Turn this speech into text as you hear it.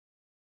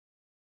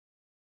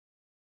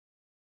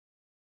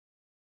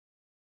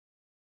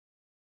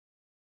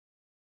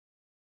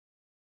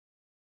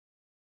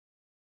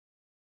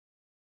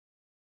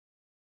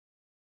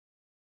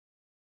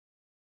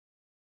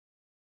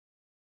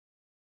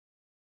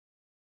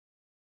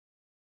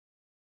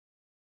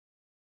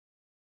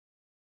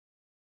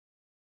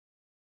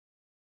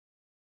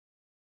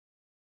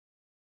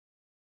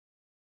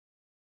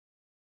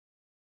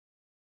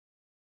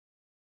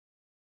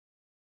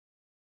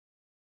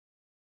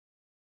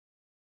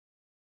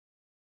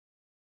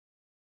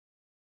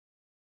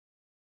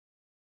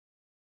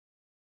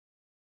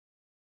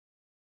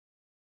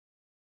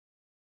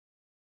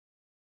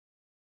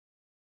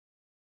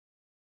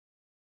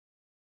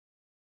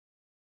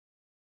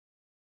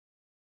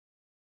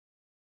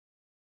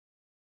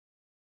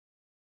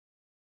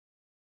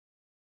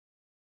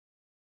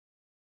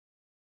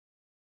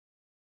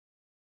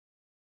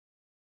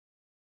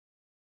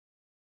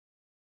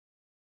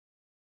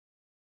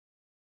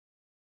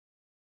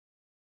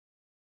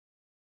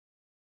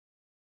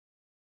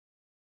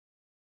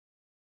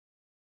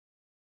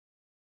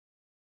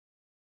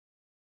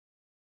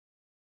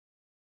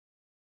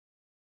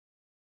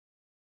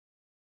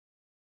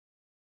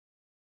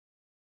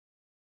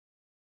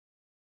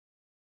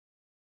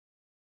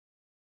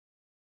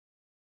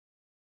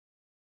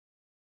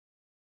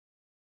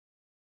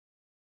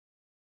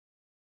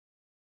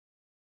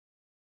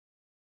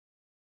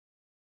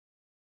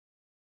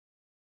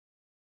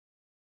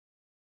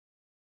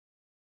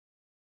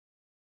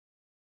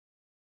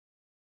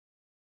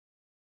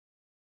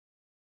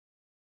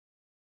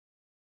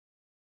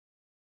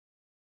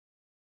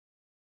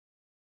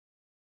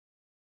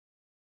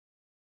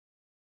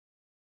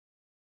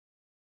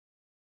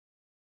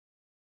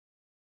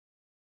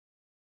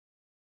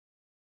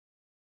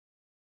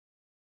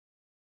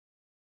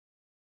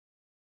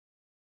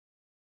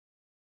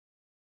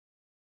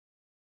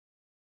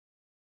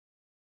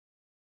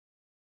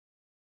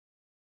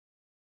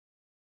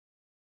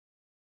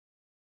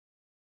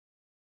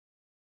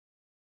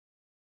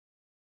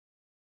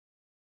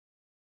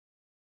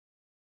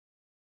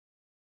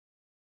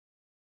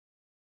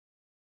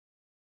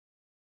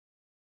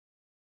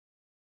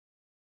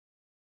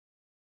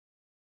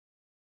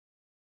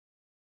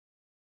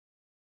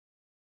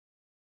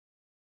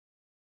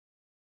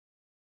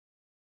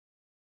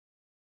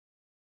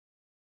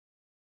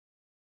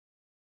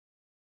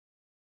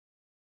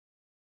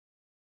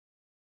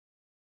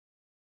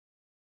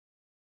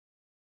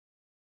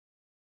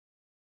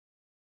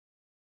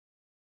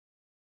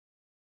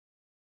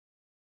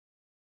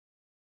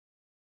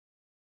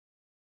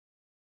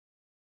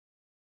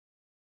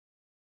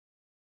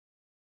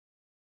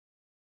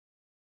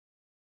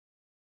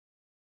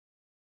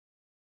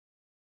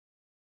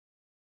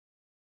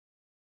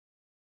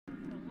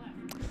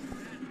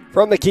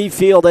From McKee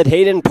Field at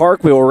Hayden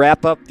Park, we will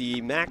wrap up the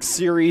MAC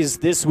series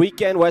this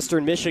weekend.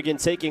 Western Michigan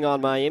taking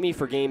on Miami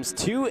for games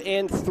 2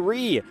 and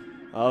 3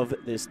 of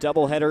this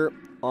doubleheader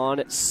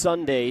on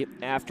Sunday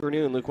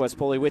afternoon. Luke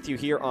Westpoli with you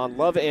here on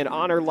Love and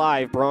Honor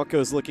Live.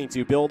 Broncos looking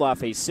to build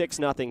off a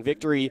 6-0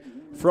 victory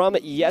from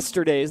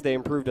yesterday's. They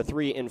improved to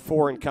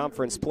 3-4 in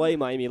conference play.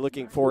 Miami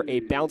looking for a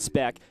bounce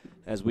back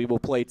as we will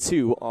play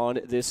 2 on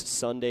this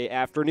Sunday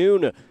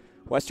afternoon.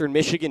 Western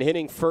Michigan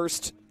hitting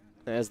first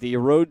as the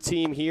road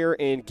team here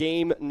in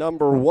game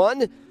number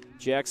 1.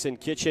 Jackson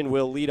Kitchen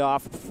will lead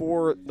off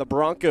for the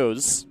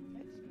Broncos.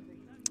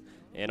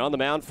 And on the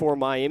mound for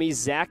Miami,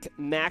 Zach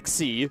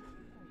Maxey.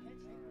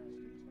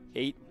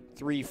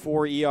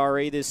 8.34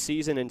 ERA this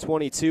season in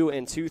 22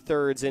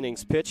 2/3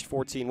 innings pitched,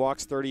 14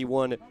 walks,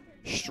 31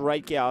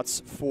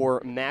 strikeouts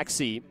for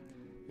Maxey,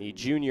 the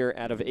junior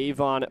out of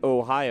Avon,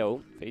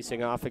 Ohio,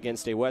 facing off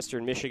against a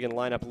Western Michigan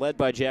lineup led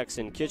by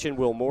Jackson Kitchen.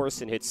 Will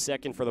Morrison hits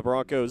second for the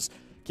Broncos.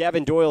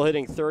 Kevin Doyle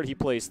hitting third. He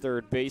plays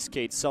third base.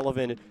 Kate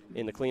Sullivan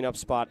in the cleanup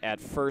spot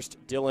at first.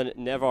 Dylan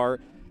Nevar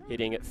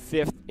hitting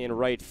fifth in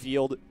right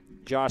field.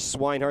 Josh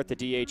Swinehart, the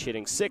DH,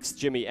 hitting sixth.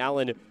 Jimmy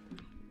Allen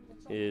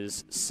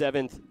is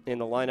seventh in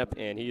the lineup,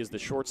 and he is the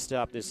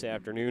shortstop this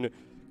afternoon.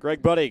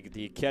 Greg Buddig,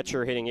 the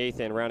catcher, hitting eighth,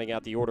 and rounding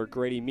out the order,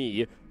 Grady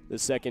Mee, the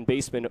second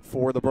baseman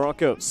for the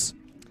Broncos.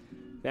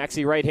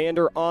 Maxey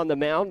right-hander on the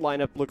mound.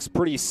 Lineup looks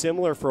pretty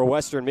similar for a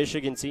Western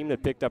Michigan team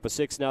that picked up a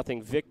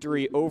 6-0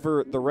 victory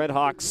over the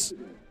RedHawks.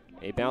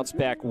 A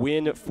bounce-back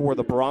win for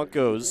the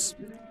Broncos,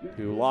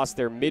 who lost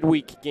their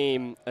midweek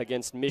game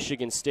against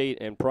Michigan State,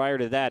 and prior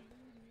to that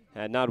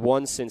had not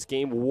won since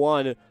game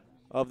 1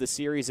 of the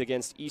series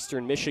against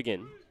Eastern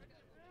Michigan.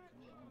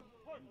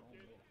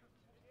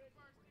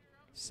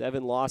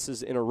 7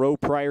 losses in a row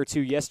prior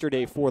to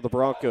yesterday for the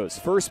Broncos.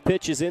 First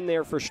pitch is in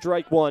there for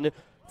strike 1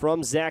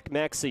 from Zach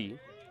Maxey.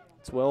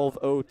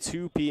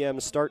 12:02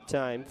 p.m. start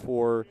time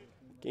for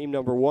game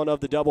number 1 of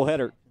the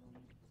doubleheader.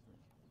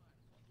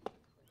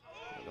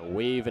 And a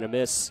wave and a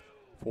miss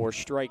for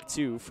strike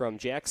 2 from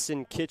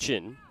Jackson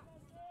Kitchen.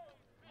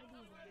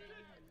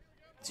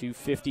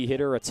 250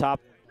 hitter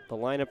atop the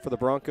lineup for the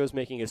Broncos,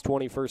 making his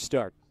 21st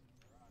start.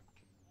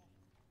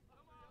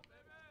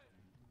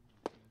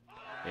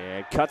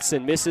 And cuts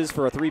and misses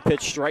for a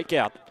 3-pitch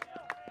strikeout.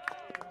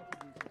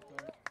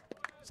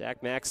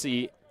 Zach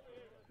Maxey,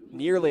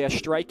 nearly a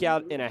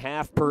strikeout and a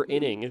half per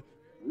inning.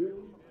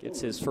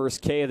 Gets his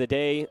first K of the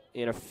day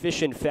in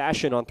efficient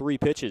fashion on 3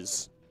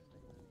 pitches.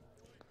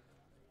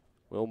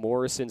 Will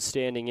Morrison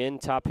standing in,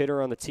 top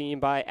hitter on the team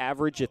by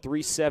average at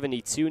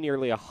 .372,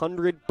 nearly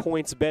 100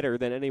 points better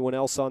than anyone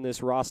else on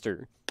this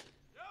roster.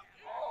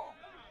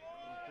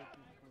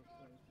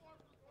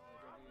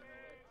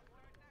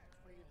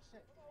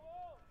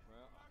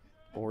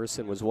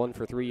 Morrison was 1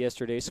 for 3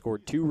 yesterday,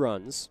 scored 2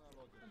 runs.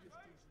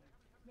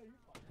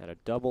 Had a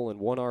double and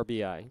 1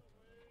 RBI.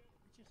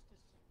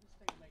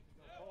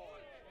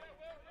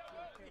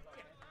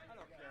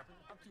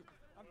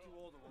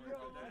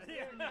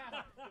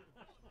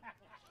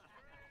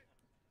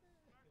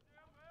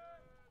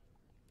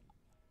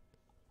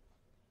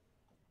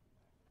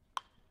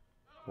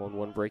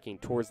 One breaking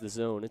towards the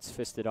zone. It's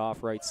fisted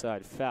off right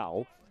side,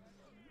 foul.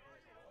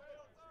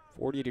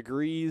 40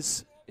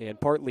 degrees and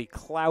partly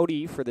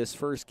cloudy for this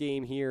first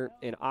game here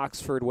in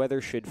Oxford. Weather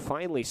should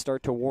finally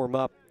start to warm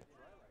up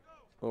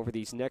over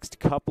these next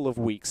couple of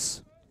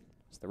weeks.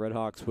 So the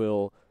RedHawks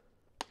will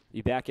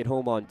be back at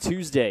home on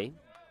Tuesday.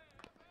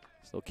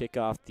 So they'll kick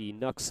off the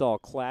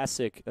Nuxall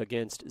Classic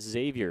against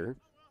Xavier.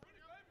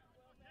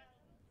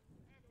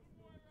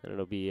 And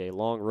it'll be a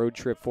long road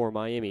trip for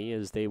Miami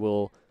as they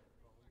will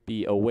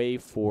be away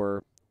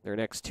for their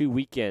next 2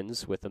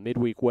 weekends with a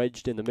midweek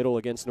wedged in the middle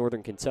against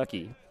Northern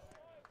Kentucky.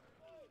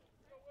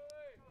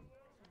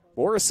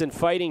 Morrison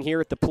fighting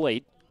here at the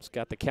plate. He's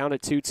got the count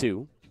at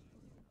 2-2.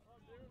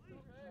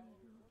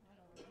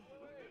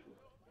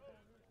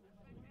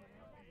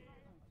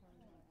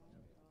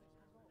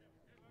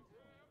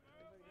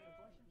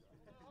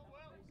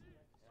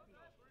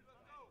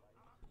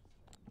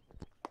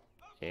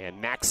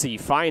 And Maxey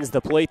finds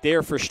the plate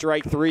there for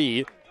strike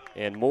 3.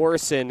 And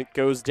Morrison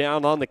goes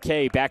down on the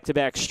K.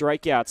 Back-to-back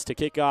strikeouts to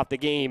kick off the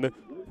game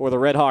for the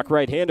Red Hawk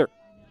right-hander.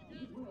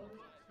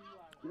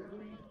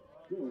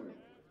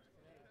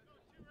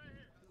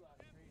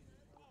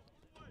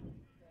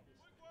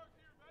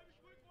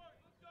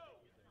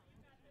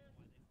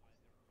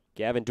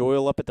 Gavin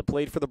Doyle up at the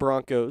plate for the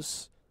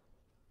Broncos.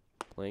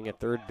 Playing at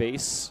third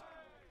base.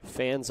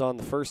 Fans on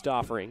the first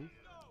offering.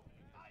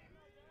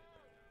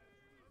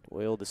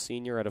 Doyle, the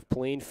senior out of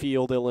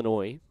Plainfield,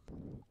 Illinois.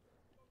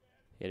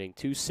 Hitting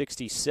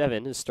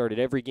 .267, has started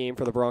every game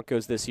for the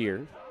Broncos this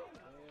year.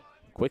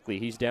 Quickly,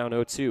 he's down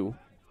 0-2.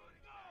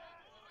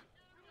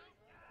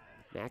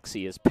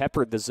 Maxey has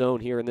peppered the zone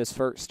here in this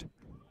first.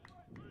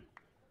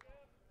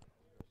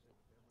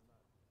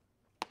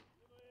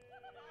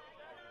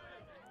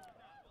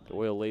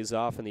 Doyle lays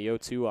off in the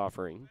 0-2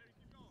 offering.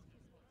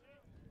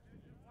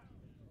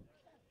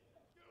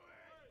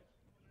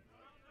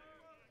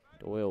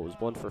 Doyle was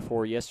 1 for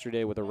 4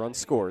 yesterday with a run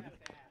scored.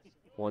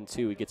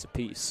 1-2, he gets a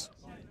piece.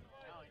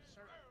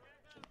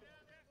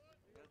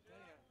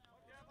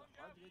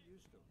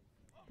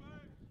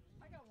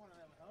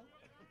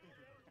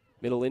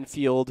 Middle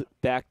infield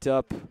backed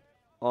up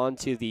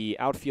onto the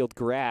outfield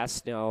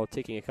grass, now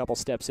taking a couple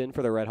steps in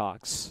for the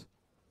RedHawks.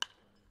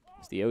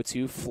 As the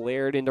 0-2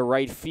 flared into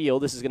right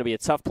field. This is going to be a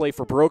tough play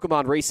for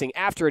Brennaman racing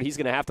after it. He's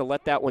going to have to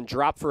let that one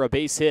drop for a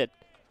base hit.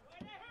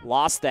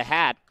 Lost the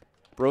hat.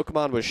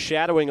 Brennaman was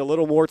shadowing a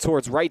little more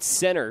towards right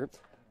center.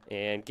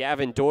 And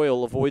Gavin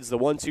Doyle avoids the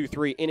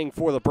 1-2-3 inning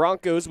for the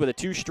Broncos with a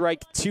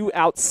 2-strike,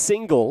 2-out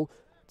single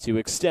to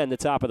extend the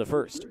top of the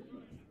first.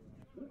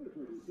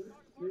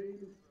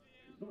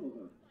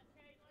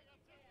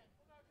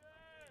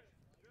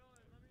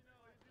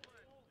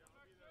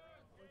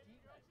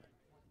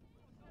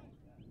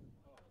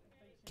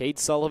 Cade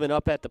Sullivan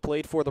up at the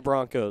plate for the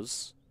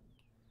Broncos.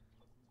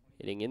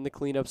 Hitting in the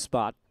cleanup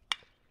spot.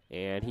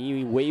 And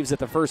he waves at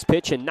the first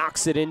pitch and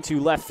knocks it into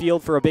left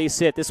field for a base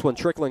hit. This one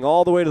trickling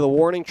all the way to the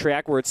warning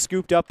track where it's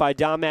scooped up by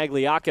Dom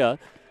Magliacca.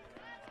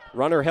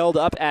 Runner held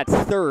up at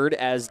third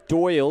as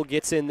Doyle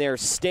gets in there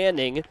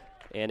standing.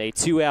 And a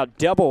 2-out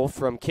double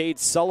from Cade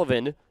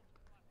Sullivan.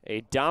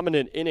 A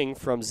dominant inning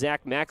from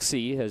Zach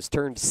Maxey has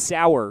turned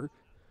sour.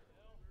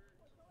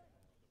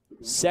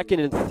 Second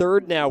and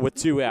third now with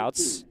 2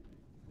 outs.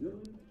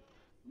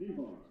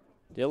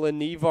 Dylan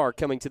Nevar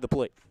coming to the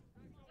plate.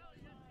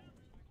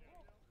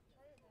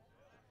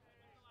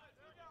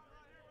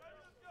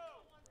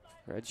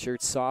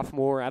 Redshirt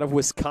sophomore out of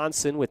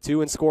Wisconsin with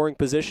 2 in scoring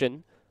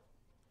position.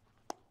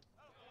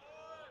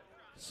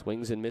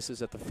 Swings and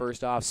misses at the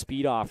first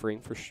off-speed offering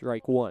for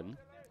strike 1.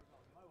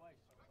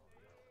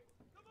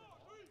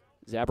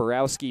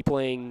 Zaborowski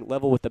playing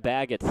level with the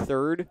bag at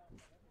third.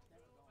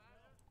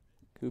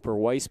 Cooper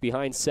Weiss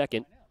behind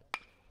second.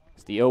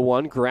 It's the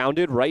 0-1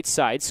 grounded right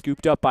side,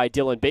 scooped up by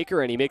Dylan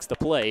Baker, and he makes the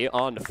play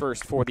on to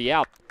first for the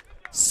out.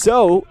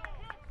 So,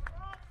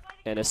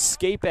 an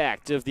escape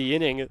act of the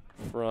inning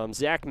from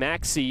Zach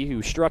Maxey,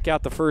 who struck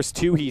out the first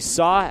 2 he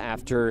saw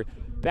after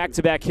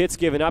back-to-back hits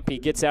given up. He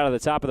gets out of the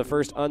top of the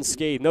first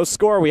unscathed. No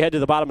score. We head to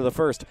the bottom of the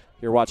first.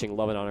 You're watching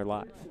Love and Honor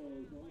Live.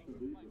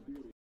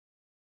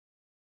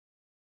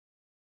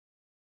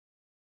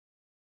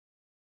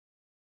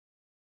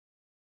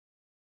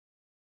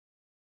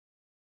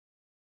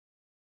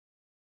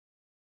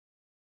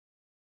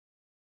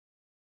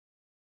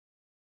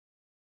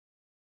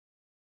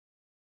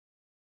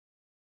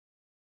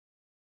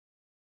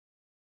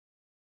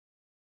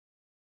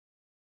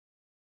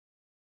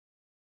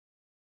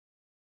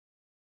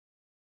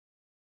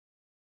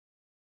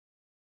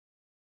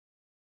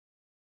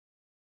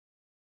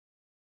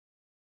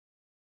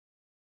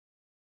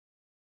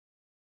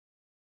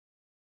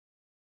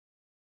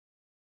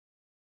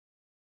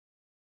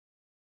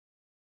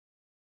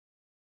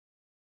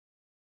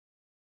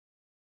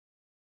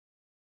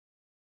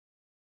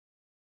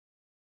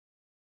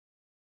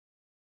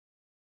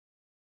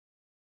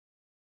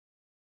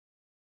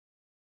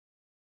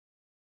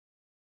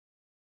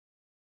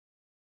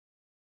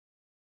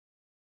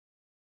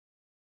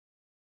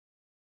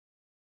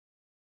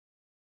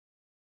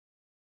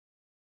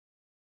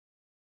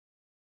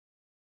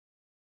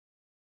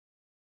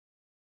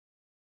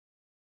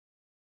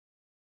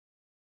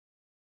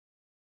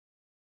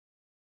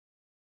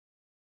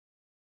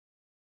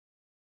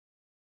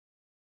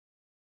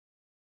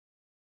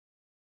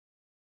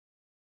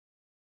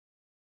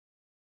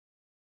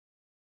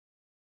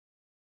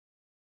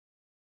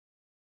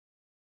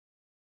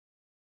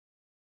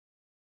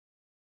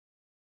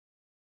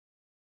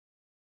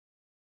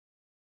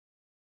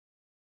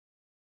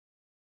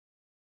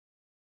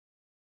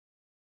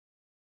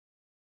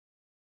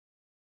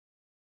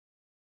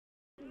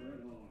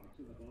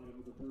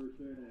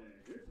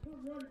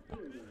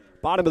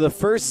 Bottom of the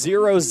first,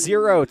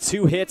 0-0.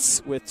 2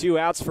 hits with 2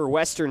 outs for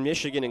Western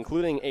Michigan,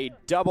 including a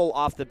double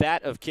off the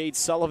bat of Cade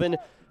Sullivan.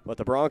 But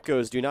the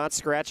Broncos do not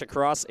scratch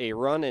across a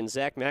run, and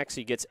Zach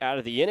Maxey gets out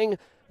of the inning.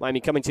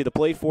 Miami coming to the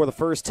plate for the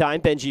first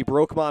time. Benji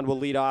Brennaman will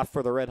lead off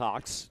for the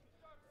RedHawks.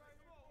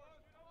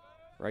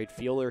 Right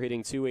fielder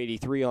hitting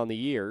 .283 on the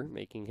year,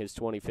 making his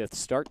 25th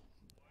start.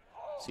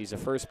 Sees a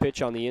first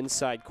pitch on the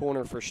inside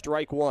corner for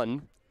strike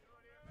 1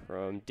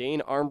 from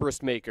Dane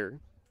Armbrustmaker.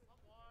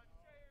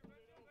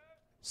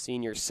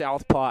 Senior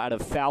southpaw out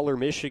of Fowler,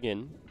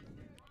 Michigan.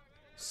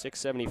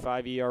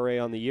 6.75 ERA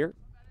on the year.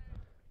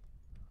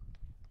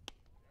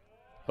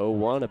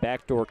 0-1, a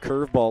backdoor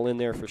curveball in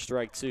there for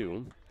strike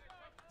 2.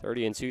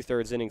 30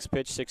 2/3 innings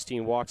pitched,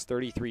 16 walks,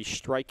 33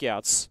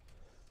 strikeouts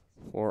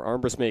for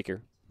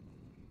Armbrustmaker.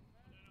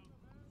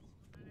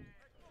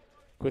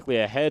 Quickly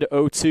ahead,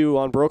 0-2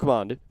 on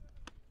Brennaman.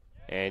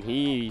 And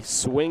he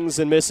swings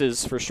and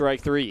misses for strike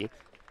 3.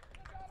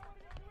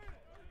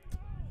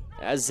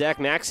 As Zach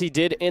Maxey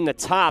did in the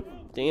top,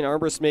 Dane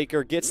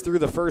Armbrustmaker gets through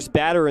the first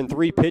batter in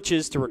 3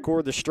 pitches to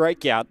record the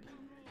strikeout.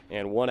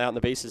 And 1 out and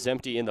the base is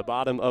empty in the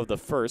bottom of the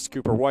first.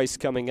 Cooper Weiss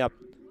coming up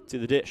to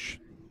the dish.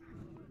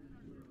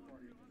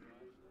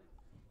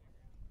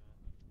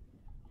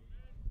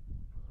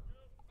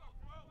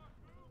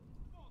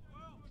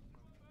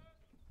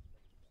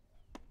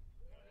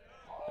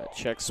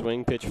 Check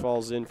swing, pitch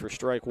falls in for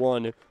strike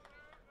one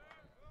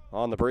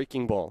on the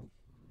breaking ball.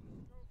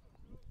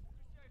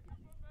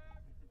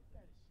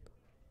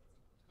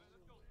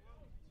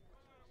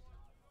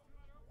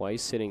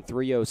 Weiss hitting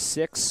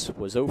 .306,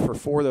 was 0 for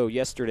 4 though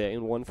yesterday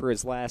and 1 for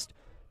his last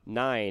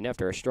 9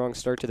 after a strong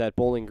start to that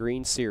Bowling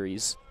Green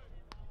series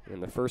in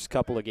the first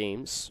couple of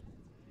games.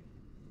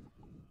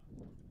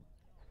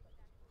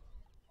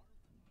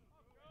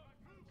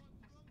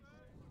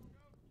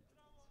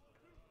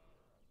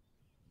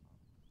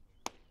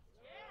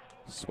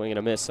 Swing and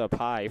a miss up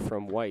high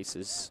from Weiss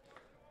as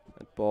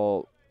that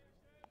ball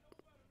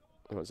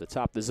was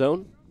atop the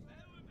zone.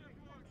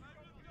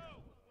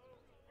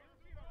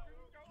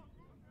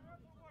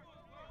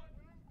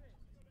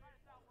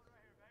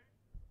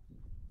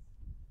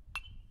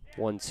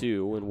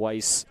 1-2, and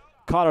Weiss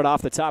caught it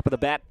off the top of the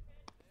bat.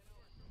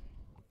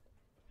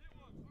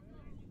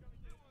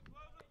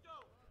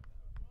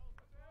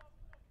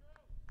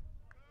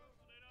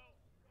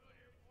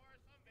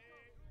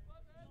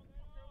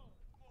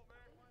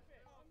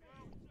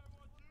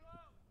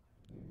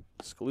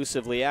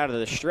 Exclusively out of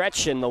the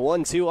stretch, and the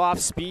 1-2 off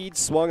speed,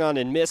 swung on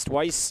and missed.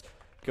 Weiss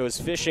goes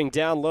fishing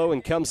down low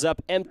and comes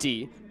up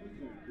empty.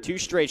 2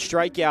 straight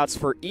strikeouts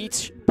for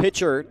each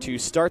pitcher to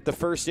start the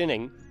first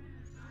inning.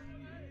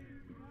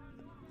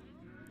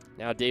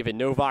 Now David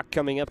Novak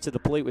coming up to the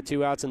plate with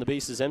 2 outs and the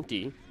bases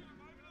empty.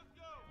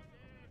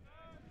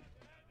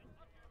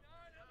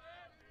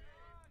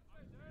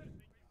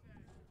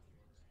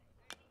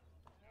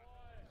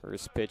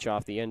 First pitch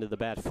off the end of the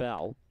bat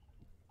foul.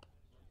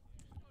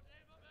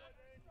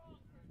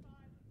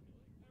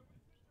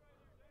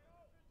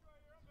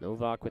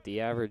 Novak with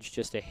the average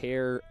just a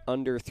hair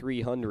under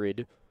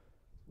 300,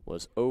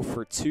 was 0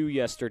 for 2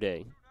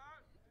 yesterday.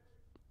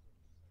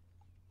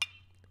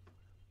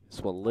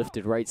 This one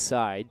lifted right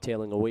side,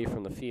 tailing away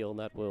from the field.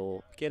 That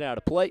will get out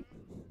of play.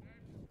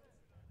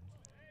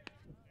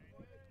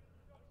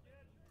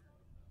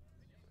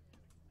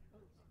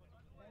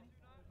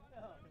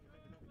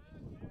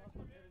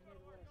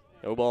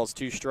 No balls,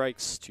 2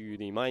 strikes to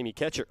the Miami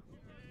catcher.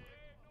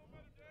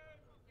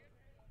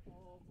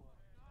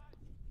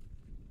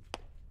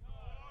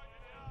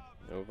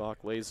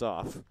 Novak lays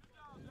off.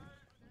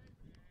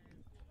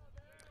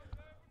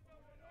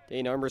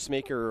 Dane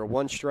Armorsmaker, a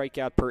 1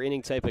 strikeout per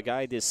inning type of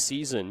guy this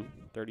season.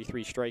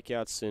 33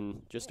 strikeouts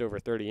in just over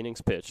 30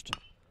 innings pitched.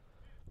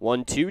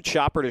 1-2,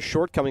 chopper to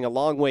short, coming a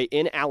long way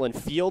in. Allen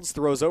Fields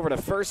throws over to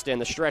first,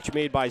 and the stretch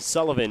made by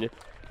Sullivan,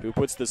 who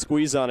puts the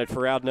squeeze on it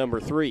for out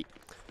number 3.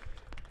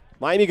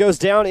 Miami goes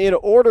down in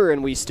order,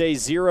 and we stay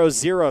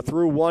 0-0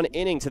 through 1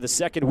 inning. To the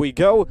second we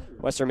go.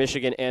 Western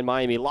Michigan and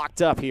Miami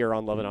locked up here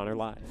on Love and Honor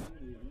Live.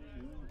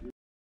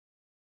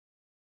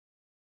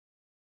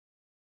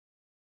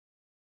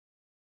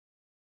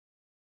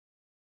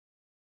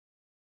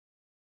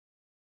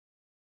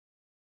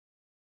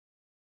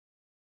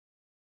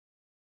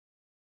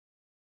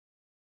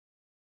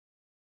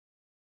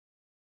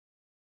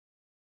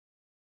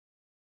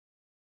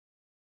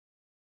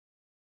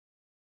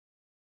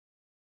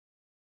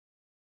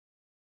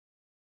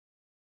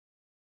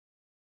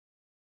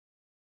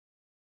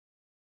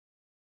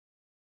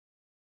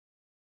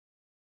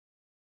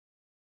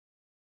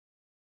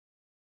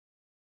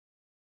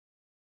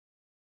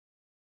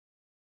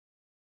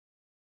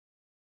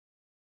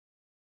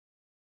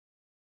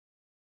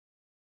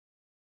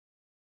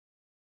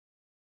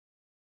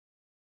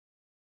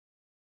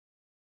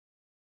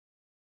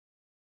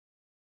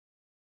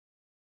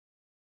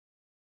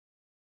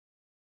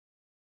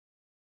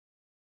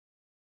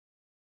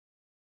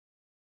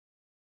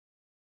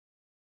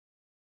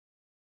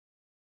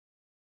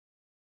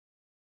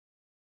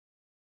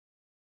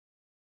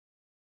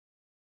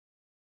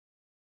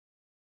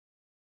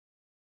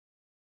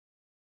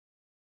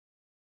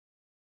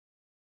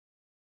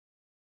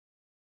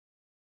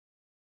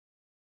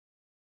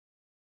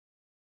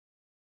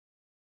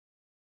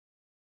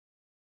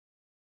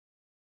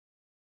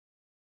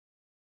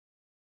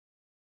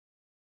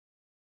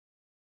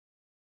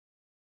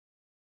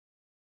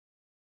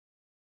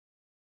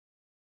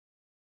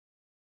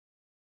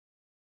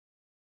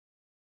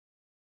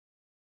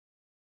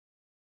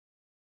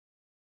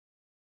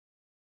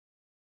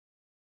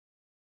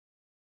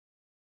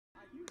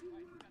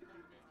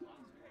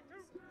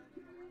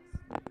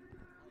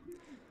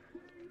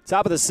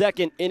 Top of the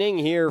second inning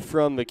here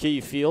from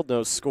McKee Field.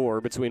 No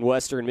score between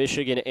Western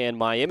Michigan and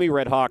Miami.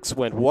 RedHawks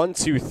went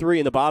 1-2-3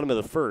 in the bottom of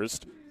the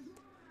first.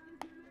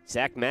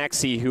 Zach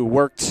Maxey, who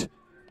worked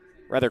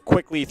rather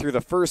quickly through the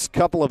first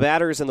couple of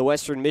batters in the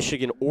Western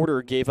Michigan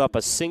order, gave up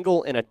a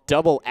single and a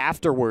double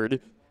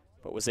afterward,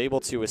 but was able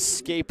to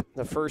escape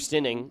the first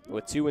inning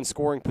with 2 in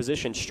scoring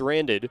position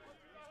stranded.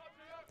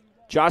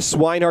 Josh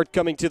Swinehart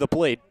coming to the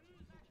plate.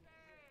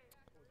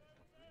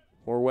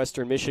 For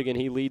Western Michigan,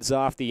 he leads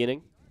off the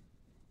inning.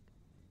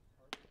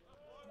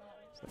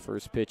 The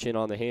first pitch in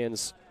on the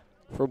hands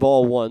for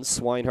ball 1.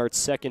 Swinehart's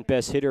second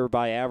best hitter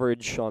by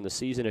average on the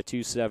season at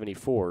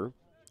 .274.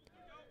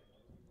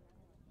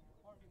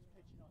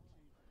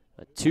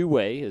 A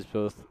 2-way has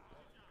both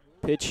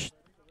pitched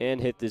and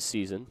hit this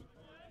season.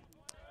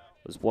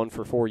 Was 1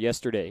 for 4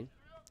 yesterday.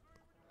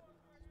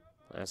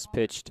 Last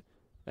pitched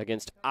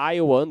against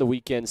Iowa in the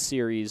weekend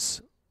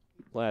series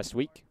last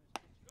week.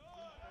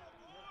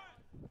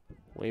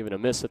 Waving a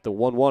miss at the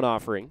 1-1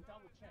 offering.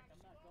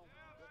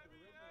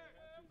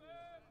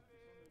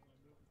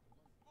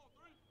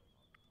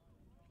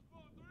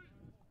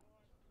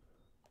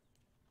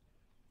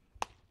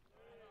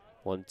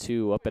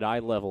 One-two up at eye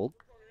level.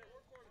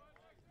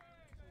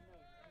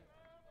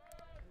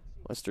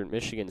 Western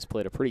Michigan's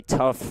played a pretty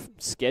tough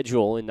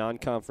schedule in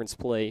non-conference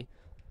play.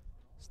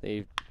 So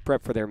they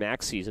prep for their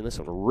MAC season. This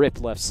one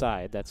ripped left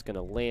side. That's going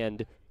to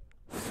land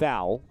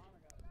foul.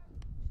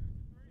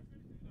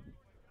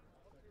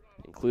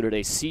 Included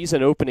a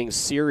season-opening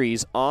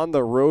series on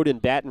the road in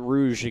Baton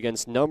Rouge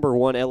against number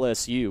 1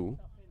 LSU.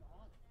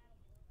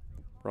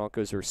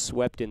 Broncos are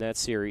swept in that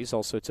series.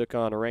 Also took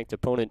on a ranked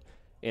opponent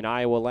in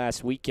Iowa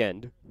last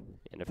weekend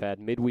and have had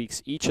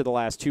midweeks each of the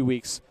last 2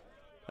 weeks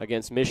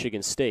against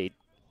Michigan State.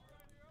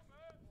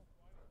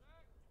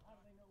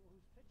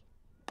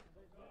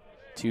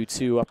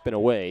 2-2 up and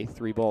away,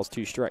 3 balls,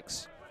 2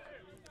 strikes.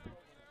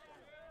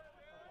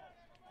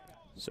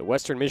 So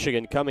Western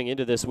Michigan coming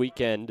into this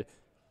weekend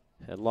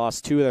had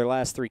lost 2 of their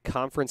last 3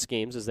 conference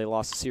games as they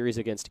lost a series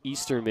against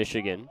Eastern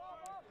Michigan.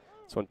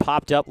 This one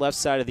popped up left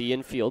side of the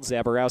infield.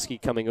 Zaborowski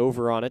coming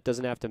over on it.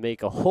 Doesn't have to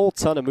make a whole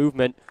ton of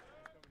movement,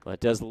 but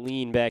does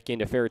lean back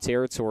into fair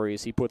territory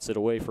as he puts it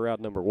away for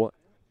out number 1.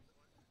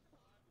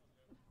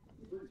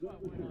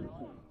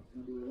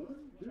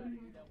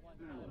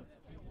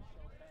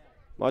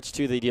 Much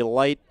to the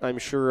delight, I'm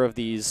sure, of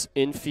these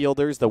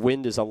infielders, the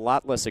wind is a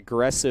lot less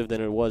aggressive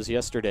than it was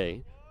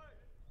yesterday.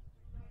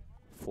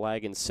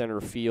 Flag in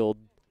center field,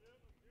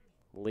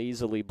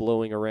 lazily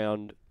blowing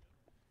around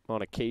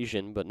on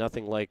occasion, but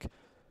nothing like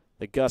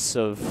the gusts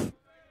of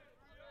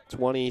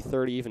 20,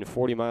 30, even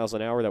 40 miles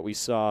an hour that we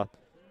saw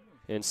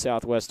in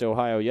Southwest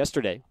Ohio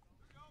yesterday.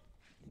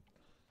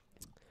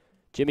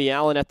 Jimmy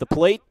Allen at the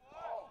plate,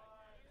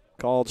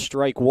 called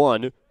strike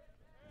 1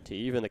 to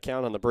even the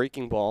count on the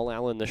breaking ball.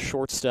 Allen, the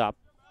shortstop,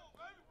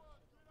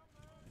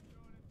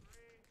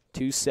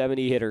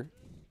 270 hitter.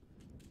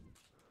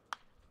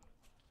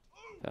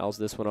 Fouls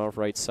this one off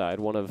right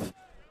side. One of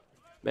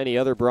many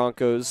other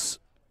Broncos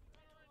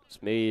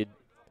has made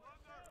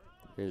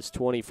his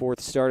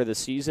 24th start of the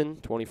season,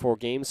 24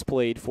 games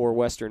played for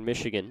Western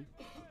Michigan.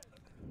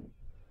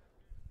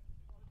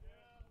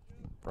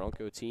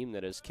 Bronco team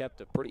that has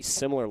kept a pretty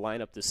similar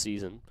lineup this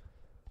season.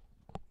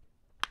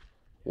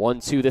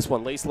 1-2, this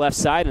one laced left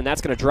side, and that's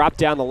going to drop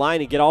down the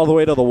line and get all the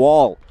way to the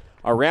wall.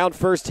 Around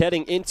first,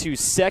 heading into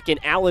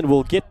second. Allen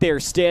will get there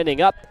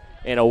standing up,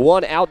 and a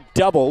 1-out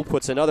double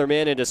puts another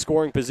man into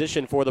scoring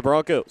position for the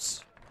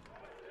Broncos.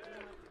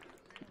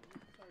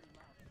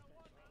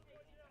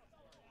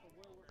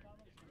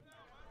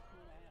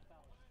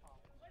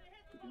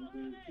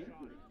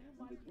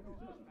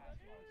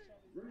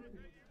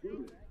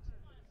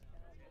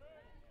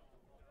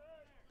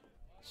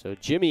 So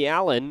Jimmy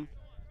Allen,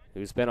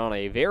 who's been on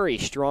a very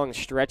strong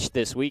stretch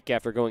this week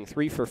after going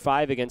 3 for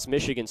 5 against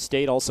Michigan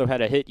State, also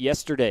had a hit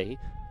yesterday,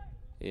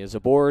 is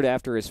aboard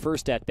after his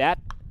first at-bat,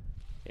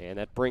 and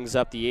that brings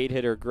up the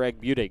 8-hitter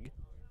Greg Budig.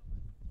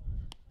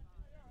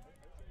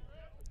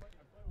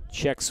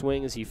 Check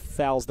swing as he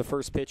fouls the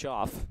first pitch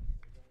off.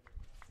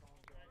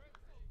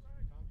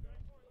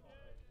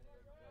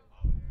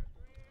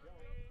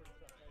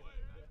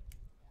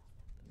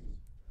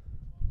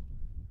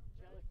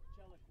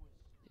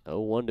 Oh,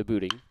 1 to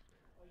Budig.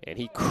 And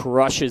he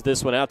crushes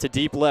this one out to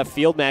deep left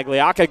field.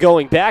 Magliocca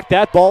going back.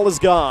 That ball is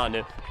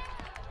gone.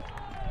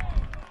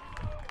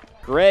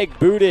 Greg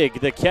Budig,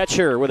 the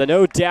catcher, with a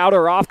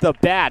no-doubter off the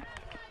bat.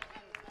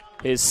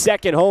 His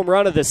second home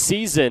run of the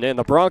season, and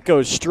the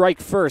Broncos strike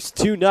first,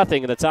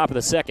 2-0 in the top of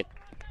the second.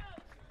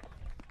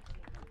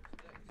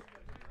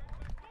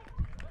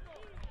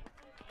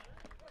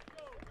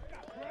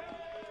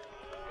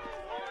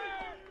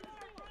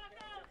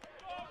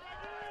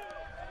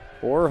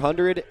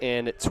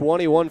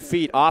 .421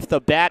 feet off the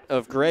bat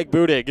of Greg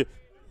Budig.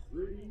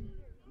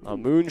 A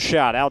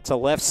moonshot out to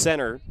left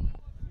center.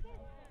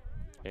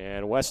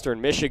 And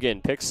Western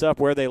Michigan picks up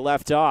where they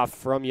left off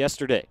from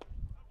yesterday.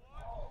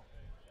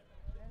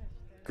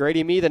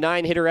 Grady Mee, the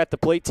 9-hitter at the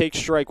plate, takes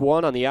strike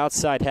 1 on the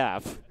outside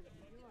half.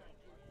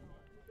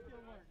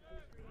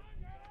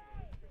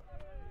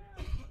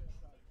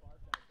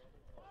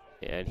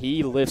 And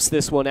he lifts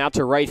this one out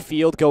to right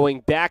field. Going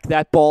back,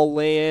 that ball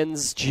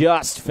lands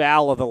just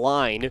foul of the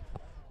line,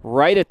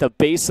 right at the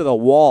base of the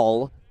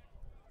wall.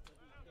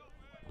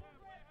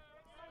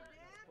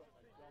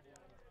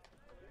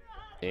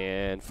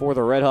 And for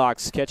the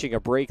RedHawks, catching a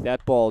break,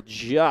 that ball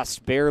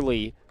just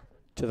barely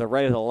to the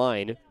right of the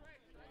line.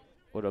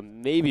 Would have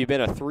maybe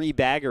been a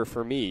 3-bagger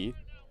for me.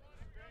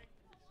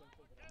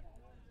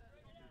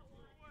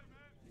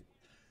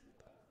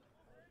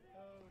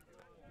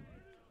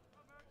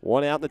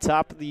 One out in the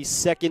top of the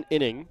second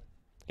inning,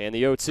 and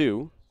the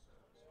 0-2.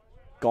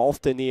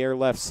 Golfed in the air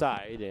left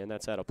side, and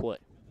that's out of play.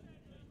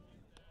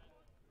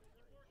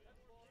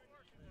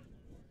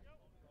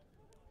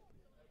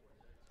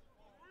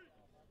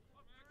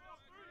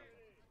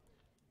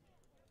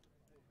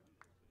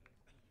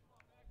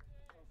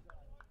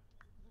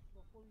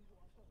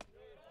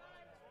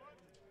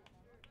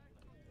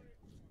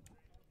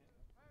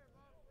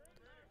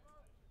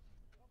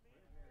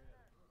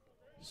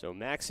 So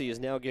Maxey has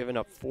now given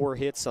up 4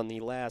 hits on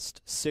the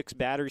last 6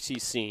 batters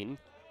he's seen,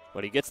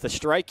 but he gets the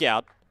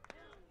strikeout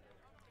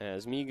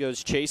as Me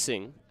goes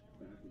chasing.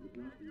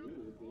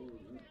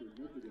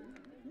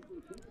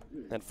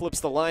 That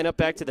flips the lineup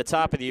back to the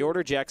top of the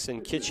order.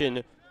 Jackson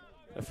Kitchen,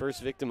 the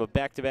first victim of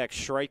back-to-back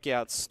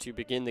strikeouts to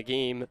begin the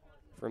game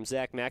from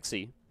Zach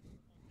Maxey.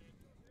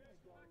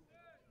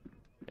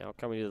 Now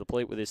coming to the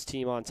plate with his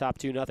team on top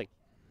 2-0.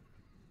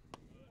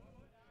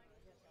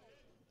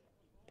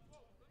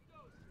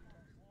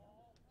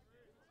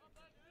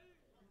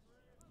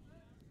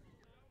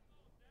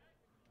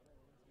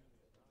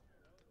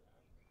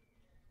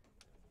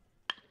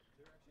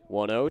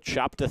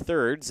 Chopped to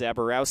third.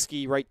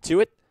 Zaborowski right to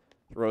it.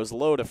 Throws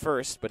low to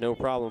first, but no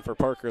problem for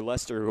Parker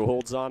Lester, who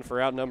holds on for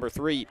out number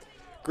 3.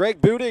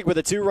 Greg Budig with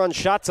a 2-run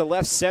shot to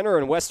left center,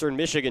 and Western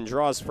Michigan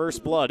draws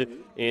first blood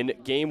in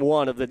Game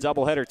 1 of the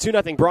doubleheader.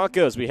 2-0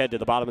 Broncos. We head to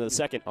the bottom of the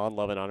second on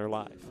Love and Honor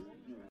Live.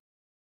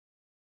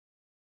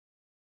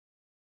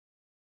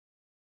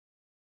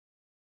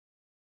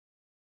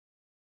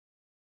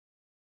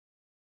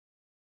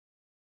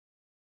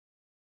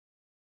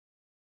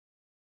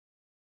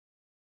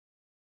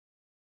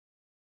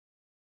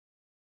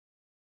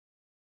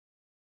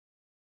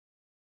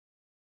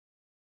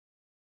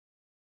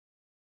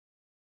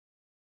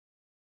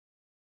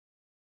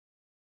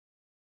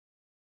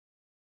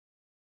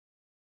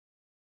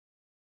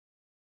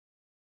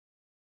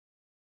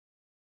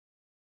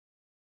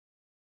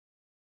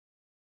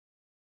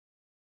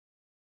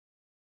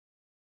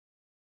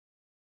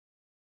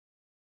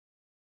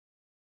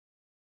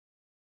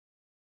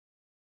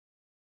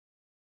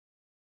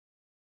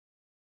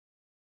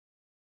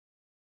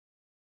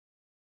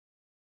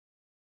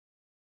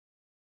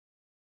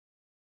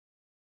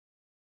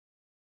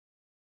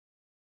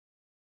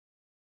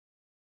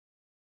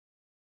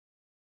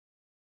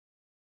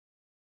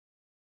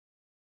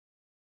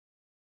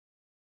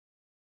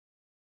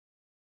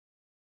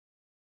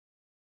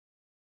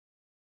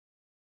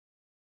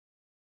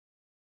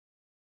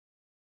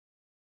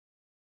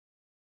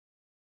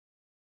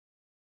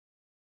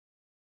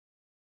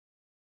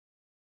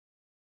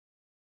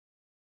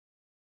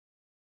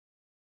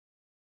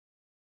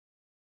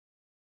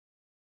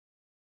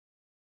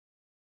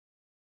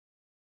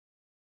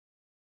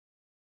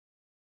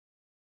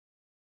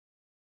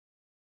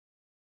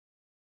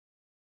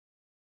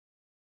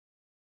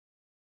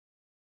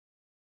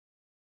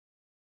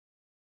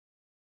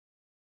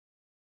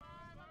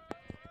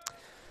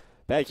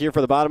 Back here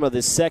for the bottom of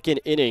the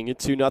second inning,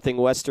 2-0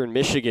 Western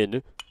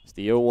Michigan. As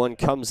the 0-1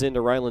 comes into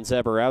Rylan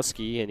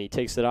Zaborowski, and he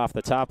takes it off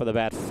the top of the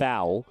bat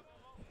foul.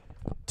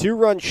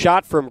 2-run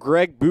shot from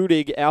Greg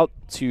Budig out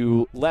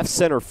to left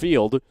center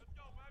field.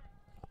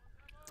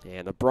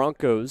 And the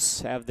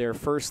Broncos have their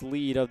first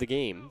lead of the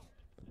game.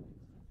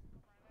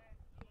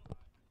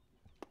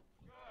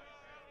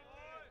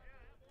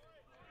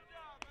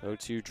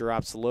 O2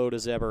 drops low to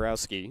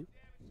Zaborowski.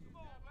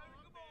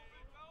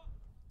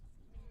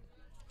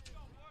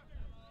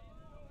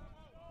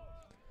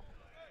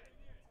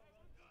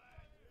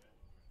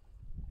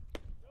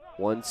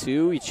 One,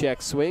 two, he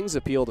checks swings,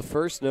 appeal to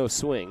first, no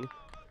swing.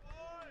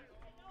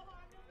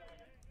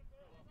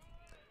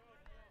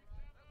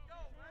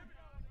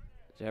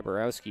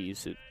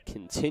 Zaborowski's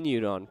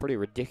continued on pretty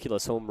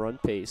ridiculous home run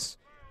pace.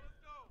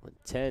 With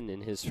 10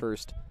 in his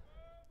first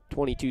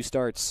 22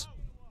 starts.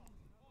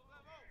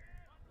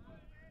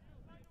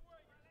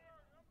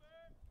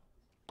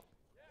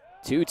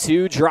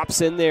 Two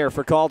drops in there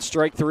for called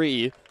strike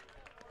 3.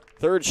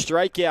 Third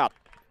strikeout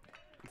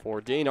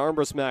for Dane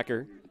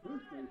Armbrussmacher.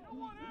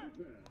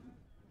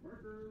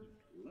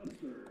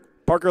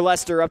 Parker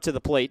Lester up to the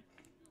plate.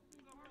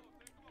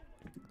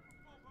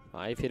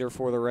 5-hitter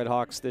for the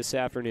RedHawks this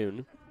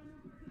afternoon.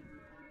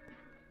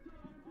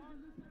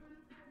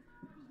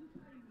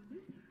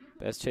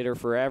 Best hitter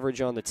for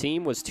average on the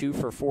team was 2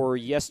 for 4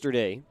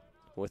 yesterday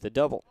with a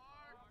double.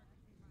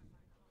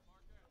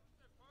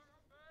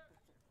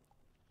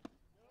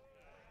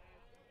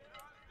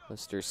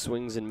 Lester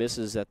swings and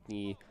misses at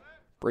the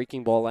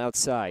breaking ball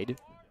outside.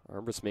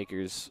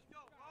 Armbrussmacher's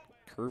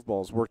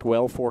curveball's worked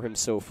well for him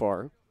so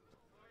far.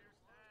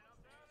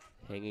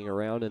 Hanging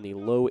around in the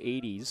low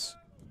 80s.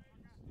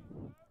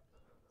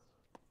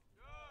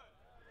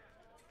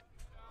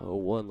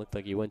 0-1, looked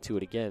like he went to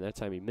it again. That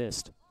time he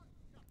missed.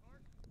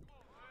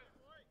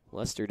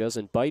 Lester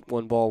doesn't bite.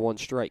 1 ball, 1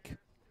 strike.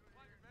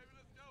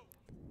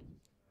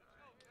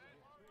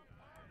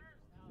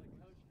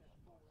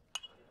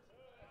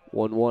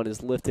 One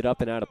is lifted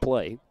up and out of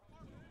play.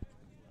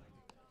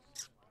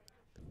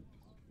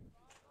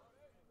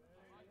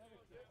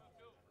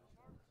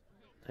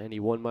 And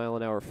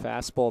 91-mile-an-hour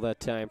fastball that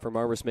time from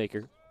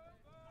Armbrussmacher.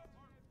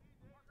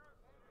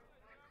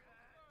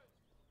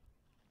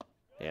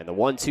 And the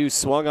 1-2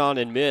 swung on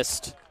and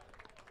missed.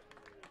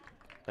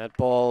 That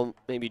ball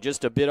maybe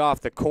just a bit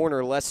off the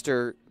corner.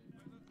 Lester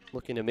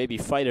looking to maybe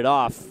fight it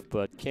off,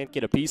 but can't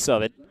get a piece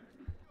of it.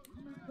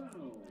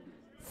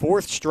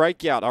 4th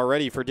strikeout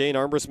already for Dane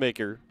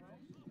Armbrussmacher,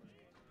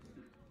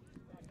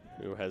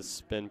 who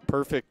has been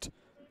perfect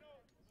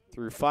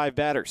through 5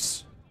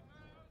 batters.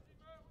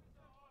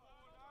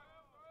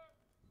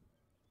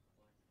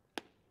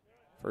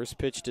 First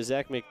pitch to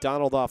Zach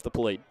McDonald off the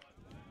plate.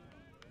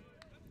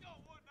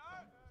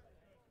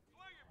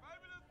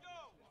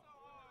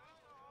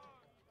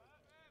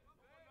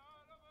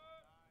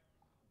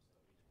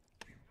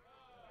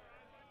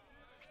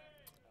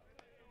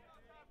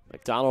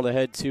 McDonald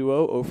ahead 2-0,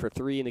 0 for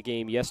 3 in the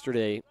game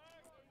yesterday.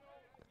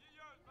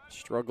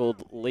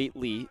 Struggled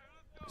lately.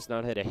 Has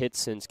not had a hit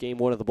since game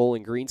 1 of the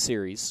Bowling Green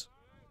series.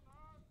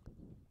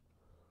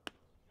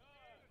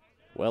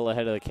 Well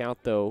ahead of the count,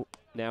 though,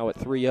 now at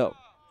 3-0.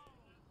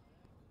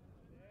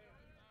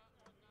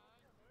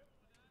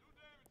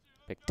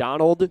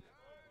 McDonald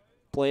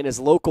playing his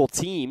local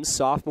team,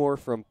 sophomore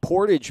from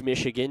Portage,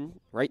 Michigan,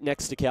 right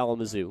next to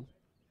Kalamazoo.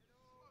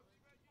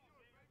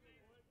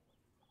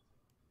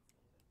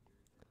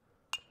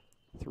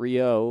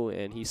 .3-0,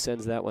 and he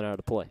sends that one out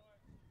of play.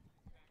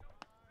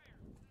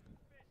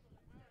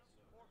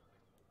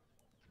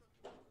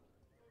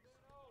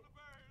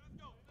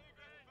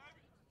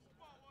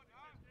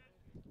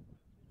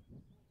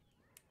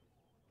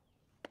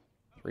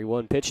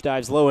 .3-1 pitch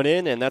dives low and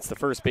in, and that's the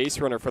first base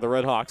runner for the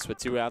RedHawks with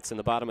 2 outs in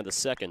the bottom of the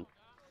second.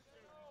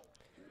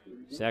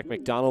 Zach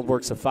McDonald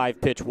works a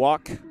 5-pitch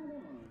walk.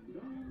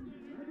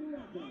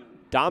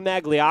 Dom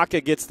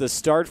Magliocca gets the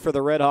start for the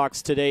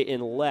RedHawks today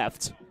in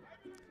left.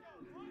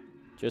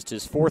 Just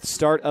his 4th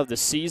start of the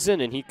season,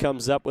 and he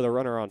comes up with a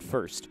runner on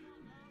first.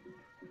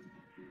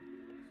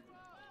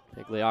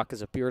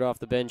 Magliocca's appeared off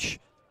the bench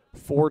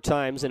 4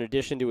 times in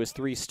addition to his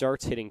 3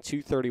 starts, hitting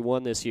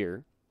 .231 this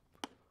year.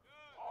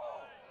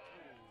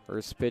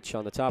 First pitch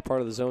on the top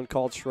part of the zone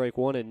called strike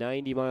 1 at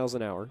 90 miles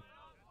an hour.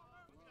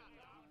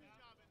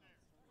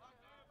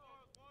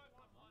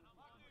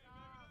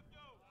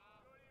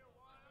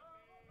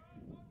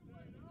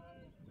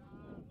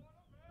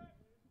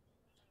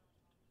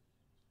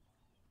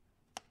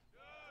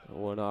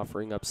 One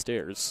offering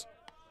upstairs.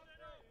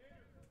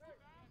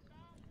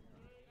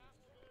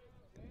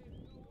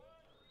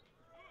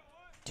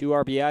 Two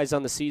RBIs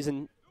on the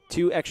season,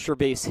 2 extra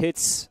base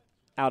hits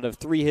out of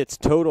 3 hits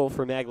total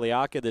for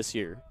Magliocca this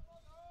year.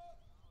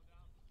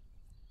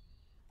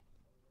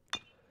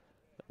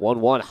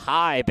 1-1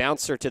 high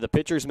bouncer to the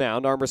pitcher's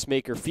mound. Armrest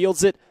Maker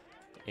fields it.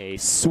 A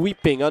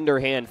sweeping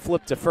underhand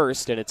flip to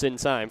first, and it's in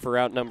time for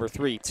out number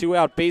 3.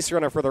 2-out base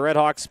runner for the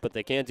RedHawks, but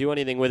they can't do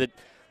anything with it,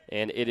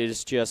 and it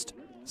is just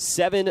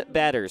 7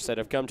 batters that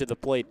have come to the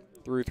plate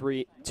through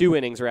 2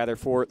 innings for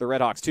the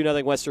RedHawks.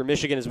 2-0 Western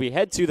Michigan as we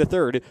head to the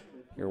 3rd.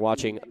 You're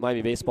watching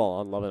Miami Baseball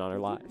on Love and Honor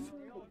Live.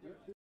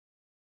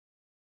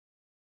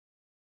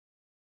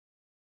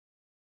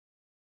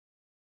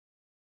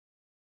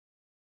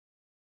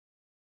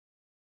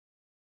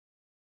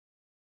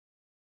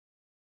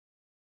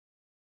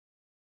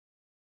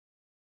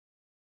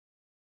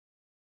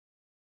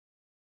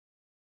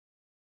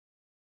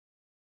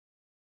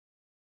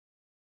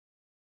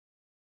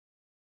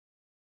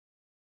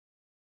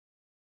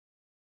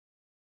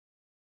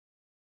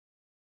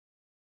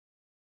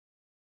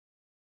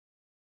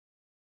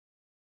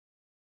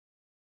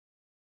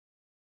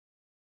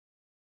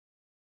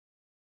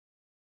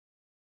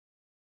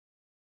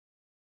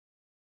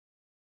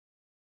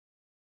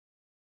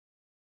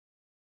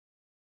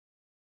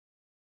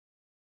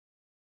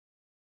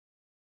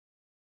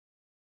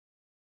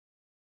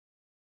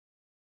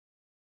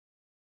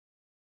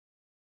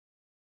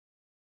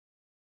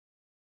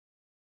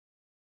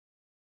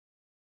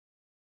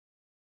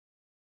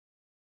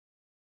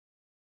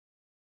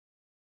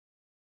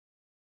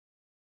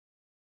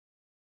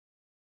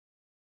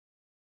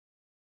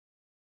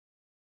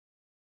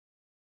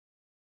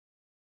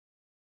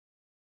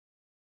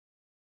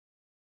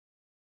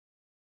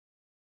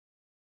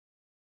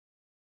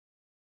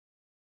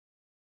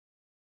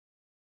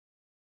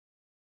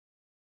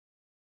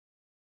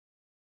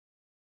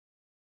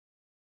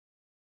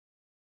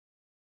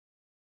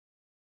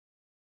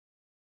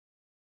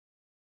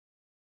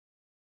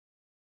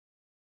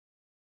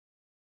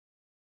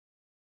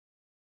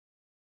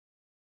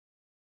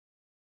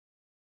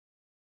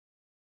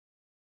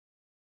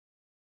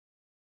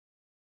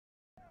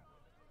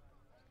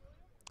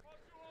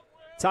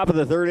 Top of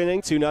the 3rd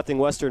inning, 2-0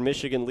 Western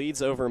Michigan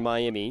leads over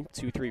Miami.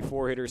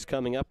 2-3-4 hitters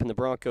coming up in the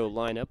Bronco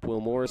lineup. Will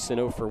Morrison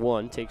 0 for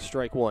 1, takes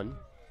strike 1.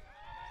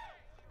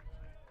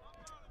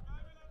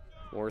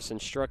 Morrison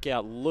struck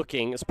out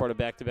looking as part of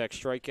back-to-back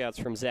strikeouts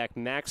from Zach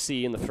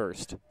Maxey in the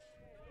first.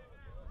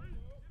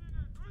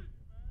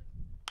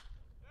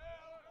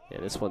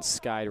 And this one's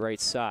skied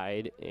right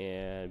side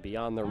and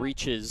beyond the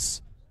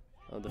reaches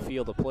of the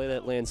field of play.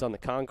 That lands on the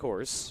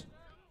concourse.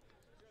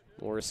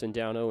 Morrison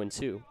down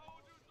 0-2.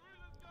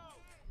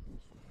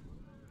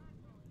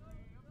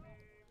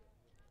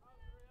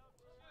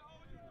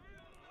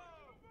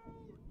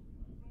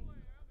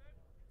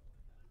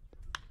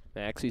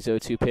 Maxey's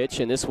 0-2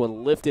 pitch, and this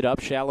one lifted up,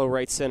 shallow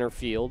right center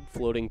field.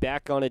 Floating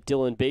back on it,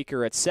 Dylan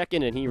Baker at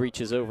second, and he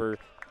reaches over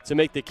to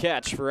make the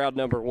catch for out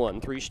number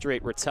 1. 3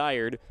 straight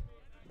retired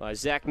by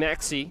Zach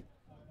Maxey.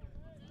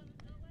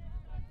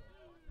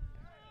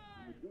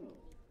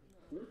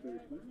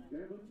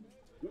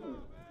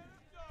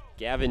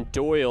 Gavin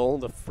Doyle,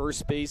 the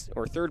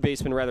third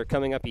baseman rather,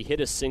 coming up. He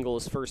hit a single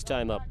his first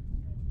time up.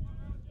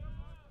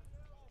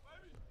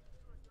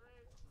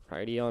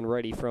 Righty on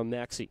righty from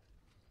Maxey.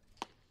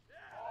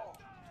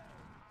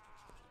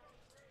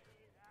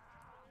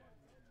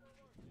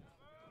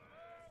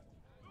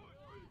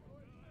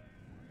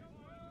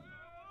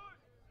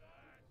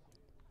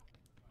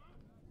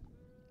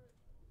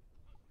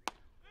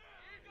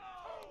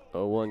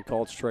 Oh, 1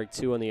 called strike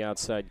 2 on the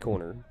outside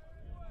corner.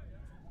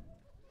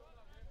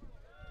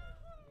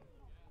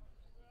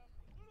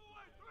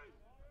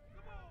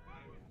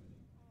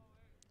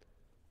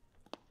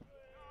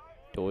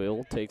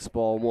 Doyle takes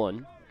ball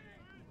 1.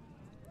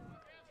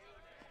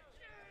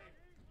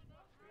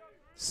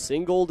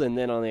 Singled, and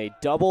then on a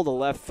double, the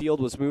left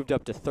field was moved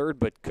up to third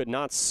but could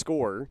not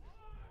score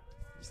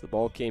as the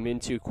ball came in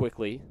too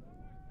quickly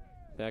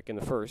back in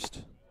the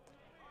first.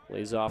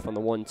 Lays off on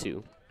the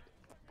 1-2.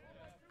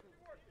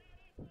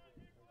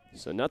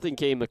 So nothing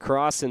came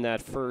across in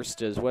that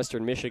first as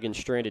Western Michigan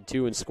stranded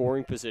 2 in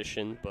scoring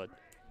position, but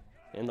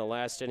in the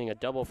last inning, a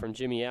double from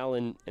Jimmy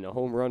Allen and a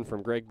home run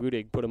from Greg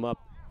Budig put him up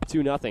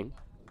 2-0.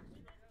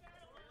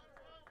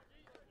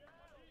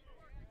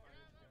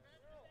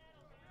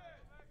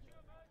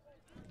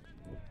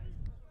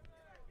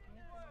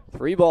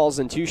 Three balls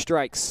and 2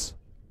 strikes.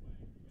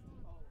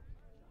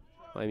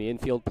 Miami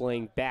infield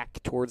playing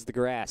back towards the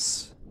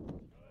grass.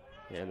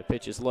 And the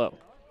pitch is low.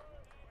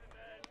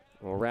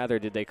 Or rather,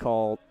 did they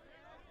call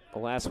the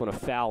last one a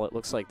foul? It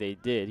looks like they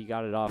did. He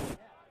got it off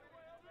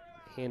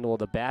handle of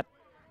the bat.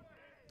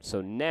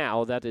 So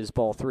now that is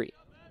ball 3.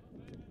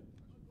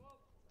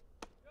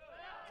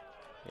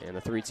 And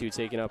the 3-2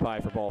 taken up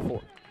high for ball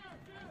 4.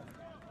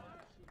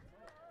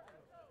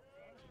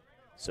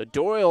 So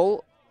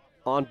Doyle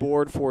on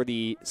board for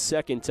the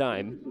second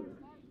time.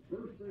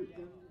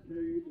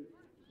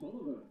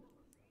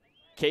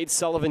 Cade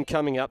Sullivan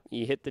coming up.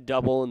 He hit the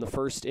double in the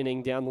first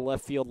inning down the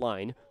left field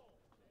line.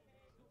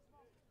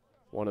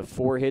 One of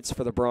 4 hits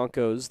for the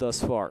Broncos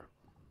thus far.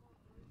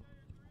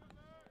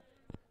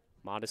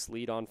 Modest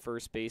lead on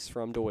first base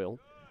from Doyle.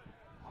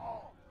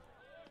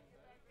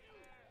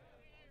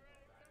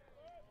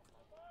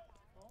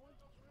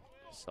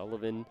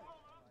 Sullivan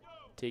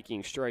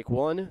taking strike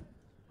 1.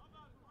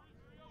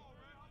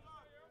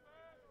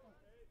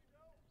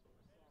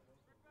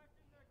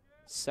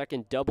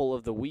 Second double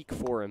of the week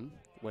for him.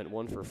 Went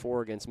 1 for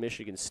 4 against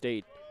Michigan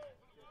State.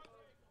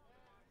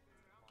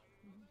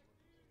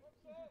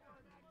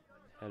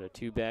 Had a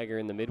 2-bagger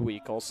in the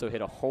midweek. Also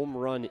hit a home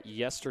run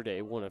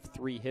yesterday. 1 of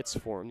 3 hits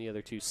for him. The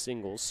other 2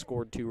 singles.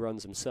 Scored 2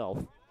 runs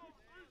himself.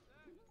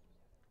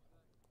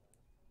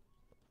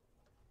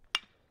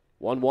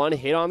 1-1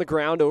 hit on the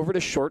ground over to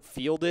short.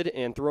 Fielded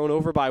and thrown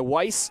over by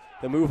Weiss.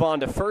 The move on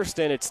to first,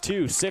 and it's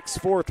 2.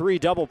 6-4-3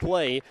 double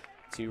play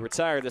to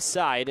retire the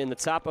side in the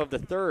top of the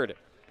third.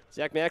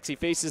 Zach Maxey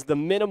faces the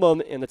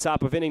minimum in the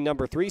top of inning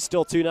number 3.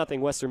 Still 2-0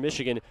 Western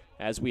Michigan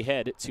as we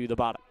head to the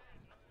bottom.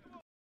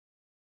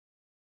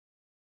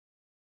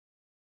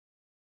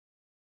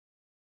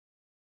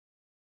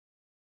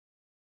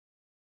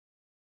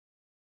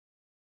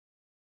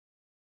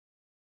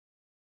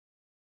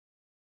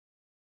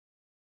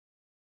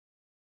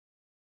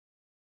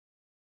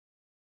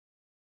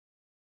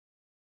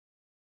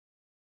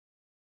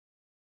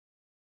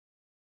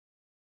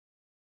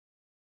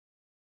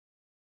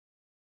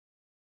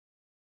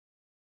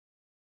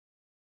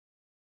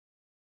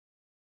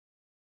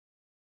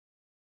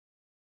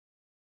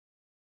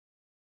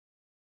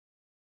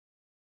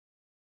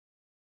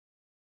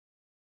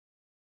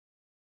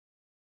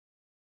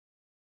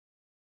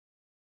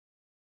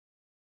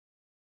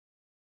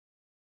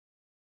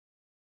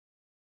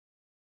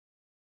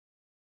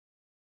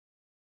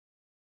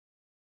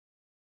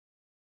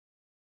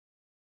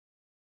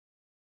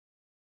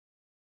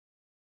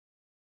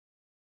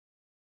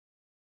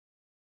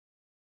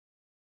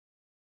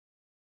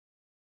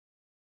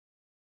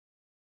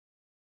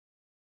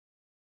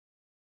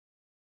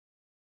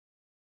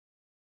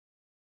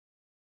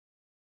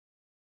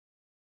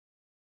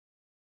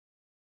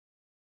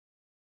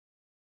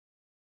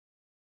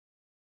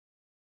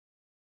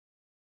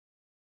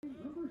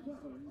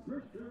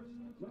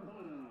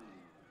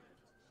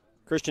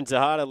 Christian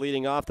Tejada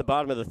leading off the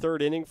bottom of the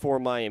third inning for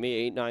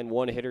Miami.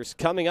 8-9-1 hitters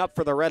coming up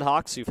for the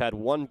RedHawks, who've had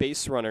 1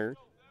 base runner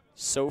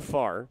so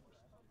far.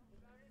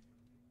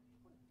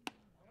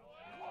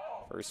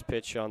 First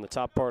pitch on the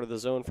top part of the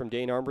zone from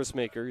Dane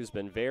Armbruster, who's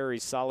been very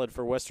solid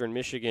for Western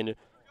Michigan.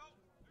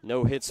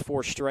 No hits,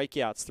 4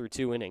 strikeouts through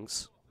 2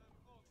 innings.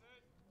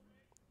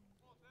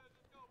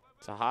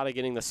 Tejada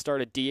getting the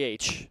start at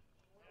DH.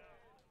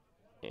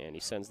 And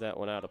he sends that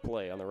one out of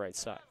play on the right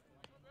side.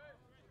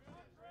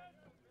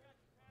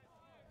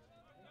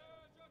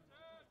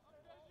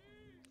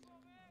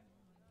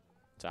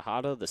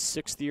 Tejada, the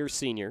 6th-year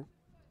senior.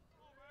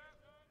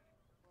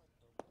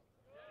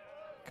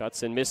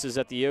 Cuts and misses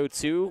at the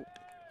 0-2.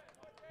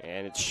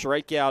 And it's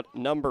strikeout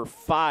number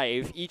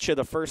 5. Each of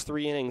the first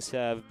 3 innings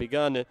have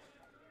begun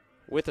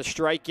with a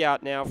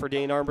strikeout now for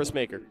Dane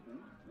Armbruster.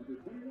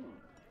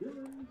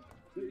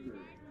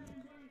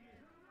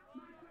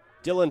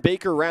 Dylan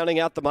Baker rounding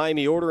out the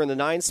Miami order in the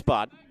 9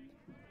 spot.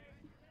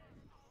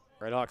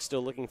 RedHawks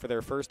still looking for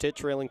their first hit,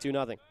 trailing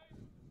 2-0.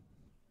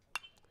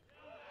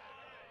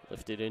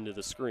 Lifted into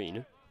the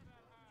screen.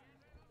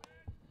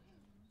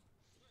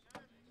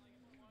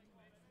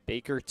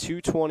 Baker,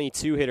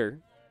 222 hitter.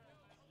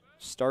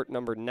 Start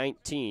number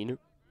 19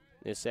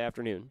 this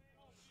afternoon.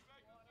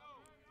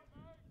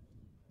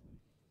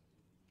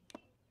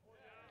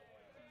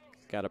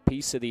 Got a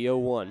piece of the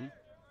 0-1.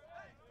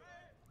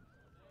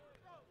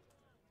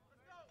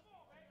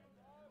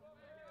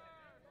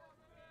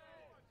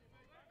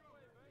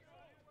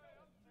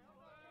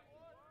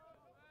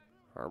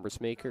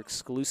 Armbrust Maker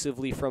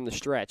exclusively from the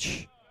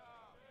stretch.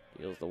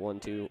 Deals the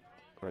 1-2,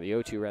 or the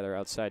 0-2 rather,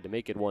 outside to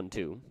make it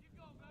 1-2.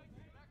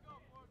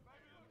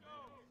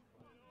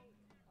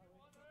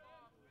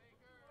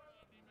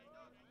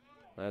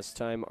 Last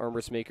time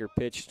Armbrust Maker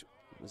pitched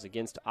was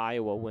against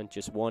Iowa, went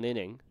just 1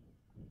 inning.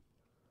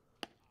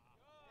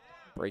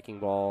 Breaking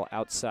ball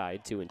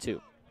outside,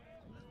 2-2.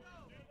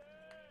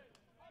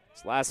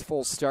 His last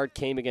full start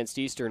came against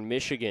Eastern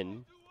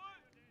Michigan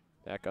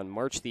back on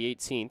March the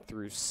 18th.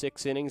 Through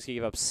 6 innings, he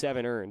gave up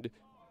 7 earned.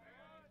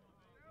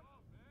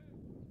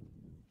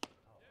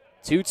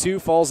 2-2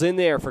 falls in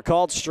there for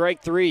called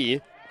strike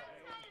 3.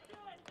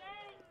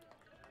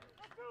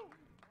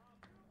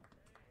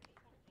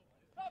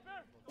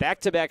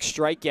 Back-to-back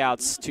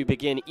strikeouts to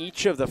begin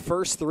each of the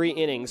first 3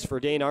 innings for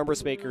Dane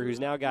Armbrust Maker, who's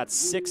now got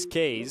 6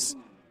 Ks.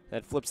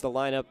 That flips the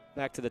lineup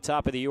back to the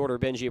top of the order.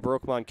 Benji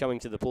Brokman coming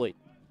to the plate.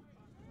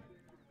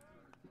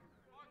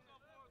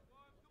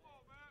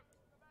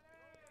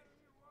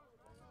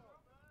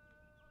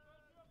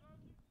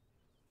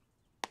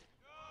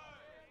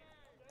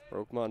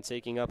 Brokman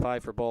taking up high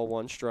for ball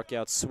 1, struck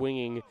out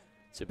swinging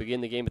to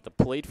begin the game at the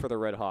plate for the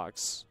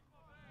RedHawks.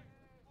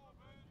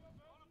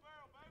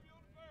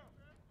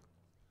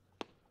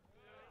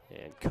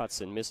 And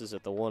cuts and misses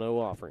at the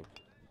 1-0 offering.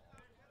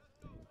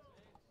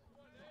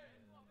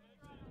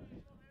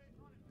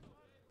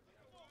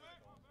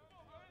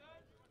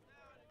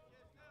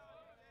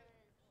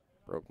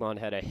 Brokman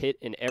had a hit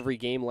in every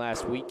game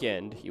last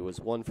weekend. He was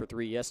 1 for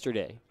 3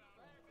 yesterday.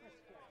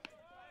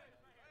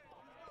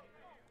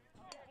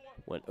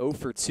 Went 0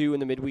 for 2 in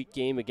the midweek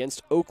game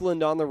against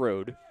Oakland on the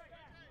road.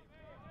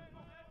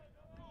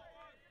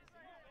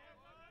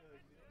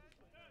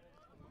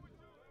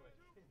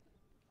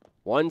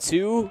 One,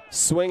 two,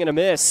 swing and a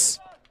miss.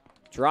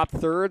 Drop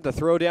third, the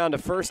throw down to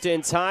first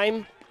in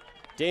time.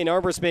 Dane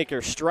Armbrust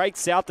Maker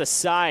strikes out the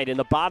side in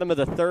the bottom of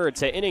the third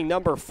to inning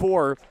number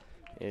 4.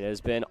 It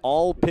has been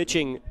all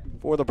pitching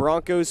for the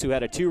Broncos, who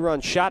had a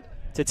 2-run shot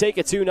to take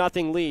a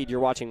 2-0 lead. You're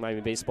watching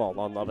Miami Baseball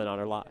on Love and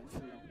Honor Live.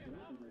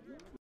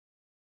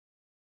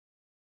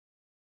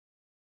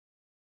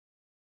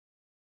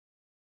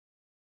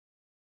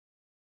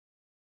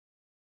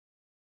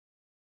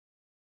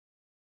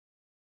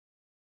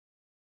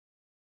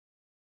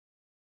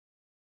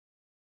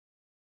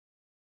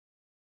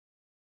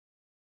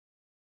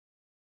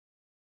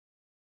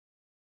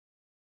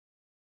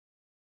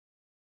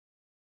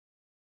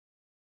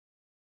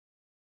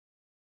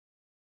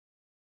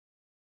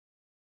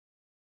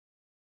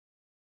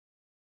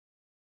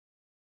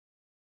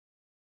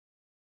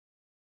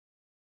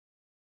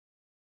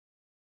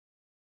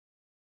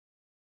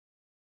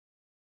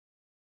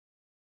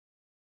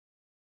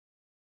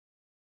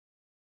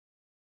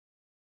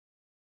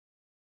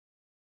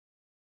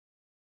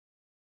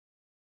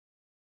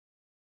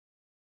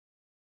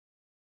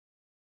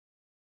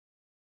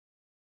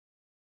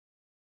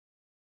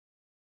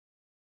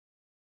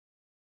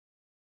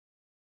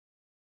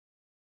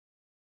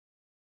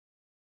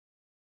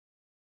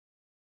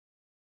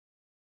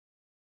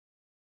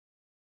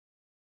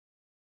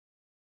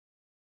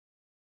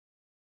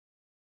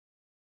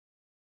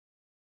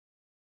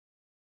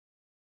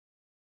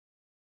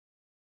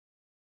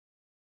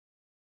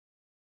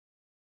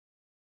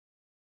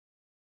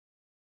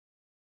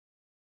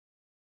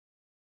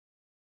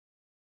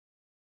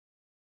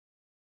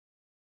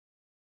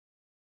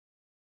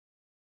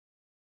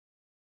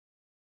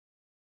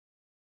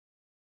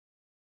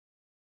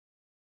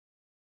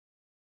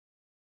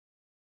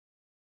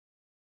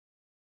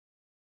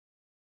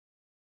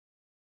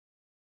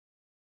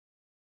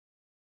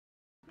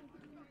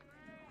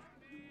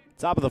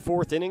 Top of the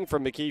 4th inning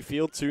from McKee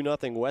Field,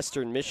 2-0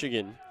 Western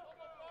Michigan.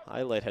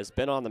 Highlight has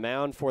been on the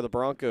mound for the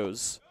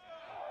Broncos,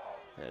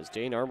 as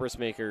Dane Armbrust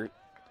Maker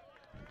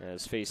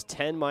has faced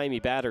 10 Miami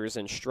batters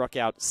and struck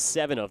out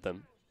 7 of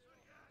them,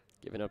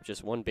 giving up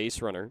just 1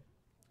 base runner.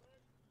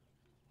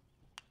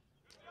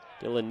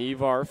 Dylan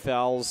Nevar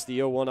fouls the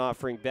 0-1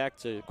 offering back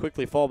to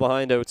quickly fall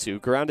behind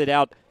 0-2. Grounded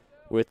out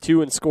with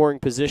 2 in scoring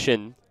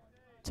position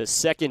to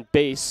second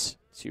base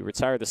to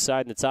retire the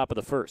side in the top of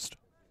the 1st.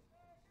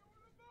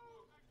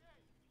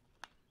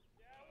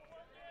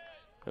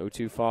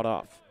 0-2 fought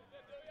off.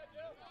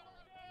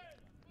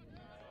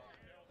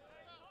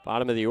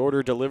 Bottom of the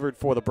order delivered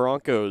for the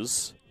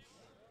Broncos.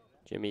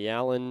 Jimmy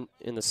Allen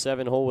in the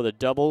 7 hole with a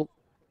double.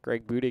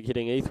 Greg Budig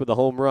hitting 8th with a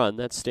home run.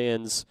 That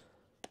stands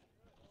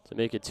to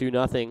make it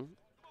 2-0.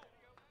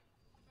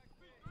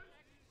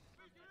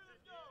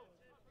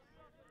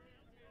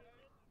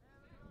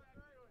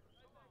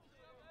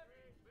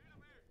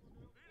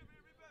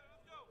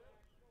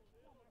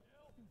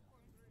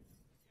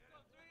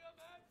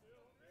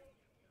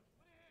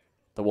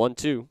 The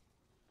 1-2.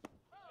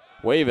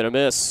 Wave and a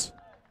miss.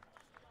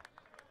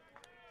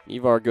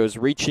 Ivar goes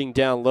reaching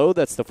down low.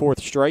 That's the 4th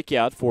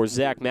strikeout for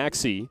Zach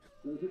Maxey.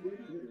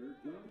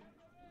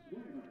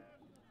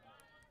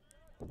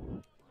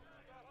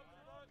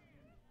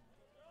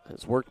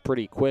 Has worked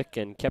pretty quick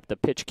and kept the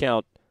pitch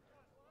count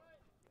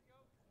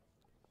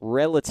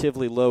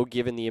relatively low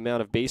given the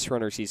amount of base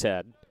runners he's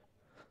had.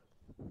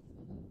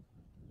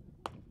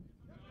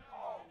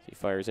 He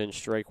fires in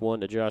strike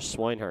 1 to Josh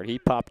Swinehart. He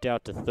popped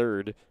out to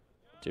third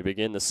to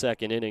begin the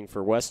 2nd inning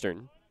for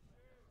Western.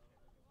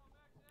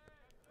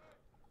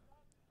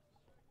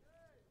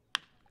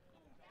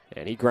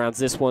 And he grounds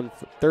this one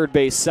third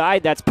base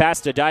side. That's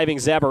past a diving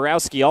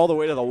Zaborowski all the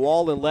way to the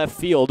wall in left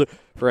field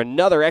for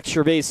another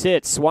extra base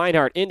hit.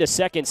 Swinehart into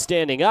second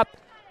standing up.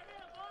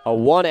 A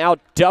 1-out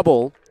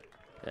double,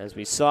 as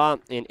we saw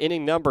in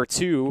inning number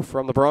 2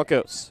 from the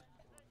Broncos.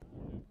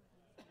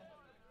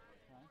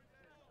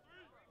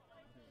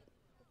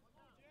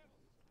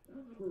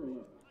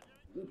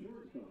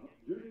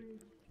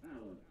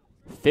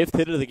 Fifth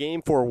hit of the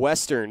game for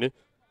Western.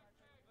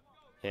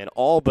 And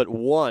all but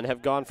one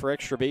have gone for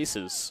extra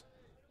bases.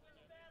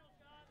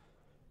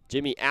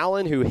 Jimmy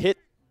Allen, who hit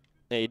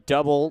a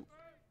double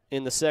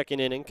in the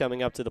 2nd inning,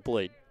 coming up to the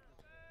plate.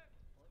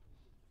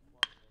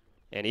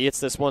 And he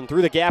hits this one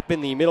through the gap in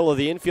the middle of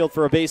the infield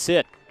for a base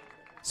hit.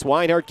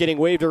 Swinehart getting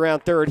waved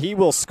around third. He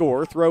will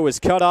score. Throw is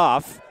cut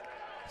off.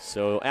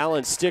 So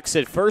Allen sticks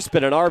at first,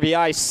 but an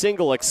RBI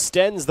single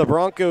extends the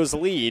Broncos'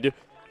 lead.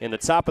 In the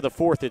top of the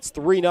 4th, it's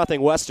 3-0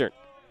 Western.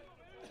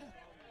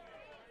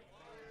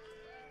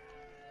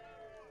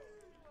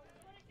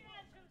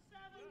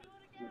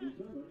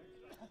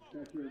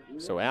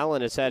 So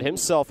Allen has had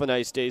himself a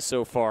nice day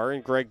so far,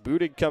 and Greg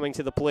Budig coming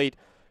to the plate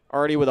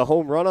already with a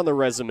home run on the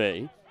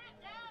resume.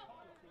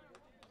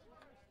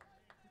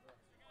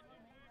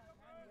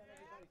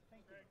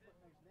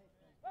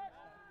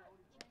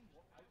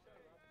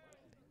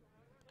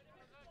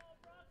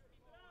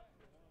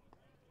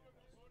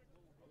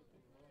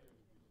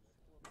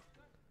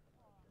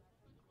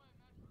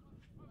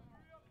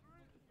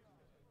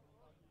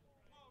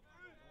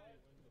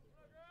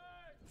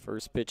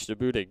 First pitch to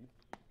Budig.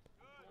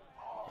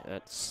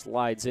 That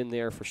slides in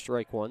there for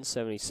strike 1,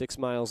 76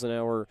 miles an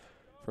hour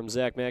from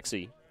Zach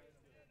Maxey.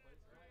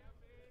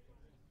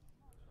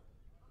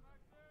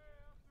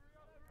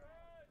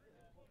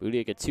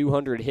 Budig, a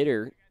 200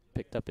 hitter,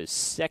 picked up his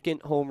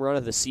 2nd home run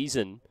of the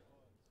season.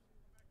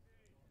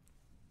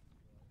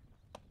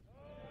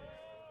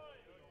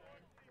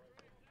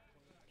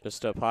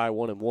 Just up high,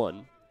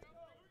 1-1.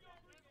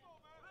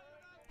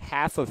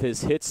 Half of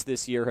his hits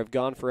this year have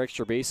gone for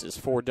extra bases,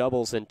 4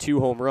 doubles and 2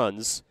 home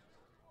runs.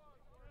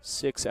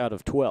 6 out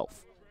of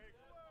 12.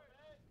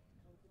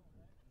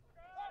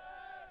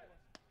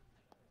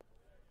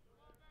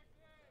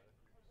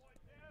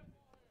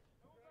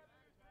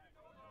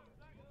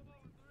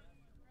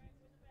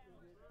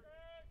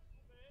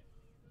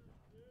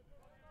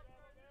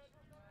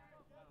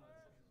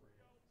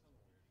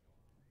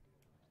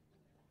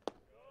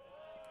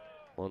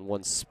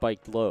 One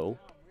spiked low.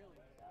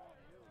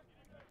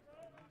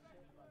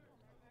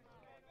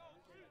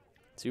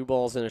 2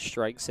 balls and a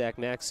strike. Zach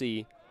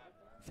Maxey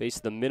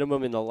faced the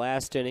minimum in the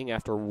last inning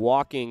after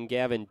walking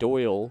Gavin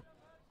Doyle.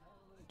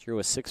 Drew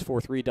a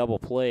 6-4-3 double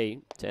play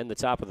to end the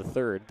top of the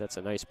 3rd. That's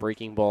a nice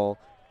breaking ball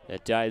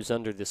that dives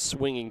under the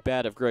swinging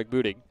bat of Greg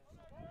Budig.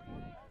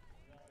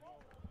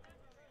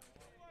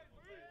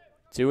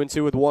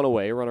 2-2 with 1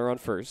 away. Runner on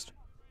first.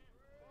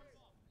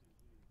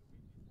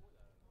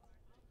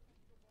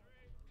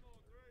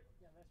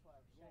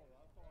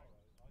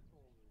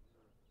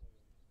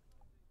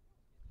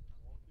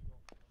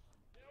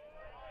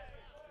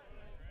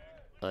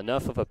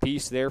 Enough of a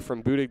piece there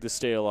from Budig to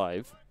stay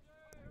alive.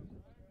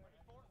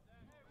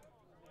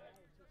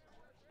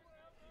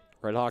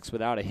 RedHawks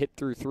without a hit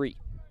through 3.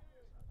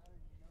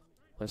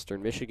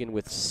 Western Michigan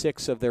with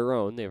 6 of their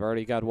own. They've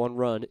already got 1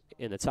 run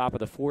in the top of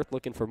the 4th,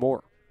 looking for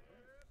more.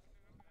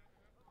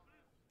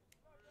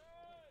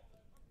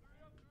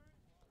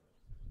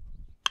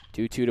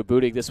 Two-two to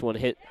Budig. This one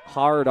hit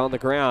hard on the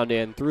ground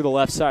and through the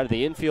left side of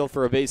the infield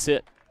for a base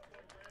hit.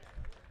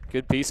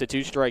 Good piece of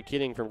 2-strike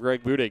hitting from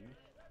Greg Budig.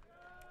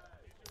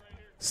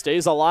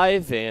 Stays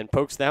alive and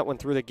pokes that one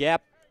through the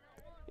gap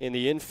in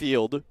the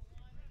infield.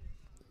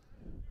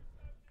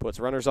 Puts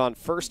runners on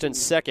first and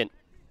second.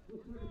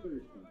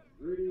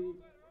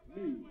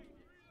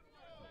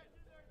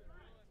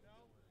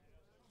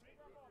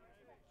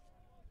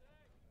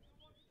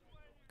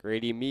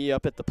 Grady Mee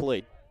up at the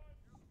plate.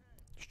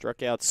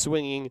 Struck out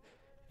swinging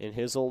in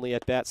his only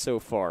at bat so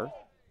far.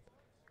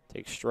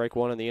 Takes strike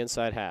 1 on the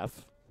inside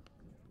half.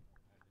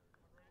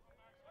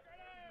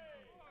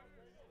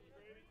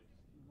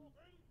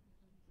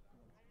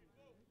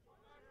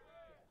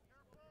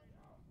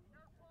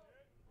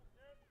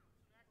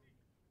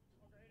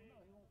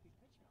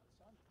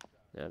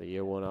 Now the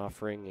 0-1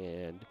 offering,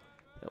 and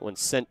that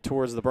one's sent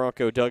towards the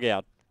Bronco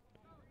dugout.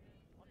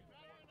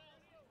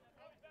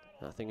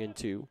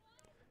 0-2.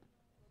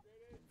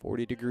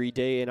 40-degree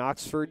day in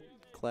Oxford.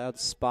 Clouds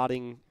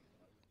spotting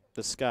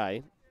the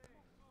sky.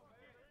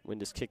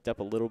 Wind is kicked up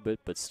a little bit,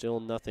 but still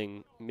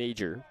nothing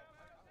major.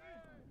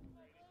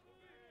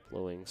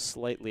 Blowing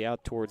slightly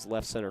out towards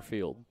left center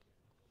field.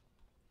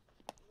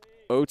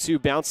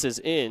 0-2 bounces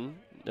in.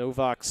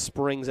 Novak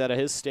springs out of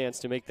his stance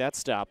to make that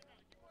stop.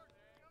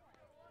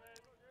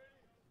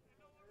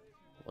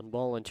 1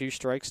 ball and 2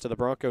 strikes to the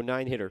Bronco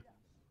 9-hitter.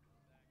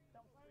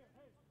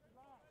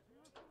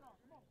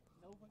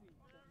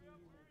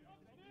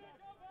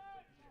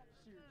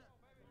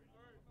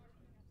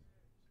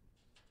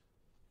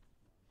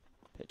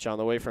 Pitch on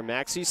the way from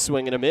Maxey,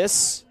 swing and a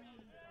miss.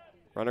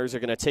 Runners are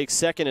going to take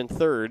second and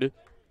third.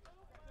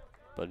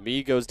 But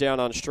Me goes down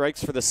on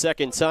strikes for the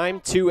second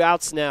time. 2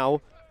 outs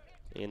now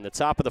in the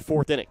top of the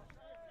 4th inning.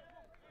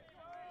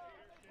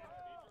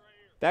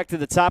 Back to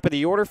the top of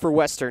the order for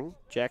Western.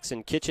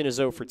 Jackson Kitchen is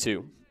 0 for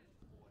 2.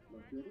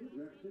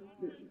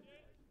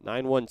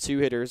 9-1-2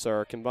 hitters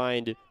are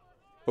combined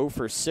 0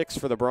 for 6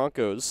 for the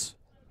Broncos.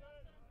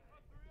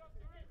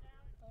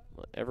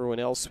 Everyone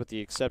else, with the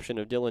exception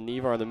of Dylan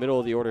Nevar in the middle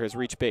of the order, has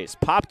reached base.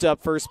 Popped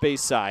up first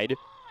base side.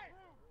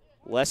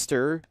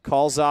 Lester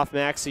calls off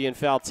Maxey in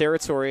foul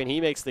territory, and he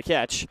makes the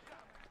catch.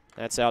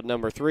 That's out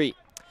number 3.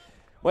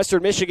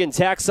 Western Michigan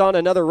tacks on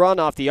another run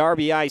off the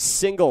RBI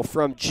single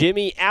from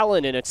Jimmy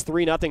Allen, and it's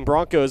 3-0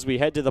 Broncos. We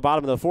head to the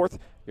bottom of the 4th.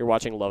 You're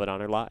watching Love It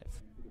Honor Live.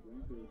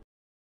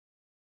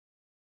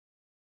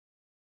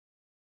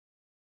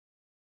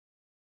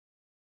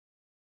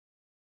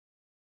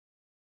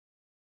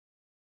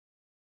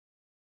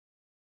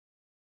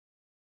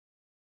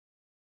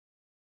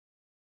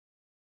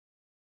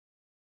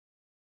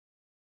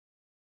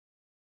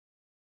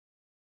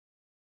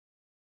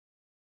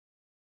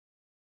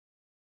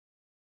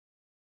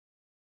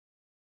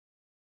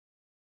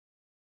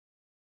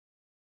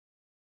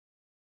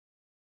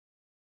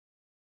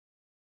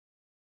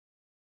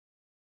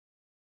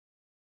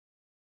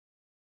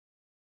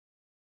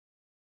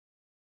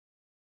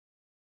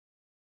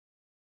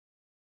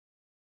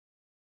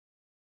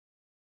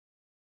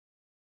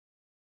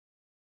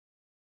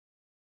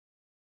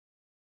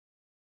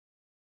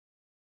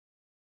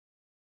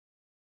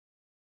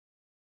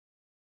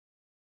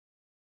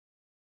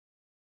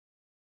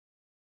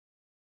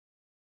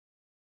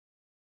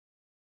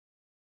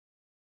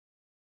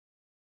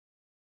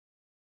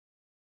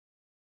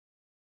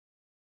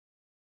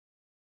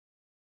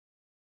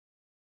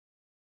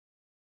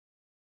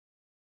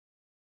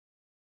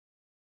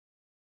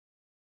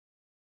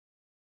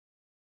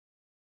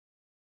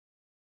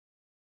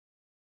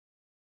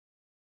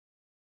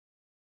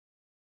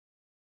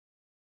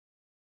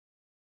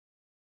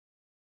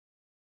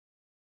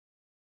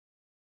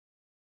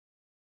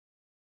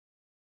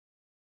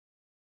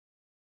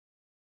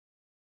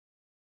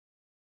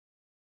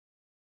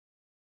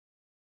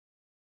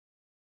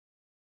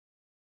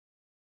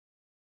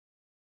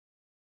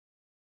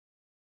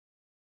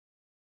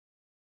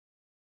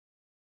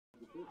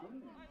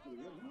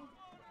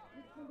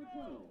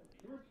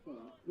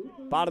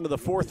 Bottom of the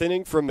 4th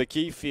inning from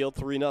McKee Field,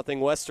 3-0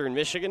 Western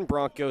Michigan.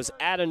 Broncos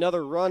add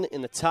another run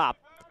in the top.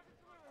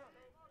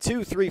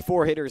 2, 3,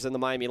 4 hitters in the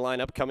Miami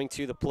lineup coming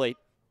to the plate.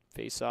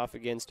 Face off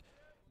against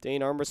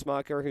Dane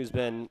Armbruster, who's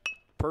been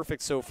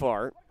perfect so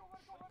far,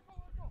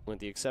 with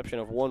the exception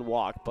of 1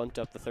 walk. Bunt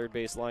up the third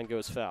base line,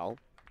 goes foul.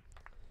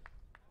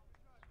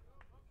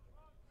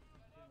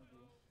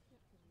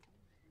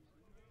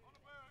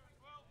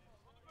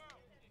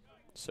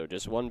 So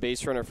just 1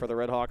 base runner for the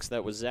RedHawks.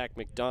 That was Zach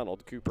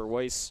McDonald. Cooper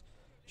Weiss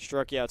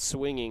struck out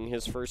swinging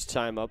his first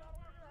time up.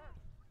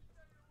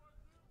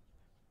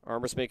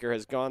 Armbruster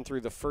has gone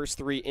through the first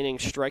 3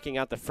 innings, striking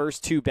out the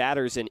first 2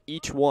 batters in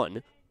each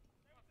one.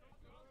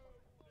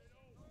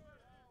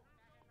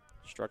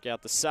 Struck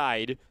out the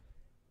side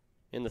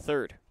in the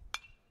 3rd.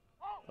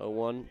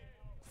 0-1,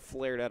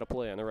 flared out of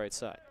play on the right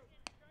side.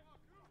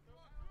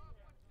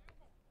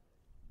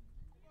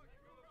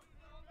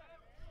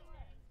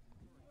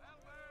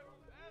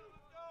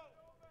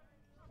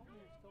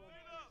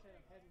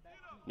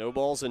 No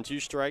balls and 2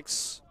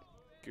 strikes.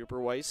 Cooper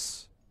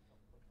Weiss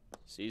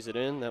sees it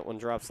in. That one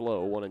drops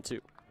low, 1-2.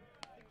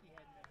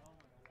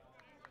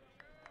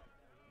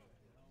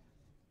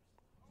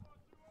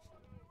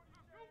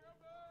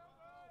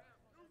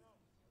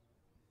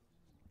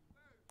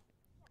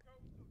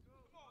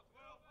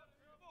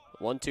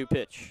 One-two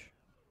pitch.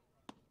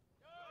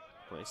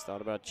 Weiss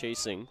thought about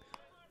chasing.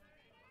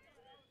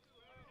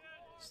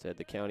 Instead,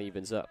 the count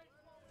evens up.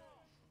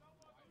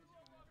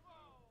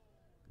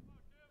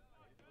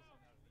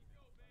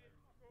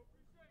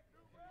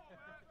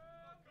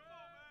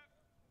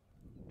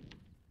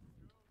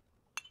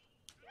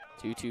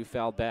 Two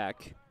foul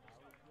back.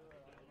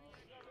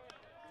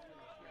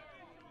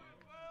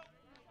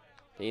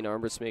 Dane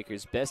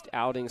Armbruster's best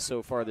outing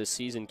so far this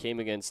season came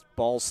against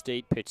Ball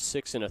State, pitched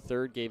 6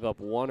 1/3, gave up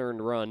 1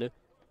 earned run,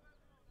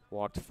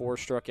 walked 4,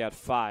 struck out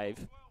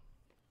 5.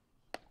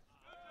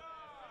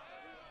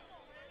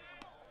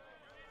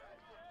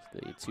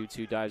 The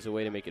 2-2 dives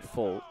away to make it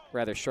full.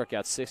 Rather, struck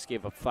out 6,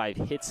 gave up 5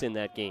 hits in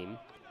that game.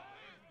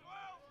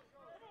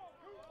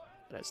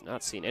 has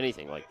not seen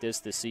anything like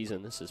this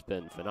season. This has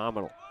been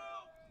phenomenal.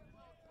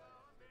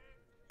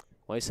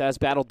 Weiss has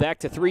battled back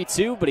to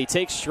 3-2, but he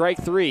takes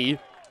strike 3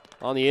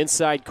 on the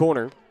inside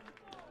corner.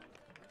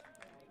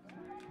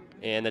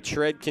 And the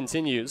tread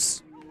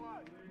continues.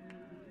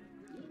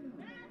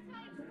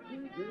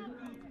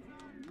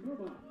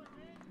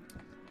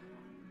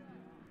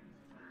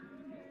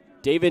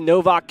 David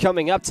Novak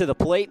coming up to the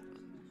plate.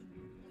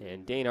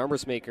 And Dane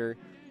Armbruster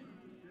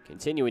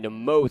continuing to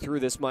mow through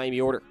this Miami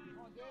order.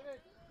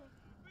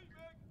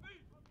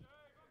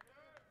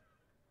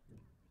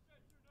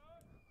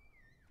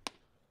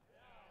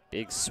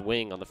 Big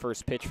swing on the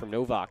first pitch from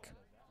Novak.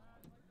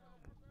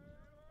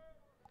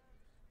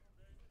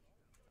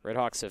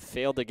 RedHawks have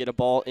failed to get a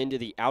ball into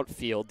the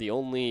outfield. The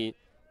only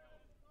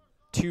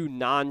 2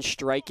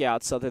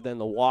 non-strikeouts other than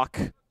the walk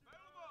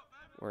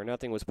where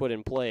nothing was put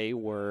in play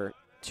were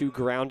 2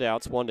 ground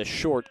outs, 1 to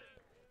short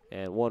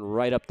and 1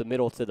 right up the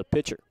middle to the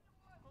pitcher.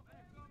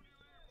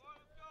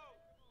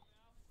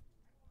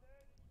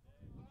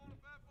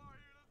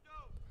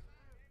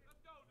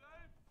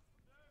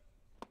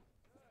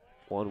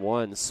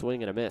 One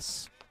swing and a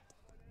miss.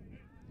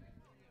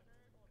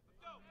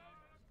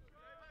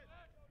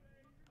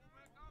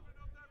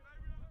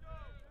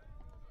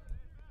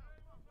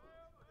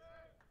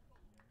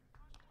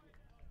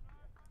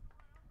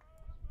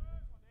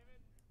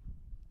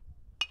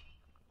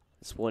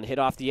 This one hit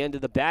off the end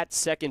of the bat,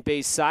 second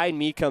base side.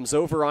 Me comes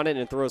over on it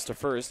and throws to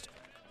first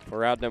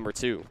for out number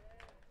 2.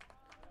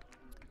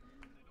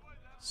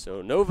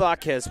 So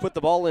Novak has put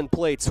the ball in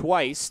play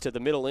twice to the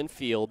middle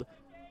infield,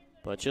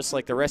 but just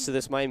like the rest of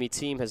this Miami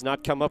team has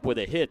not come up with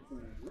a hit.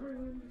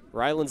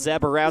 Rylan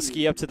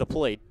Zaborowski up to the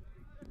plate.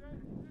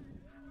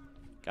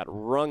 Got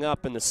rung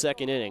up in the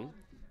second inning.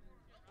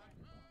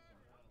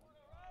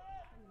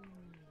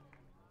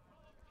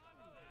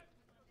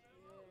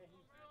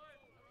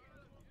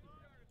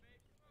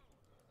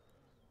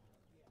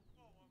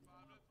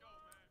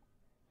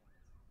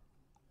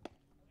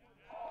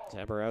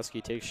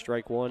 Zaborowski takes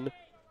strike 1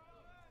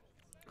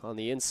 on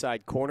the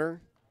inside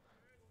corner.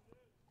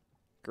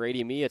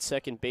 Grady Mee at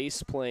second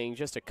base, playing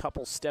just a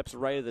couple steps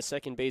right of the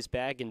second base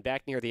bag and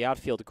back near the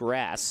outfield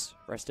grass.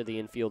 Rest of the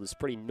infield is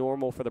pretty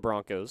normal for the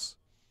Broncos.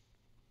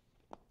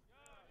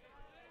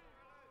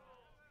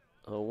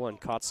 0-1,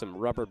 caught some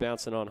rubber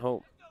bouncing on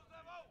home.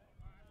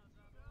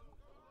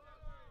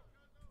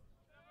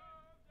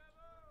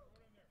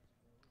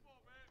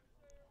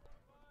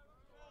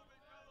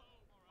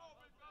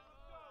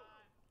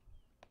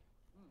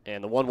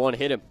 And the 1-1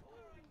 hit him.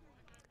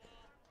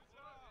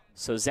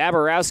 So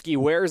Zaborowski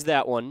wears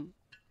that one.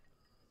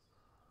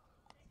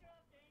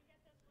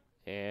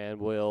 And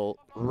will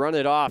run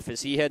it off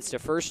as he heads to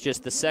first.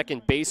 Just the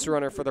second base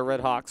runner for the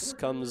RedHawks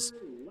comes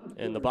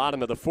in the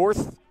bottom of the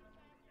 4th.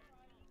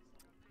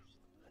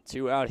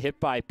 2 out hit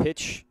by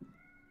pitch.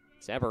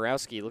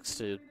 Zaborowski looks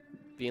to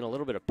be in a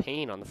little bit of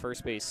pain on the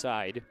first base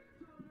side.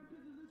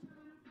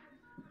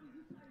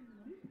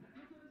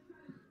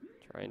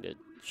 Trying to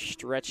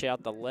stretch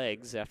out the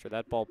legs after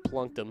that ball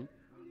plunked him.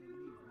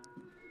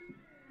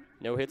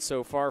 No hit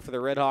so far for the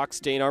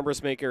RedHawks. Dane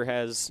Armbruster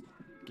has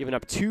given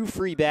up 2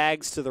 free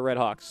bags to the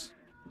RedHawks.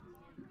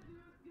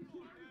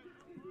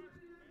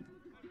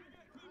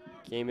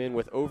 Came in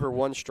with over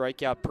 1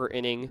 strikeout per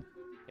inning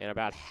and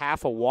about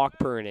half a walk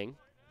per inning.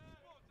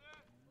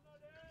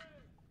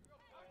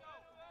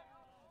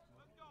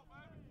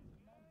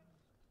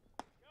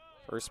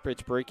 First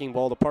pitch breaking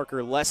ball to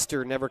Parker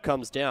Lester never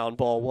comes down,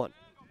 ball 1.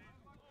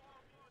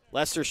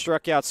 Lester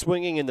struck out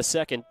swinging in the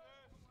second.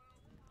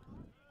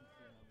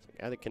 It's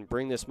a guy that can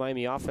bring this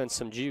Miami offense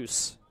some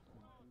juice.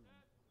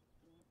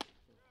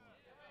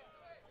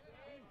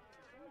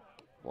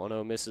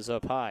 1-0 misses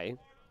up high.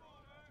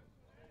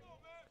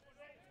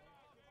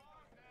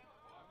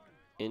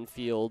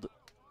 Infield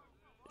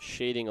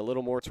shading a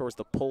little more towards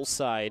the pull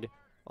side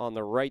on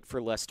the right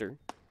for Lester.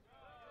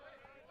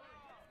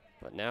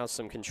 But now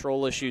some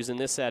control issues in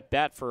this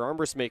at-bat for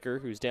Armbruster,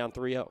 who's down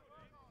 3-0.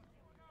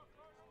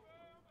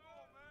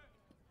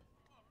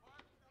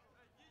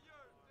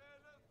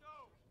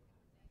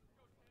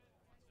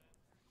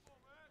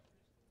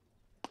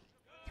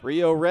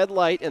 3-0 red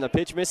light, and the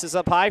pitch misses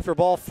up high for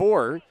ball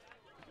 4.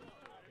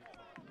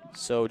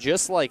 So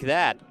just like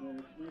that,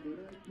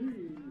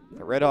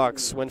 the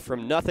RedHawks went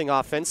from nothing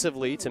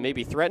offensively to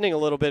maybe threatening a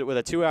little bit with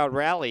a 2-out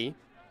rally,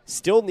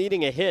 still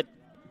needing a hit,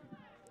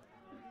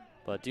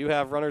 but do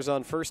have runners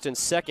on first and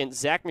second.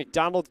 Zach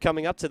McDonald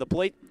coming up to the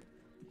plate,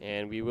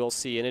 and we will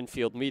see an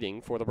infield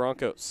meeting for the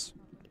Broncos.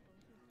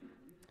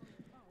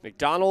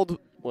 McDonald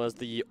was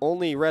the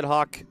only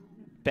RedHawk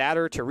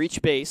batter to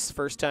reach base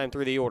first time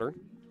through the order.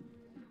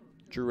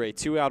 Drew a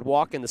 2-out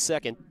walk in the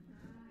second.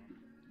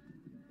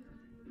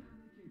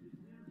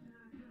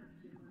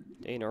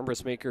 Dane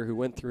Armbruster, who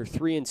went through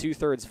 3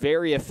 2/3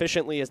 very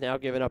efficiently, has now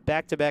given up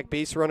back-to-back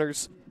base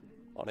runners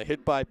on a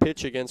hit by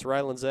pitch against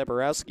Rylan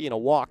Zaborowski and a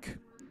walk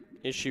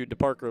issued to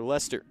Parker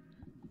Lester.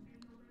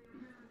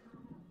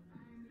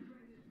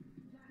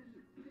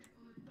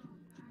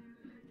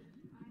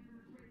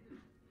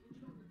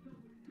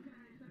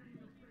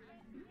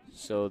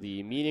 So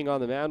the meeting on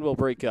the mound will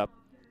break up.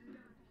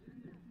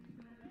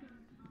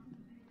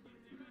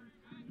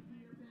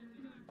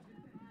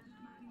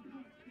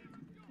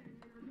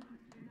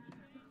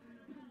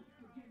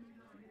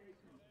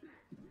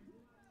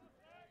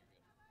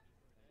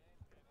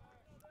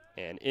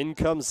 And in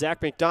comes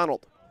Zach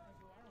McDonald.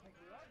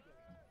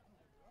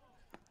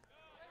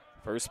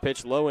 First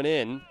pitch low and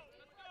in.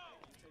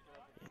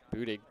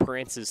 Billick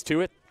prances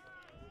to it.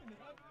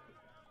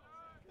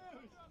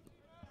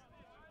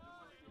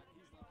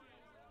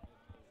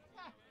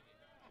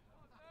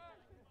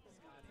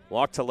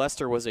 Walk to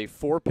Lester was a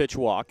 4-pitch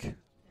walk.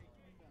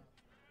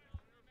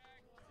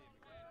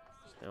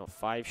 Now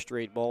 5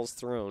 straight balls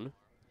thrown.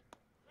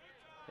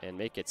 And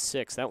make it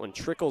 6. That one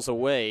trickles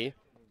away,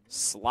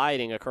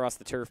 sliding across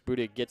the turf.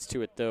 Billick gets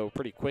to it, though,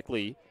 pretty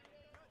quickly,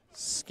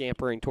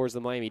 scampering towards the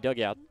Miami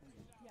dugout.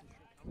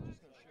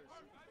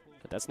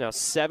 But that's now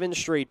 7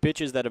 straight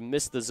pitches that have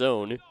missed the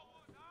zone.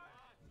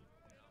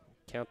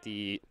 Count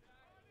the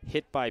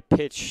hit by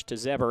pitch to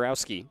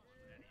Zaborowski.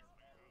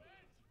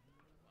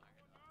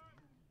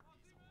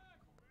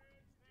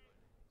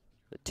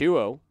 The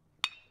 2-0.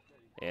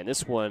 And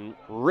this one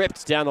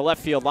ripped down the left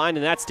field line,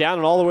 and that's down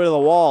and all the way to the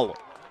wall.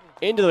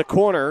 Into the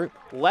corner.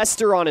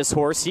 Lester on his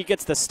horse. He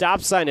gets the stop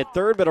sign at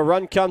third, but a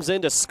run comes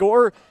in to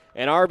score.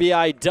 An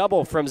RBI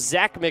double from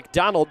Zach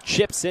McDonald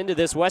chips into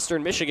this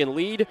Western Michigan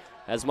lead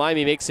as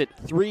Miami makes it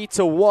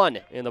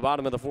 3-1 in the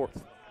bottom of the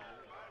 4th.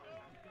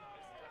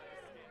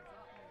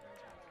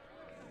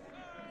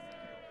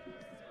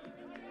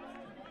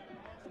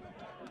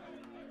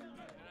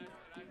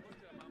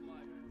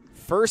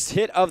 First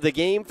hit of the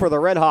game for the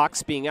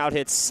RedHawks, being out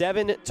hit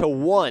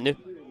 7-1.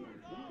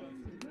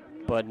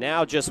 But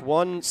now just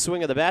one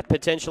swing of the bat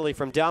potentially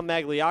from Thom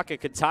Magliocca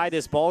could tie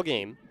this ball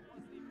game.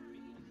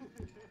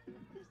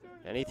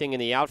 Anything in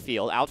the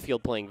outfield.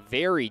 Outfield playing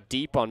very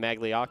deep on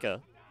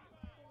Magliocca.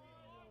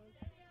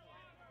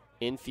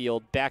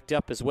 Infield backed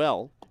up as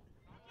well.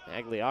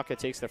 Magliocca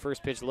takes the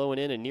first pitch low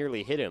and in and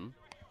nearly hit him.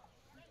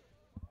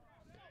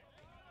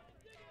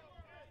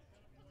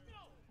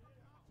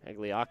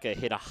 Magliocca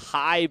hit a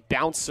high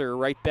bouncer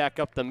right back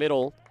up the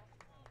middle.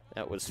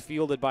 That was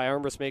fielded by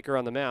armrest maker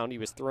on the mound. He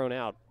was thrown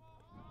out.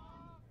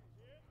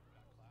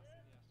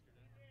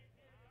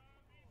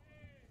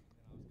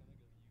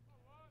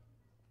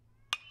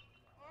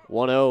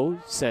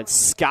 (1-0) sent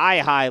sky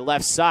high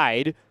left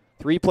side.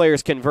 3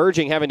 players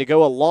converging, having to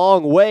go a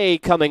long way,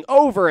 coming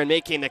over and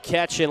making the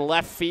catch in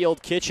left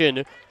field,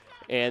 Kitchen.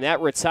 And that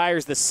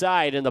retires the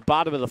side in the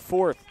bottom of the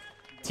 4th.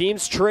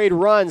 Teams trade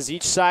runs.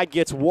 Each side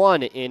gets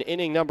 1 in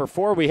inning number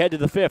 4. We head to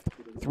the 5th.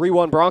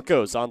 3-1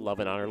 Broncos on Love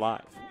and Honor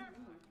Live.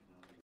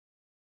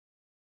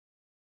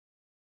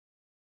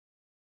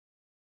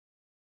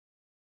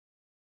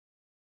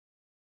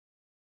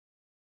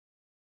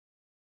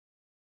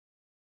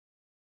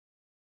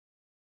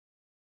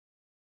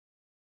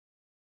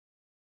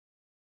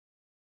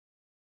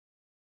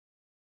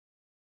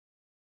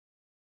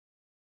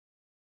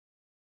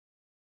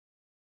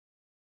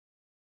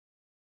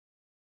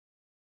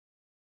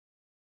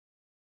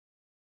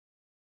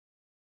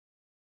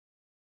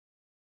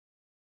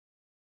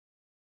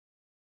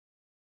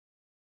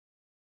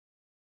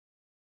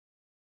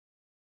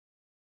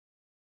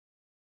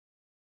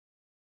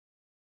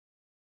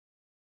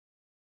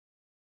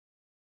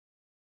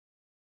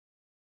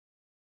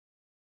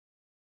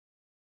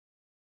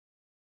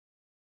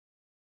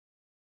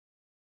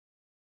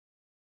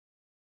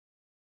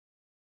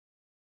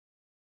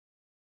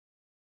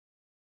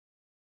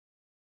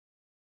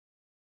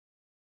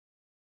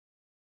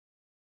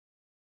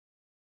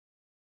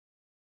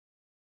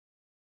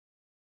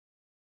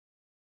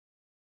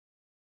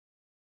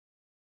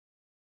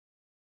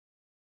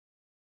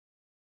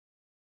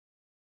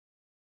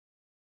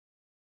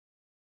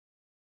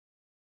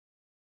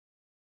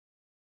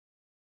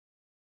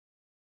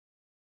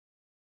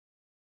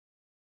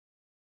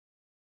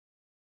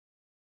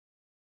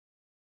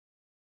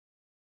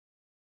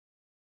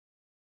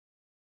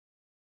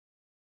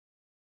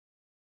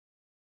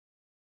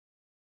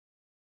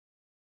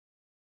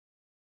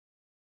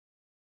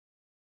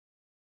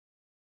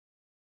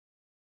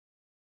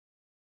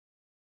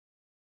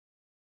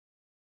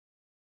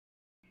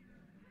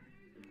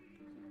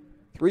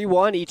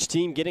 (3-1), each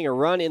team getting a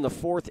run in the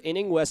 4th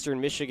inning.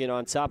 Western Michigan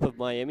on top of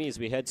Miami as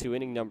we head to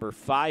inning number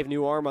 5.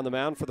 New arm on the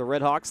mound for the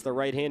RedHawks. The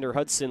right-hander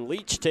Hudson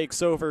Leach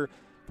takes over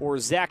for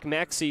Zach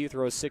Maxey, who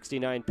throws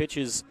 69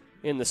 pitches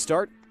in the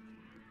start.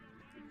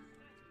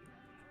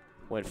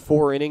 Went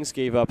 4 innings,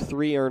 gave up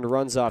 3 earned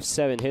runs off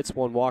 7 hits,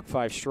 1 walk,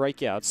 5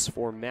 strikeouts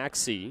for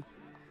Maxey.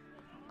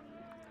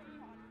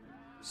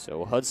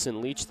 So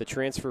Hudson Leach, the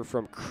transfer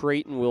from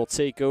Creighton, will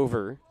take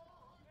over.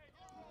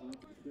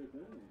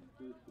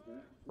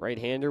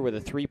 Right-hander with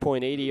a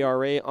 3.8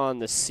 ERA on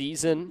the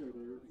season.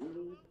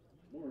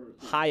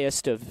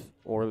 Highest of,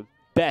 or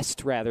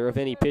best rather, of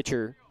any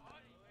pitcher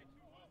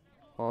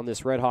on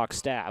this RedHawk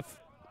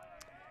staff.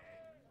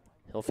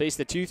 He'll face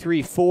the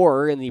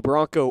 2-3-4 in the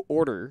Bronco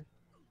order.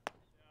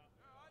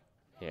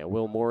 Yeah,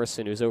 Will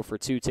Morrison, who's 0 for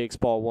 2, takes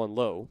ball 1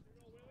 low.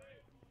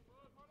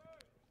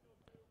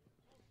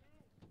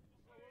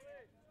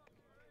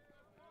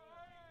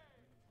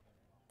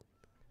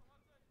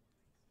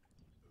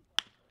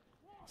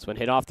 This one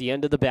hit off the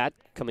end of the bat.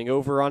 Coming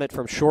over on it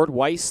from short.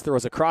 Weiss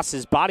throws across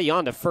his body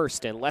onto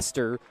first, and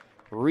Lester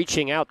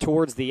reaching out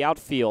towards the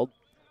outfield.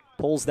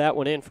 Pulls that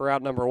one in for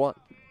out number one.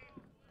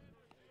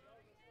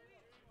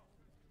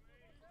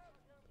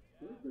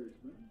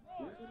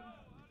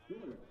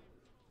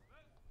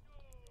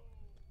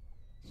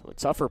 So a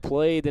tougher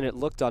play than it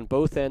looked on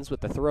both ends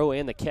with the throw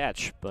and the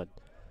catch, but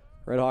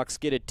RedHawks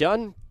get it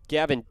done.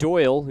 Gavin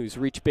Doyle, who's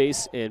reached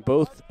base in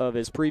both of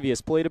his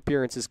previous plate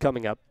appearances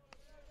coming up,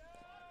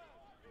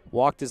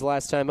 walked his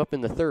last time up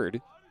in the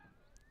third.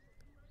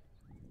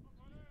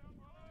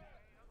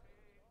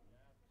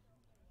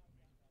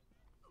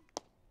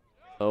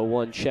 Oh,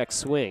 0-1 check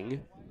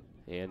swing,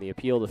 and the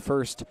appeal to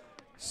first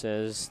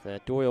says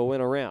that Doyle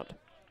went around.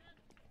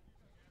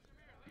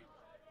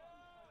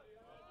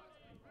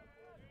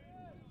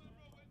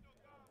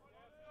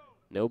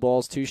 No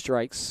balls, 2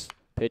 strikes.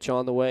 Pitch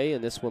on the way,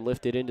 and this one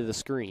lifted into the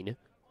screen.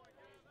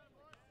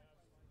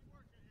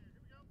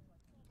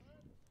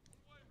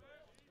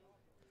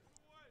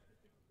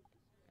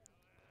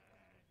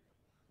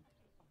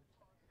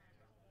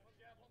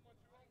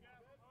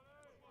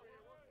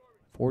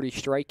 .40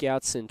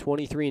 strikeouts in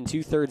 23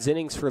 2/3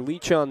 innings for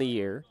Leach on the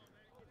year.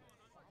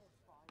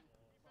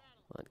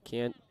 But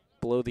can't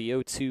blow the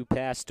 0-2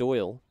 past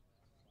Doyle.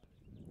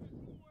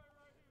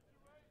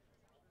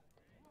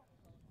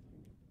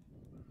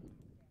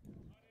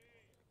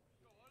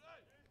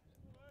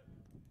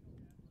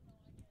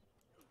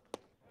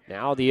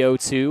 Now the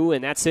 0-2,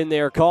 and that's in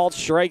there, called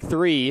strike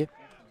 3.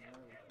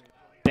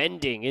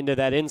 Bending into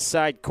that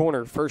inside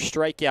corner. First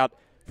strikeout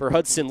for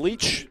Hudson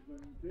Leach.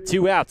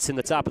 2 outs in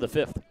the top of the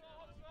 5th.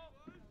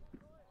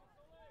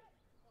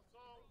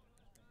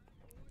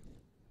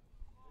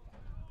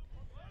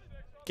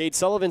 Cade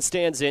Sullivan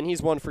stands in.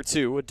 He's 1 for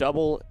 2, a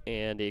double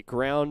and a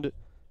ground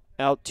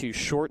out to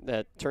short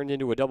that turned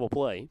into a double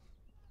play.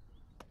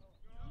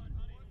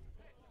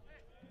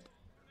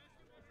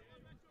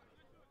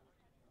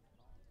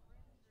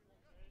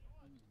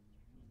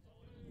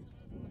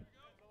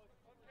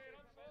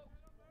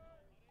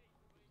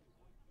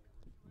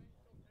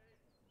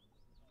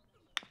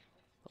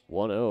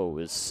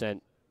 .10 is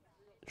sent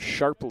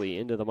sharply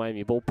into the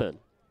Miami bullpen.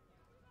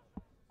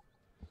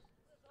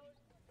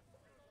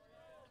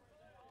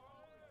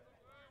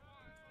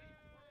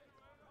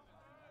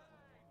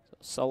 So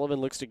Sullivan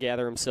looks to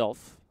gather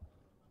himself.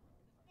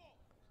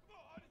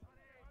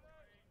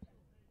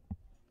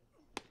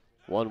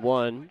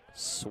 1-1,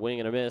 swing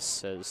and a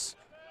miss as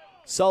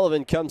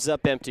Sullivan comes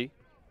up empty.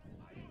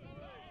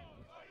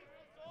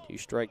 2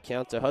 strike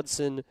count to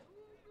Hudson.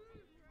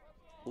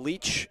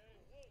 Leach.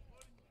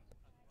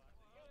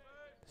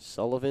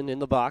 Sullivan in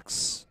the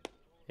box,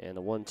 and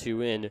the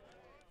 1-2 in,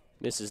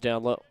 misses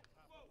down low.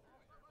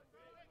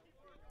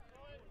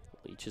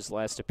 Leach's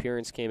last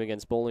appearance came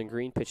against Bowling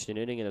Green, pitched an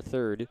inning and a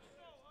third.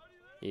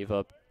 Gave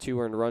up 2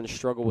 earned runs,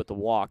 struggled with the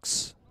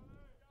walks.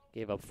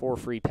 Gave up 4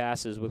 free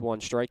passes with 1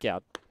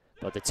 strikeout.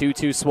 But the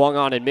 2-2 swung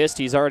on and missed.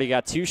 He's already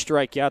got 2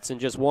 strikeouts in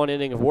just 1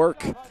 inning of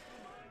work.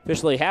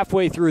 Officially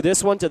halfway through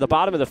this one, to the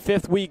bottom of the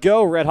 5th we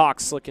go.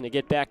 RedHawks looking to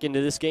get back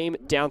into this game,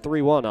 down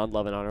 3-1 on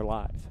Love and Honor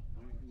Live.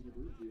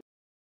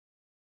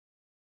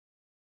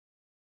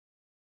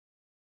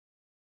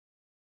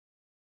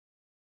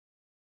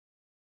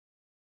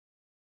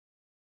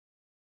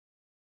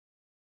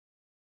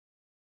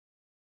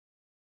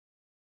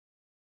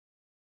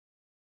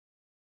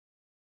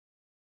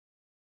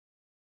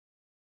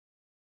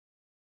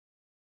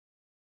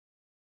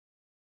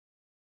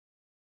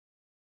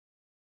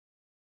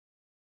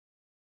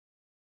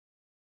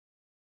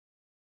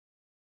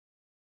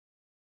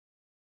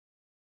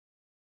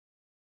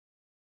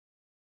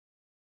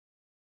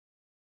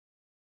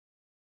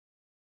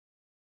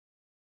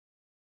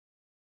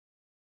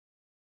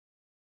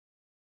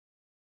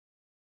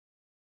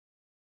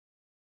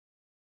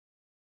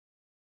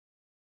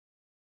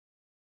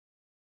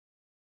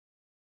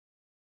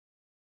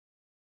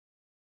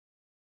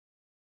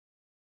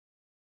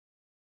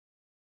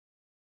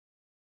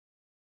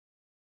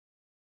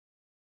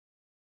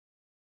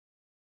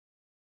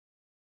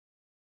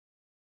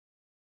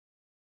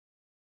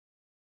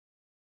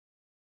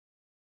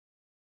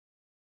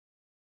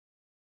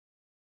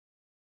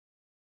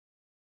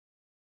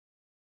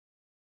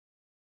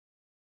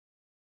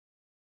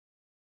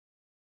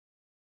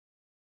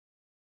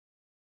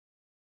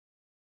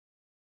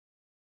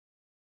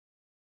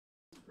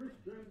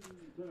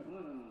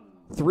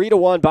 Three to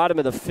 1, bottom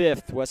of the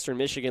 5th. Western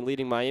Michigan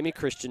leading Miami.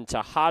 Christian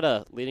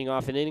Tejada leading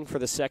off an inning for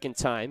the 2nd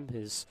time.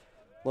 His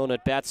lone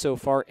at bat so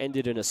far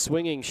ended in a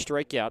swinging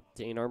strikeout.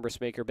 Dane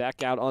Armbrustmaker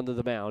back out onto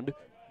the mound.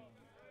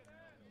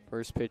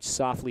 First pitch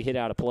softly hit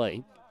out of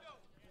play.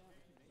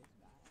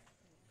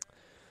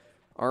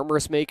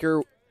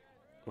 Armbrustmaker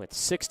with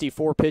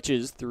 64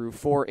 pitches through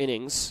 4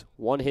 innings.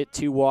 1 hit,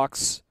 2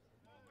 walks,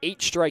 8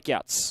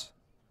 strikeouts.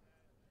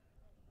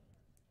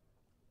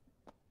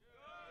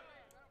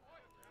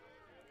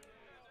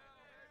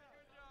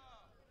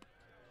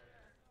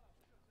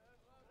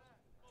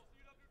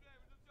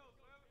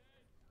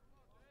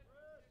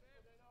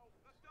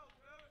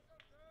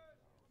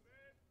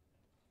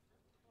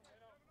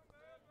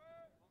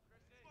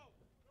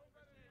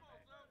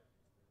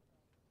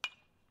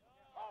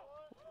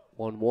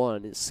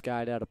 1-1 is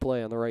skied out of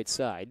play on the right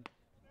side.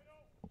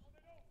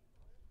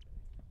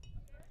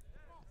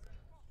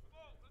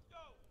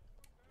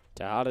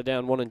 Tejada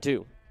down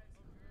 1-2.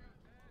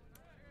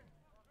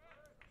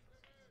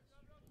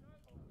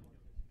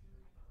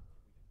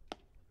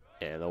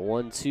 And the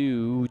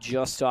 1-2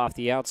 just off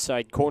the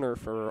outside corner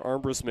for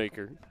Armbrust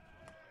Maker.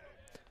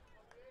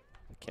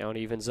 Count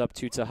evens up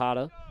to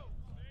Tejada.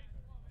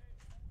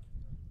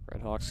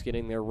 RedHawks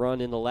getting their run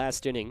in the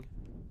last inning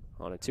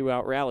on a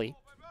 2-out rally.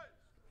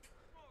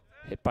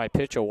 Hit by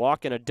pitch, a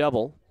walk and a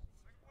double.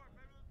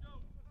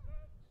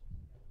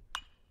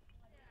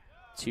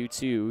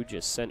 2-2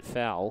 just sent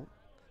foul.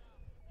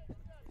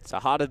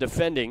 Tejada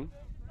defending.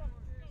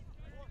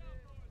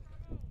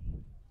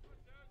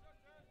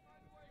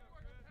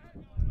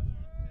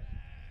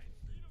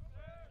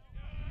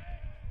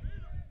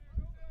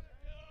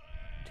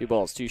 Two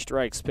balls, two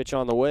strikes, pitch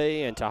on the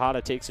way, and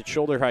Tejada takes it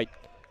shoulder height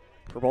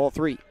for ball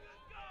 3.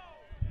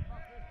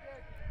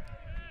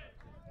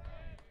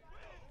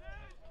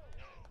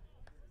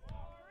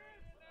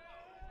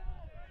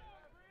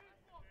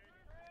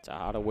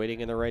 Tejada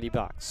waiting in the righty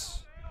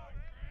box.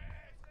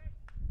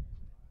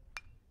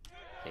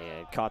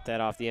 And caught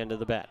that off the end of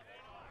the bat.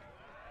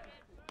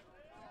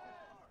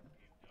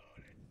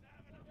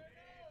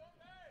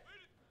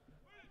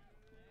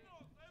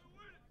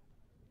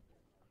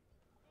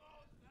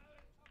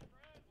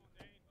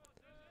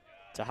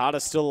 Tejada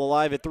still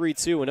alive at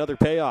 3-2, another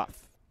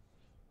payoff.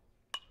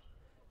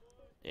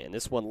 And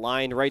this one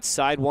lined right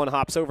side. One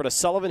hops over to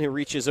Sullivan, who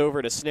reaches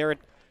over to snare it,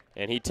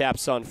 and he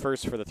taps on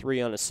first for the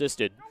 3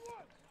 unassisted.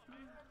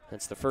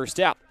 That's the first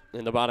out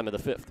in the bottom of the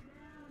 5th.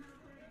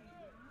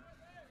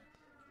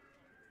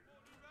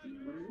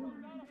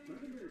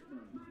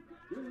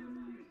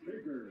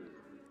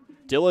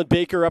 Dylan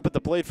Baker up at the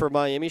plate for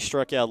Miami,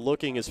 struck out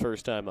looking his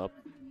first time up.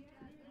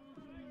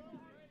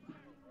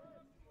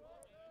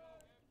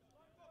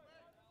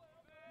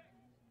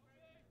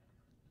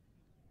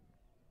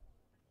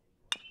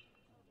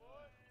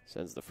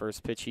 Sends the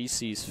first pitch he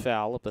sees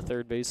foul up the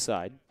third base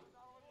side.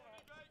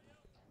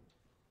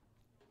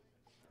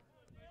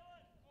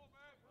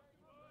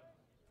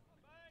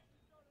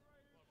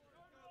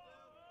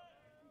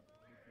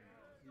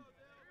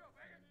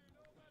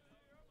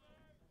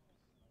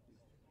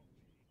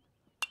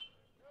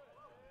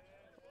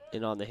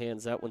 In on the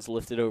hands, that one's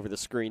lifted over the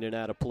screen and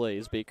out of play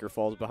as Baker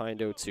falls behind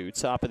 0-2.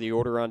 Top of the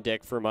order on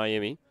deck for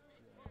Miami.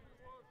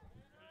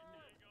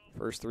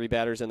 First 3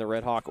 batters in the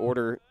Red Hawk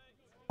order,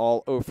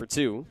 all 0 for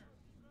 2,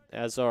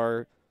 as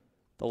are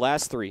the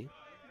last 3.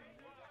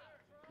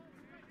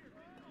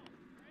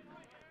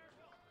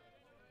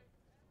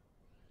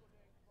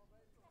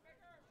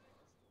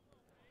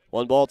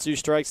 One ball, 2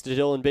 strikes to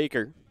Dylan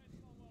Baker.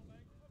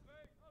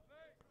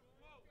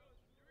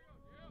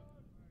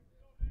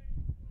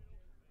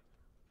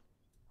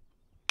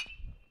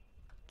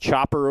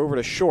 Chopper over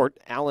to short.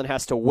 Allen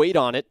has to wait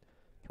on it.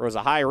 Throws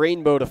a high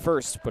rainbow to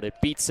first, but it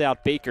beats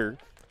out Baker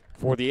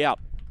for the out.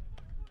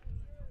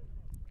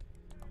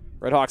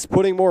 RedHawks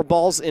putting more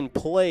balls in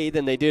play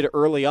than they did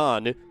early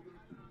on,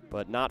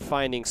 but not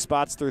finding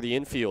spots through the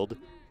infield.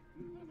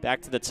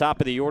 Back to the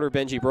top of the order,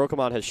 Benji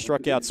Brennaman has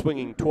struck out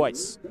swinging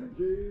twice.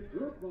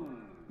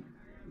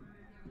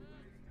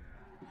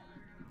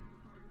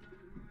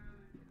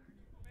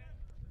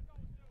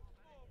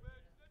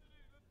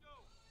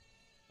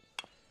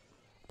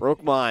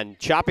 Brennaman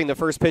chopping the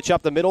first pitch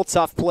up the middle.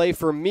 Tough play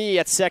for me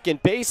at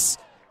second base,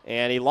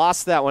 and he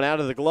lost that one out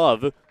of the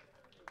glove.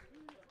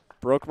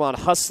 Brennaman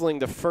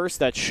hustling to first.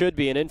 That should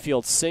be an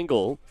infield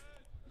single.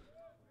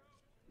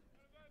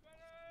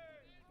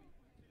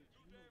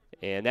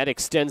 And that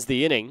extends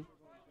the inning.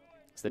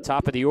 As the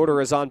top of the order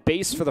is on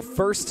base for the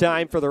first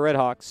time for the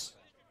RedHawks.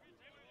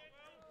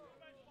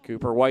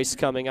 Cooper Weiss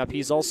coming up.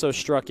 He's also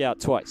struck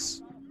out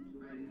twice.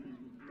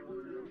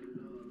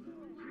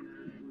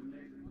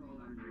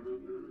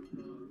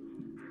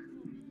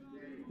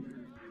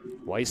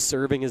 Weiss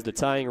serving as the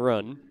tying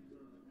run.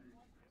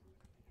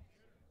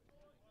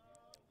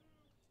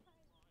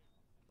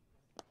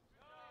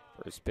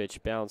 First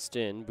pitch bounced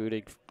in.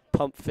 Budig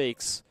pump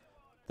fakes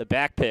the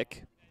back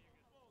pick.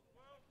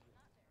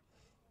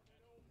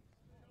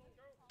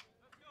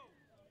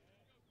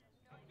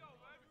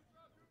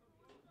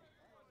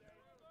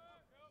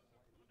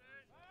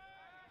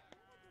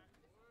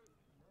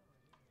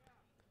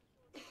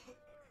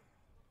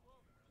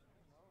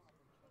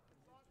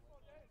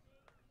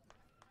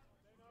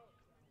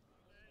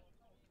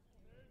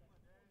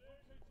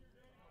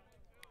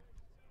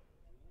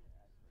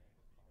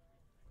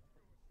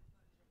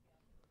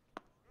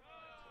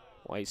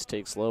 Weiss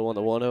takes low on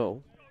the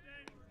 1-0.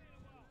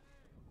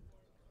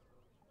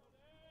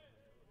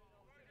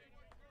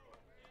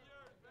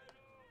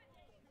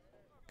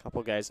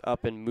 Couple guys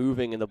up and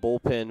moving in the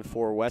bullpen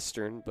for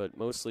Western, but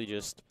mostly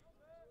just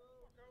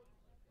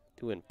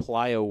doing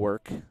plyo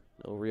work.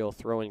 No real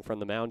throwing from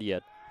the mound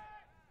yet.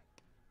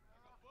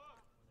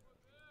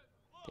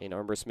 Dane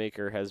Armbrust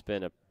Maker has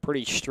been a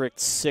pretty strict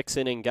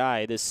 6-inning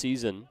guy this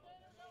season.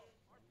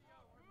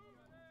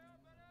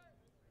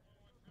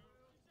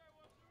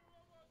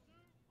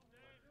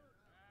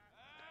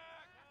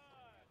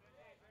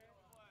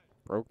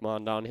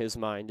 Brokemond on his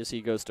mind as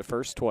he goes to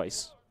first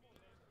twice.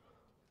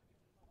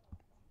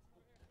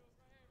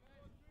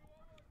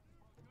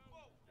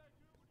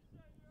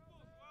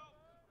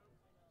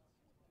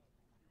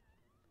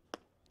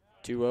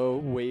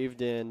 (2-0)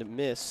 waved and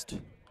missed.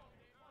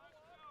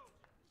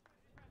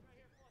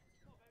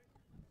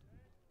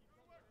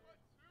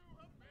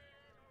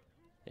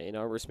 An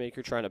Arborist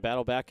Maker trying to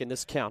battle back in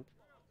this count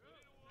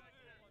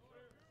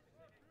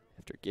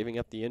after giving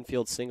up the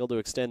infield single to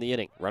extend the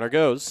inning. Runner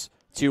goes.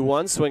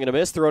 2-1, swing and a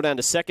miss. Throw down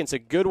to second's a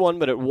good one,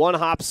 but it one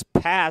hops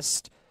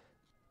past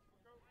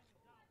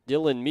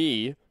Dylan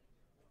Mee,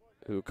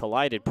 who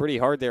collided pretty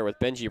hard there with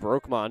Benji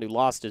Brokemond, who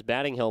lost his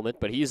batting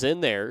helmet, but he's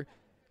in there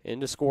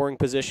into scoring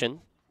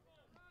position.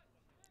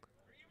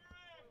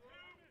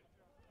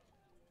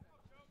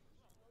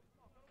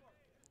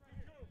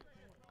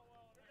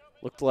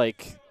 Looked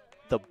like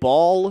the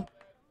ball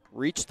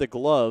reached the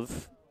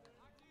glove.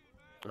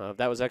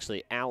 That was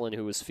actually Allen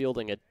who was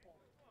fielding it.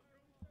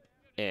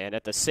 And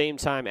at the same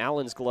time,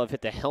 Allen's glove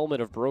hit the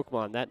helmet of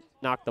Brokemond. That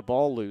knocked the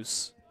ball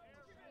loose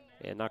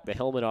and knocked the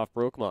helmet off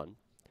Brokemond.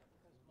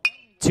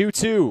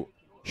 2-2.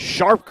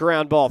 Sharp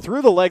ground ball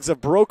through the legs of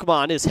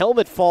Brokemond. His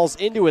helmet falls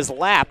into his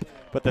lap,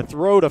 but the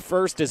throw to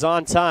first is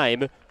on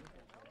time.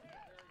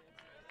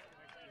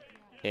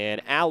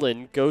 And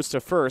Allen goes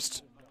to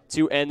first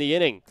to end the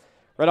inning.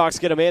 RedHawks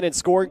get a man in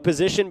scoring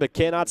position, but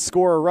cannot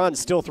score a run.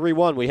 Still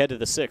 3-1. We head to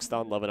the sixth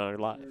on 1100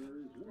 Live.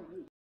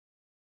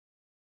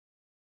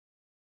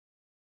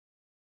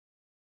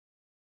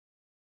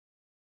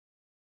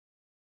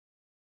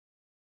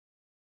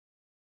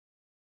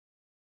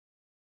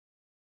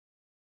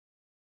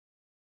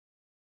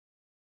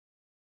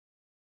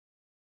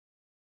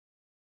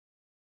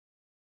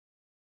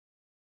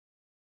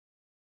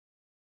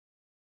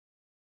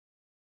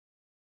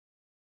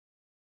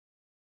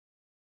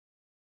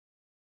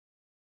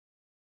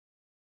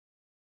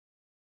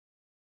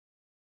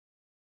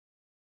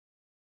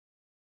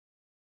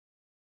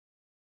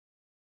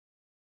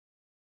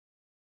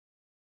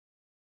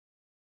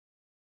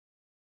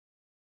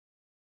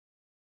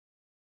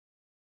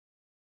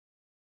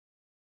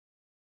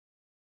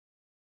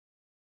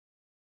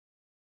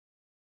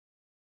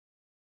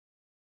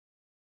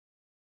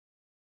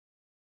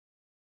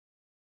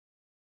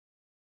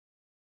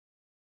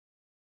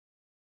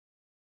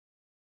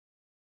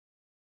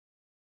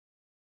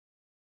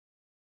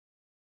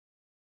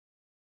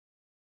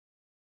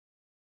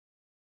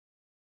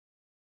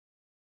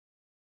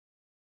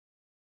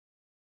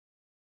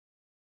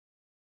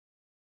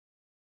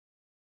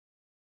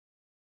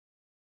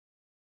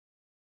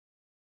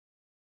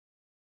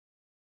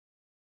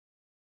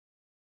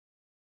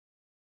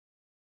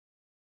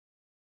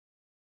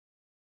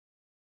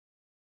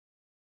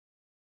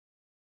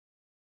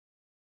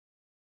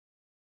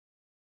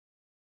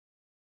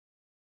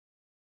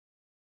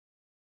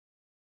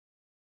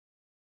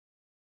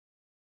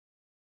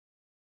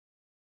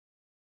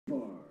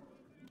 Four.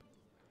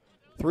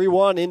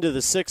 3-1 into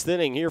the sixth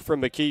inning here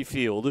from McKee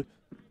Field.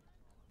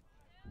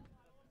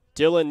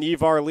 Dylan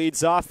Nevar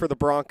leads off for the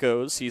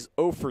Broncos. He's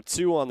 0 for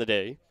 2 on the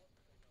day.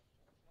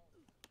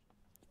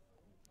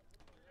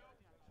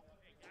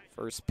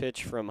 First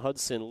pitch from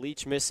Hudson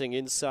Leach missing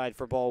inside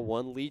for ball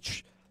one.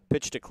 Leach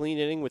pitched a clean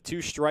inning with 2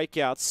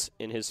 strikeouts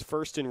in his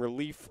first in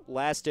relief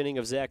last inning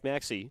of Zach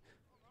Maxey.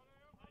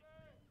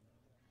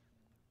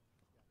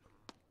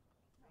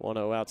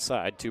 1-0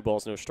 outside, 2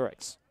 balls, no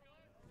strikes.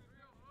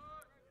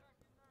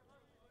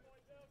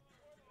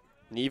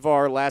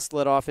 Nevar last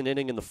led off an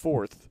inning in the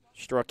fourth.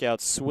 Struck out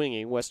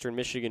swinging. Western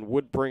Michigan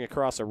would bring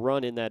across a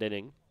run in that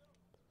inning,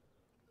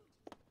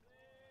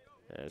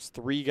 as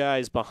 3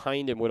 guys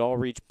behind him would all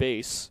reach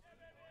base.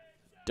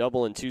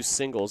 Double and 2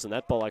 singles, and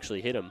that ball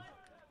actually hit him.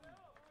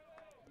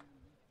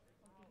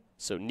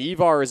 So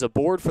Nevar is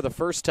aboard for the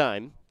first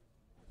time.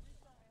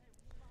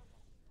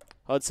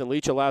 Hudson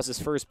Leach allows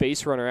his first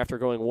base runner after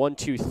going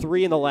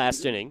 1-2-3 in the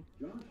last inning.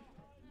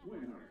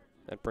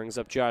 That brings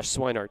up Josh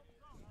Swinehart.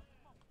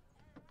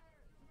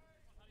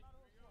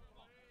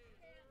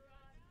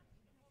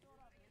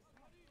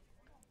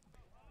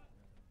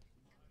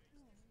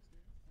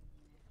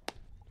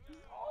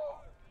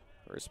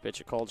 First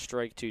pitch, a called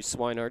strike to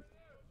Swinehart.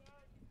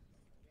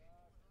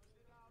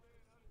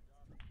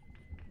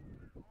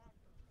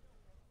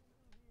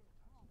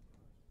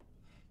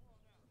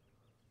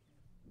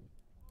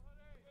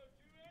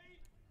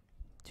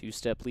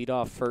 Two-step lead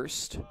off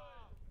first.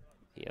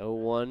 The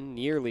 0-1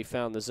 nearly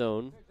found the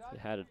zone. It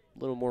had a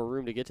little more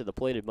room to get to the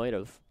plate, it might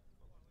have.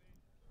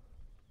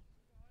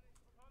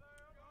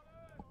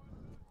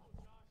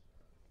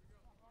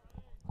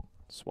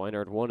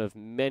 Swinehart, one of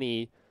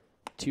many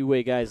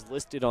two-way guys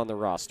listed on the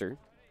roster.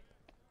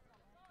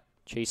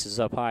 Chases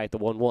up high at the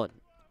 1-1.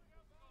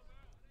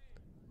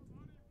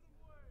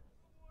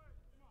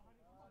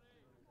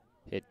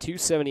 Hit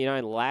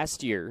 .279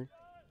 last year,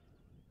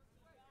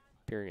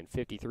 appearing in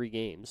 53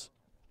 games.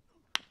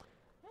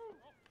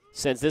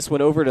 Sends this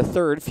one over to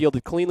third,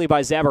 fielded cleanly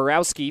by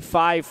Zaborowski.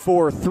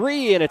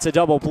 5-4-3, and it's a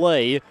double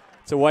play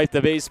to wipe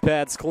the base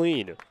pads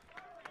clean.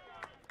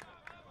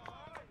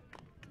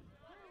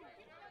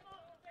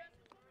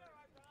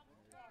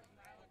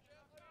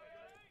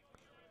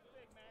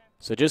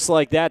 So just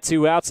like that,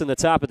 2 outs in the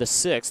top of the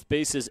 6th.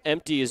 Base is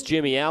empty as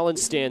Jimmy Allen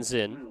stands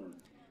in.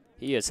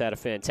 He has had a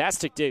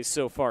fantastic day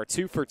so far,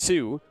 2 for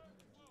 2.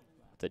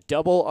 The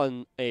double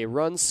on a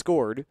run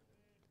scored,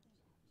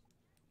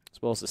 as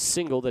well as a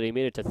single that he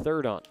made it to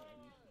third on.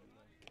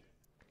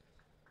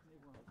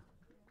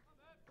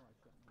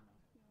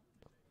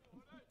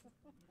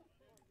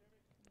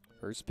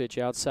 First pitch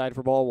outside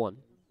for ball 1.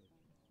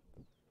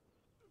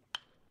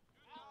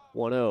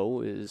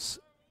 1-0 is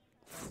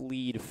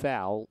fleed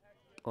foul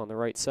on the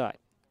right side.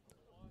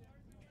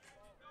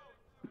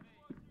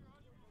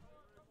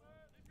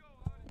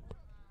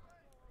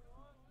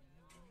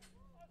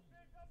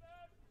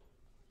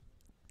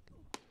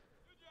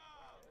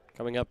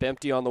 Coming up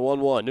empty on the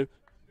 1-1.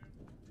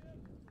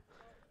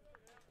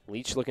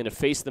 Leach looking to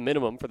face the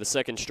minimum for the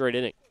second straight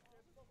inning.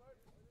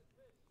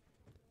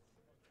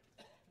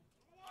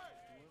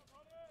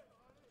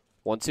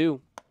 One,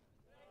 two.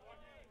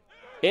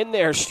 In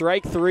there,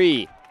 strike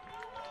 3.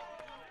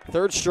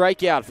 Third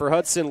strikeout for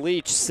Hudson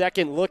Leach,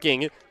 second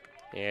looking,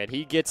 and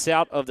he gets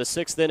out of the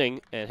 6th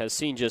inning and has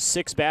seen just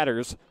 6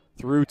 batters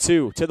through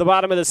 2. To the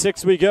bottom of the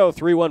 6th we go,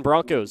 3-1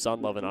 Broncos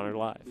on Love and Honor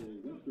Live.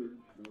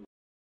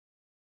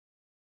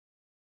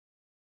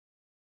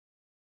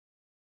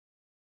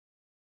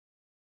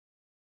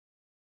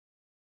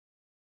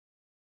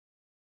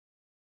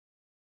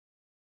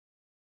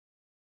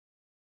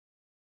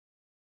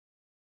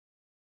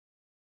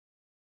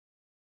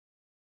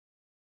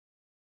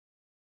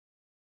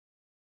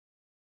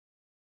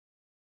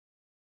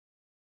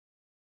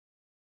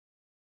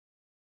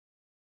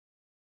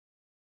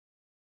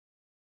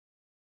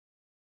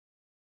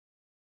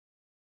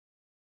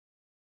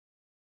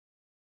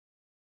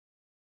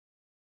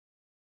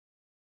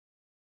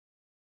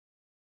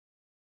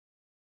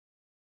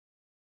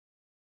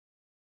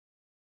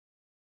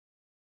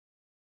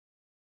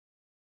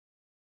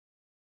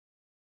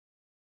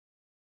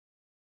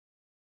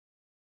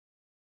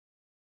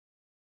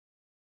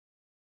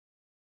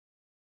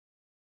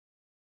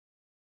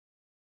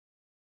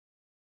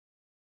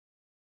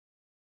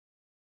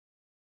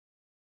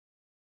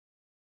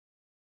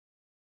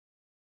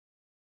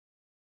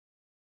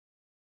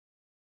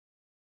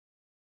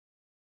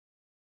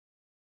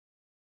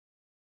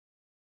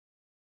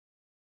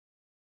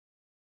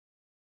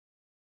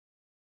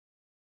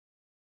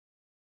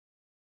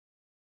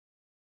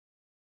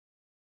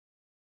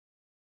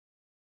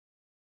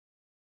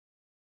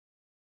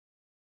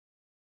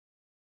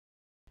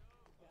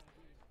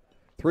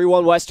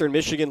 (3-1) Western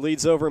Michigan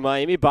leads over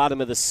Miami.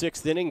 Bottom of the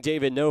 6th inning.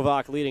 David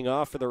Novak leading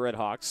off for the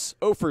RedHawks.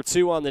 0 for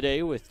 2 on the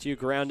day with 2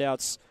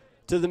 groundouts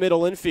to the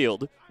middle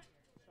infield.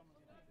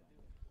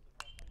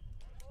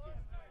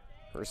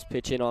 First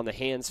pitch in on the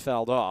hands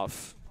fouled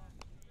off.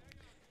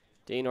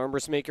 Dane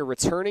Armbruster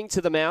returning to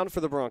the mound for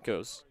the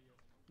Broncos.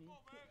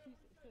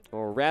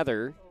 Or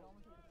rather,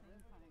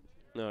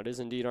 no, it is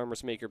indeed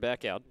Armbruster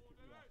back out.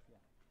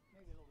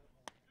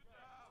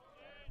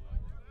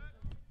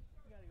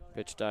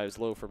 Pitch dives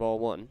low for ball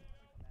 1.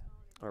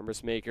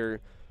 Armbruster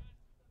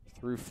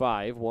through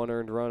 5. 1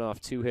 earned run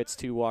off 2 hits,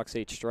 2 walks,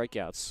 8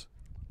 strikeouts.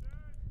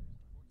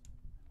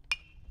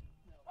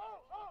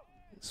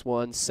 This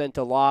one sent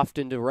aloft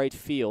into right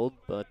field,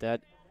 but that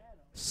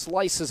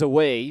slices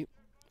away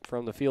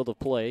from the field of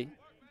play.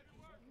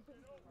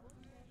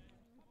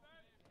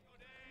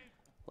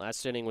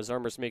 Last inning was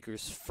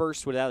Armbruster's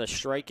first without a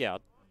strikeout.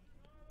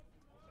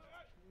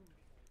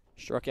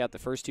 Struck out the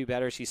first 2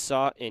 batters he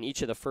saw in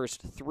each of the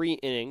first 3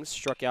 innings.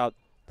 Struck out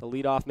the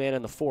leadoff man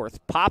in the 4th.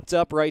 Popped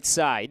up right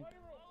side.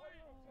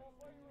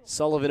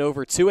 Sullivan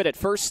over to it at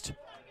first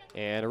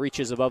and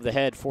reaches above the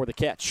head for the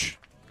catch.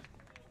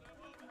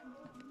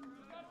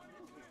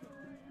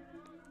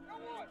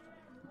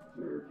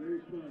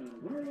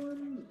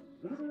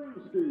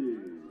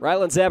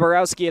 Rylan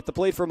Zaborowski at the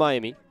plate for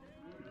Miami.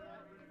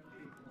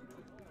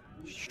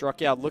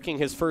 Struck out looking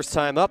his first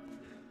time up,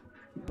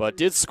 but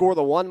did score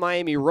the 1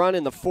 Miami run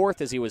in the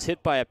 4th as he was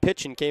hit by a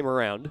pitch and came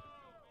around.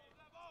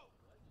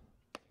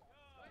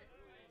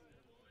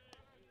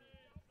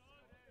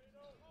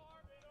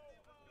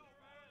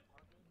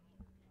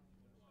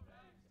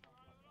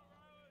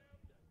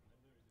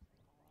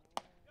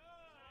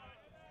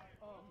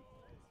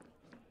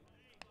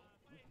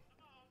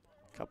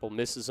 Couple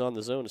misses on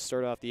the zone to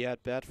start off the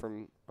at-bat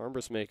from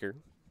Armbruster.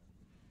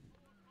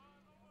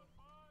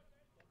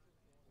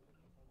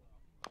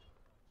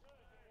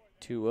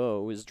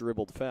 2-0 is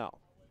dribbled foul.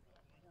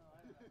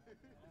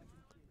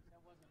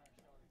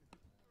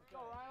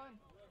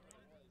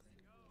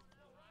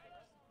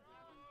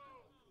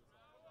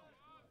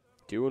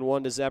 Two and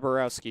 1 to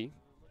Zaborowski.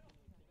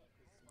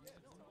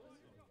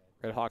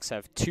 RedHawks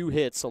have 2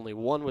 hits, only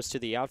 1 was to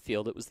the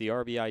outfield. It was the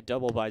RBI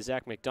double by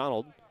Zach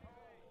McDonald.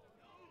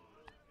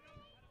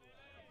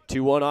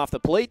 2-1 off the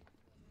plate.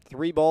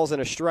 3 balls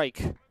and a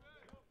strike.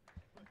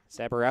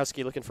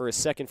 Zaborowski looking for his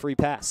second free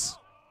pass.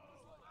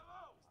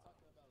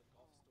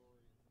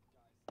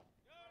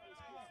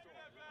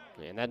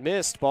 And that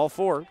missed, ball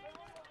 4.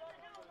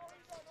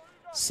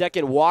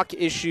 Second walk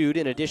issued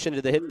in addition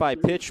to the hit by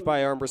pitch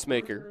by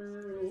Armbruster.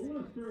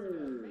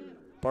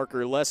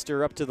 Parker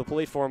Lester up to the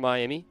plate for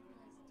Miami.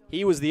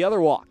 He was the other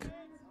walk.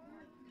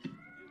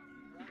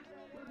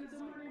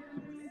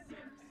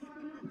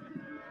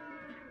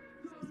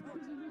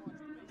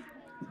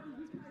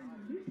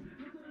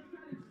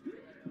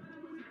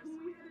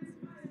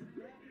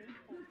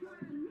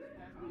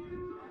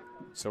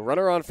 So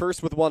runner on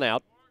first with one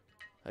out.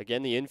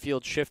 Again, the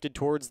infield shifted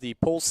towards the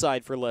pull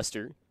side for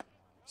Lester.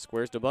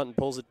 Squares to bunt,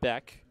 pulls it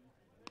back.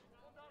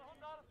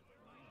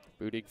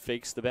 Budig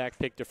fakes the back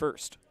pick to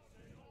first.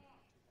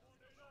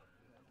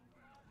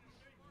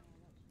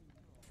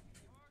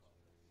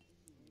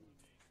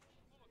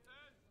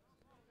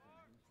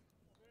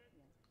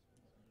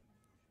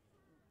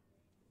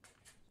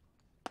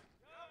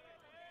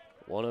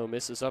 One-0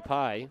 misses up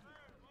high.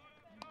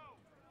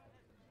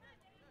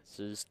 This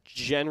is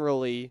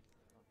generally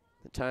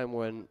the time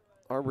when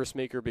Armbrust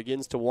Maker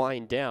begins to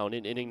wind down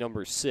in inning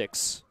number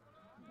 6.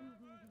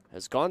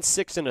 Has gone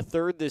 6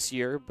 1/3 this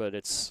year, but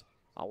it's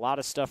a lot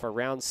of stuff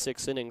around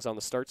 6 innings on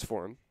the starts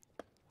for him.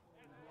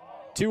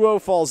 2-0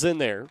 falls in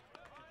there.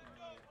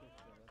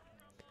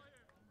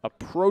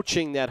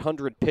 Approaching that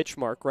 100 pitch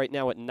mark right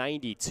now at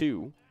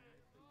 92.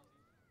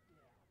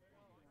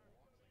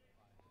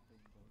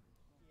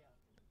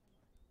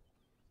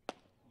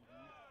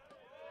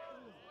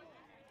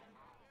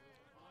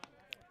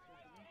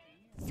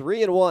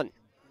 Three and one.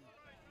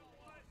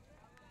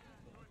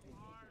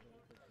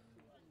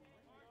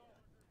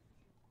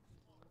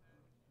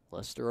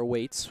 Lester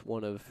awaits,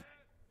 one of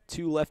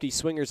 2 lefty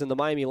swingers in the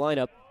Miami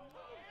lineup.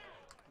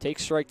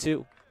 Takes strike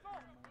 2.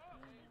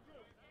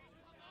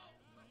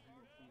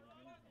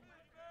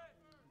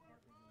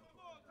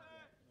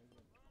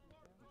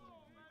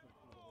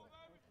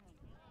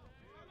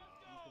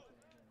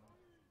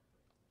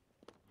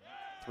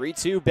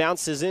 Three-2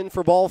 bounces in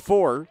for ball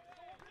 4.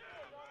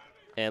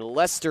 And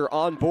Lester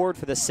on board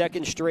for the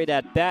second straight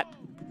at bat.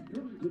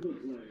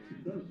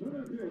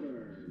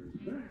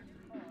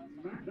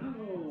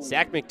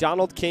 Zach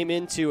McDonald came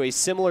into a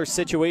similar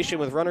situation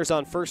with runners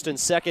on first and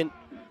second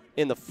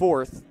in the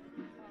 4th.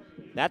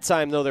 That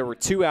time, though, there were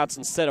 2 outs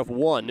instead of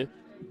 1.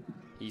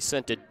 He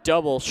sent a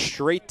double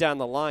straight down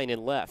the line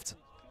and left.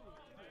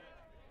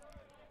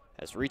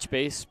 Has reached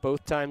base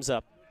both times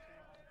up.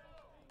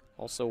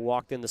 Also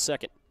walked in the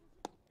second.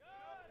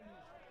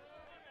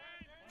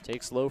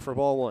 Takes low for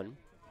ball 1.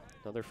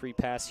 Another free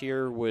pass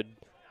here would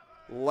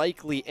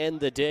likely end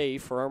the day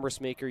for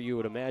Armbrust Maker, you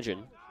would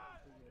imagine.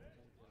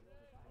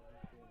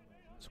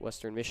 So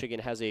Western Michigan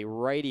has a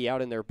righty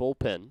out in their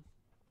bullpen.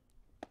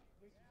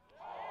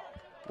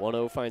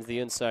 1-0 finds the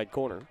inside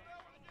corner.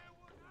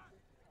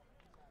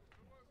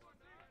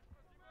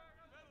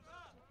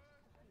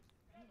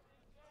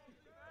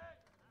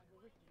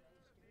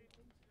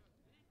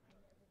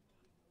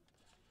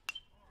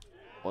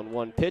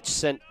 One pitch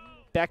sent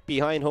back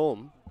behind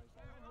home.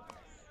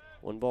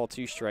 1 ball,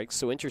 2 strikes.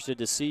 So interested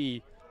to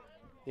see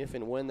if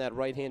and when that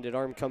right-handed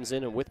arm comes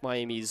in, and with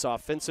Miami's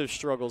offensive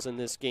struggles in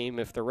this game,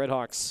 if the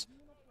RedHawks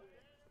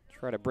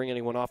try to bring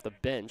anyone off the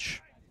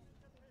bench.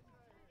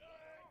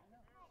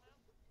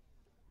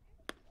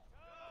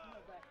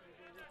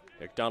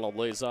 McDonald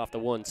lays off the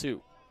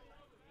 1-2.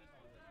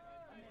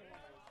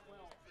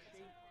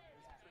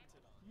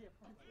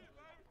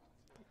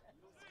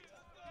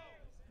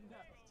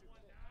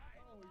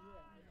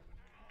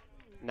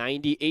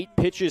 .98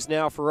 pitches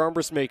now for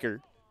Armbrust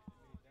Maker.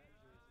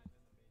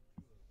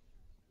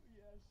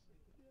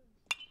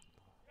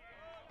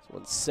 This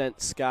one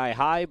sent sky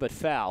high but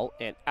foul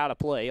and out of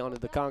play onto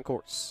the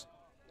concourse.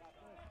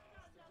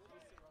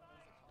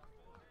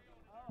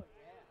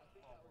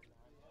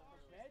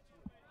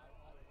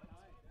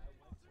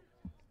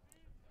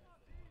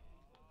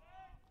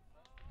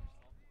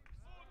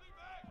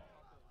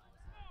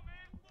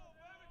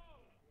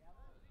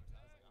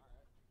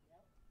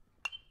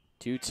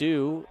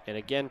 Two, and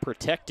again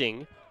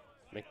protecting.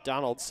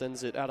 McDonald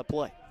sends it out of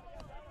play.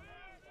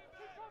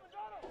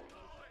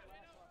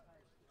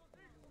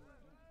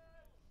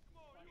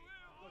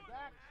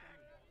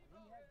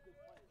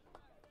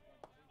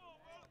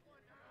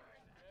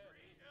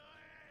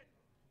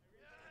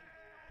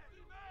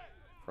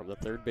 From the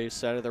third base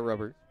side of the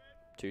rubber,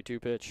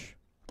 2-2 pitch.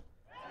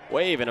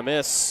 Wave and a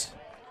miss.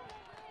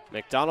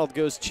 McDonald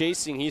goes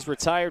chasing. He's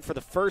retired for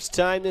the first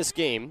time this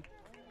game.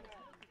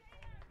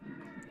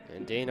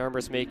 And Dane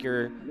Armbrust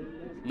Maker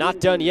not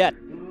done yet.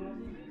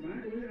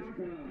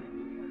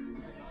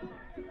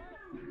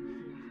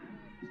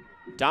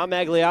 Thom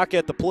Magliocca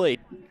at the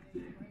plate.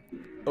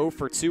 0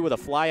 for 2 with a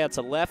fly out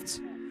to left.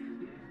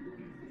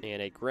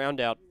 And a ground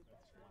out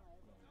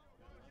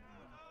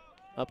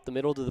up the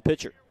middle to the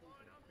pitcher.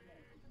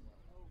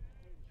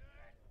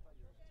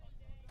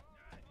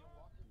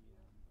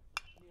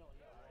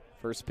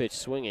 First pitch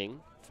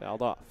swinging,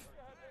 fouled off.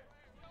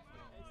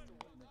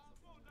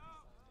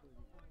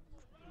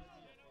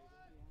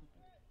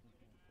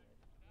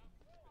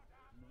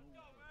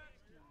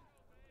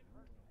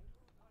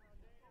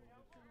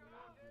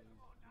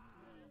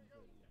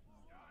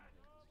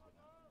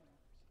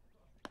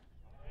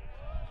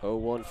 Oh,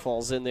 1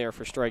 falls in there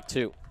for strike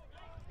 2.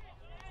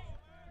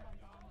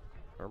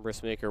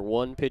 Armbrust maker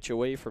 1 pitch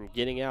away from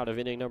getting out of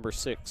inning number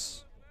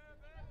 6.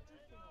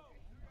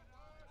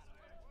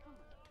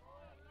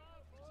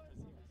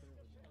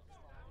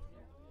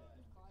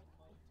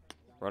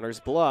 Runner's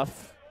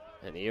bluff,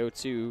 and the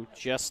 0-2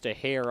 just a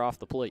hair off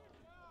the plate.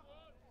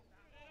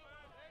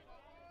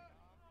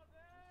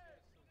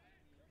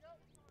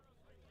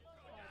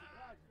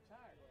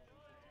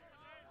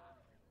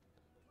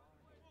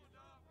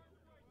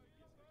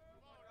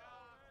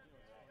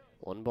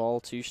 One ball,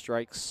 2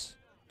 strikes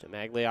to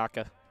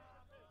Magliocca.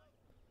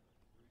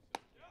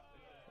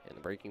 And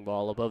the breaking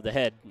ball above the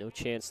head, no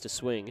chance to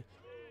swing.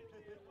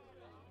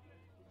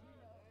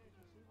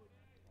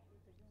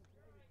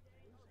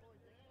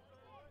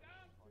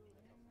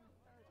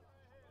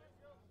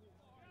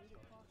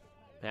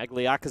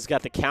 Magliocca's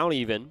got the count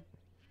even.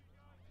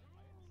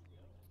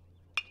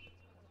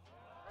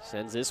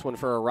 Sends this one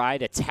for a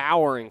ride, a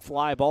towering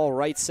fly ball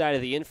right side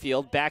of the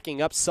infield.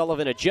 Backing up,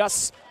 Sullivan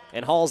adjusts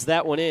and hauls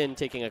that one in,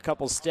 taking a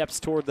couple steps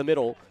toward the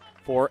middle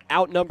for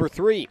out number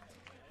 3.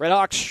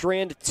 RedHawks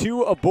strand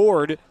 2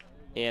 aboard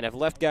and have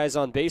left guys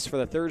on base for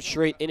the 3rd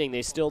straight inning.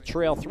 They still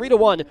trail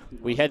 3-1.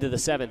 We head to the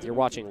 7th. You're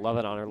watching Love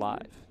It Honor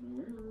Live.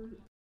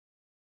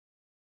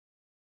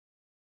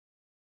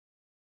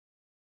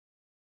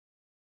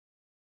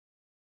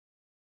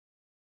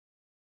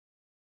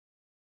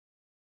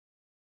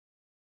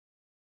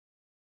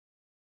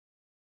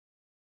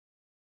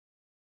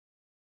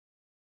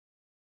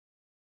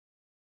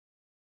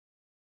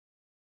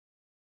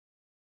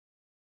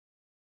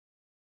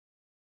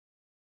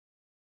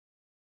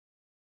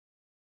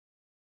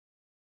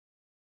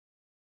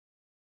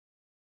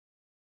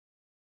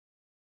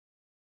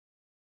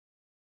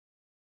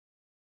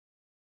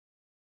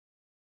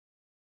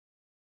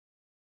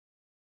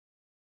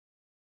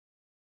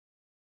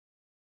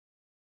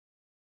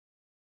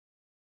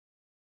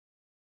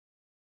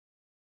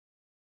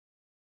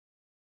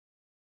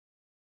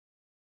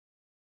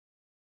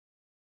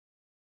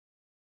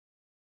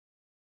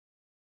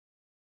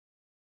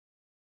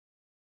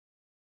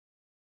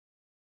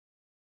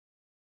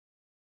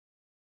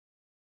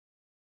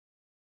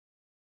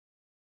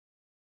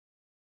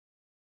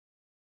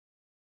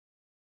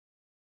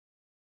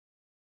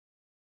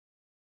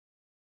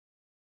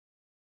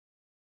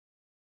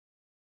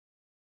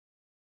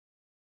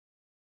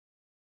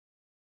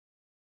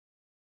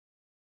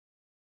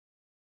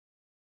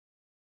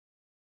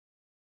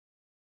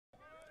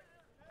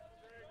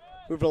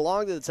 Moving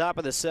along to the top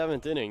of the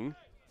 7th inning.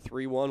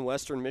 3-1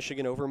 Western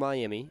Michigan over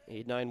Miami.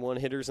 8-9-1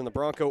 hitters in the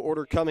Bronco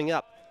order coming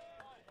up.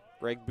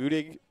 Greg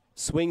Budig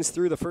swings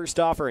through the first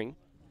offering.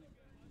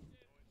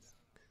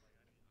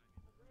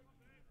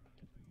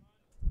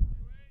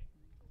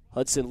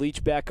 Hudson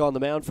Leach back on the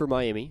mound for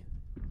Miami.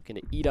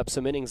 Going to eat up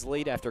some innings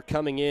late after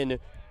coming in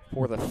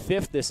for the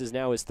 5th. This is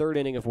now his 3rd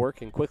inning of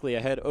work, and quickly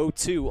ahead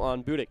 0-2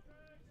 on Budig.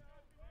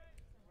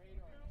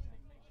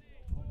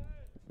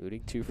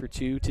 Budig 2 for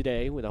 2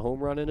 today with a home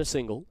run and a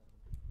single.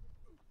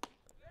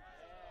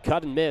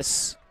 Cut and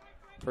miss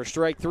for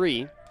strike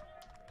 3.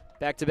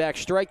 Back-to-back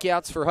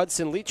strikeouts for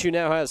Hudson Leach, who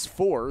now has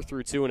 4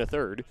 through 2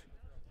 1/3.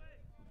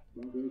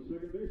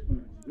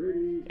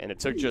 And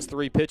it took just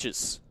 3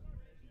 pitches.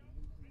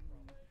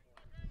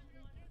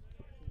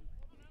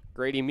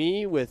 Grady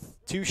Mee with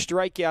 2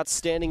 strikeouts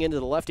standing into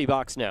the lefty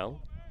box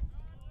now.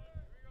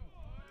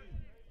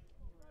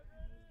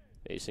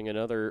 Facing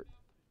another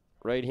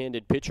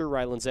right-handed pitcher,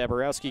 Rylan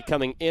Zaborowski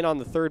coming in on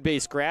the third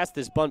base grass.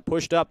 This bunt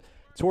pushed up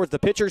towards the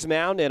pitcher's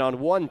mound, and on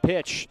one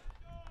pitch,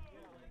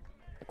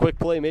 a quick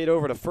play made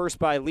over to first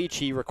by Leach.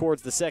 He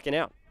records the 2nd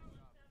out.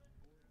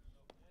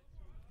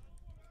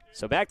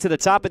 So back to the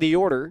top of the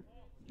order.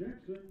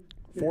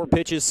 4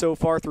 pitches so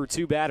far through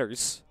 2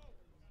 batters.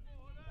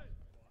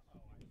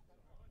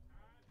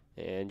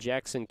 And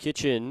Jackson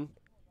Kitchen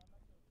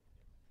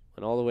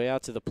went all the way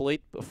out to the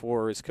plate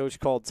before his coach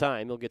called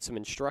time. He'll get some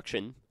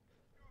instruction.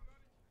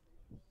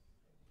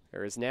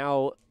 There is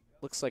now,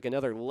 looks like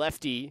another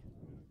lefty,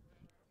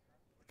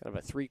 kind of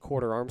a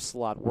 3/4 arm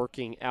slot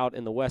working out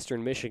in the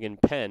Western Michigan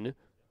pen.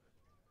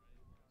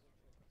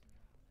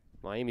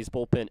 Miami's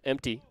bullpen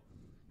empty.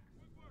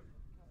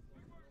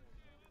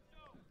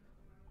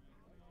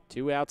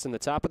 2 outs in the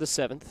top of the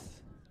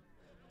 7th.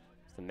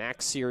 The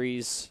MAC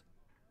series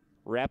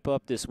wrap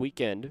up this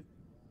weekend.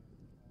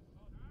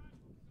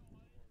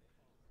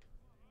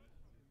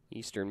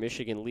 Eastern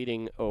Michigan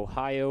leading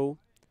Ohio.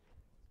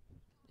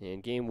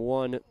 And game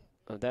 1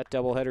 of that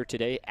doubleheader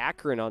today,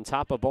 Akron on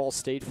top of Ball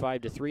State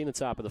 5-3 in the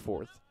top of the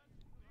 4th.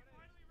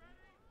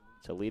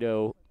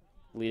 Toledo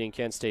leading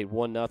Kent State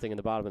 1-0 in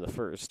the bottom of the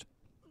 1st.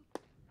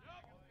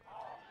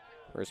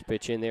 First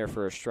pitch in there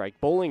for a strike.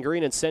 Bowling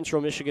Green and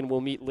Central Michigan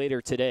will meet later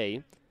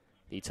today.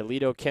 The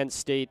Toledo, Kent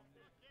State,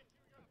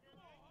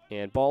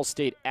 and Ball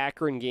State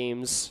Akron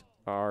games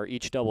are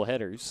each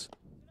doubleheaders.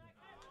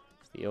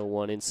 The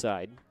 0-1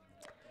 inside.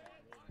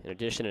 In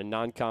addition to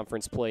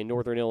non-conference play,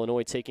 Northern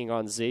Illinois taking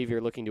on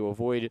Xavier, looking to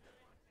avoid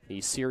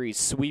the series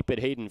sweep at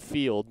Hayden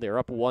Field. They're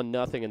up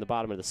 1-0 in the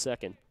bottom of the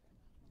 2nd.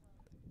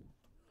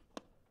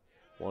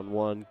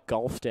 1-1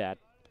 Golfstat.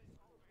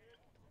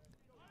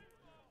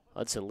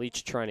 Hudson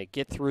Leach trying to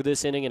get through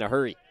this inning in a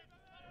hurry.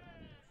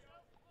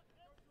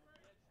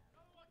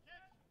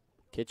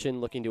 Kitchen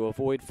looking to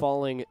avoid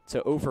falling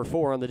to 0 for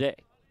 4 on the day.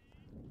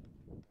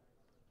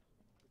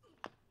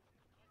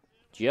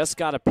 Just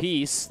got a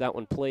piece. That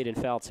one played in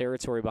foul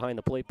territory behind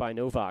the plate by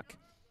Novak.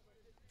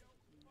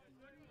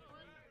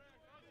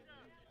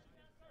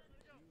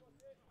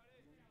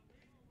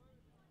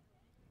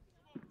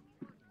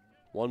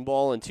 One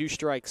ball and 2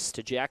 strikes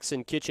to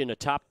Jackson Kitchen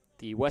atop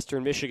the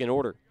Western Michigan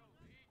order.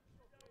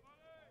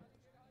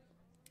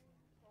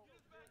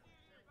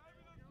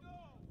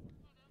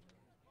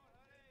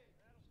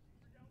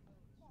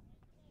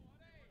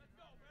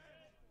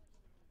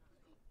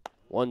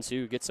 One,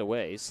 two, gets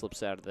away,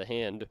 slips out of the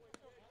hand.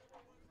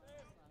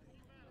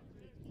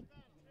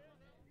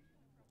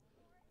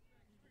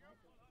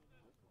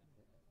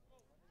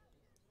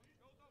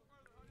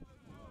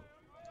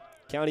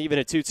 Count even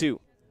at 2-2.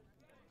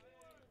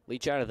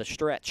 Leach out of the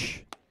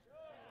stretch.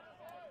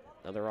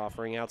 Another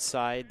offering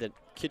outside that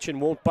Kitchen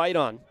won't bite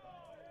on.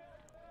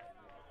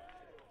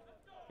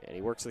 And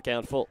he works the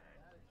count full.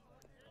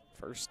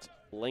 First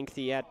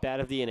lengthy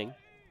at-bat of the inning.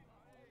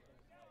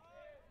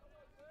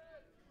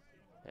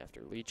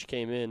 After Leach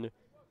came in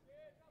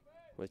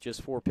with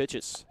just 4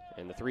 pitches.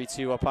 And the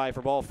 3-2 up high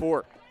for ball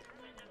 4.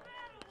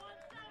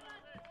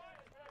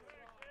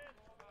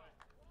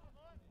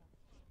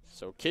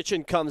 So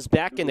Kitchen comes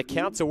back in the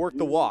count to work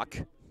the walk.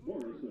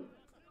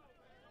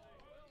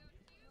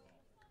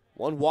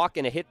 1 walk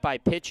and a hit by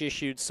pitch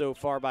issued so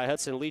far by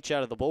Hudson Leach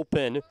out of the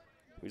bullpen,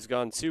 who's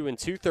gone 2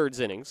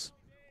 2/3 innings.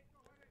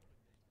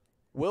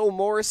 Will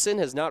Morrison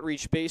has not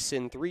reached base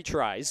in 3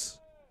 tries.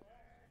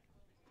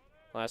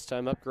 Last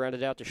time up,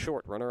 grounded out to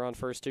short. Runner on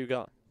first, 2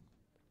 gone.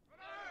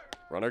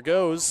 Runner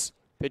goes.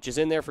 Pitch is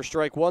in there for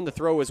strike 1. The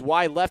throw is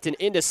wide left and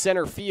into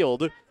center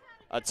field.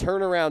 A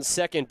turnaround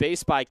second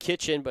base by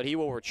Kitchen, but he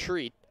will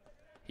retreat.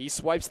 He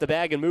swipes the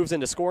bag and moves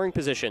into scoring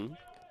position.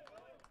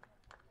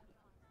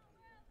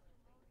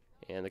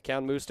 And the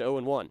count moves to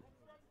 0-1.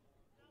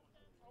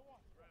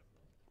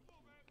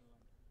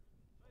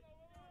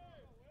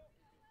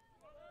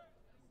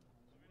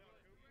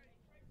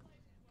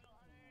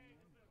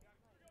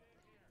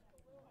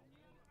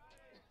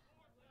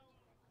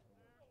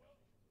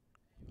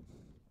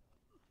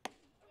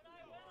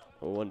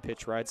 One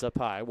pitch rides up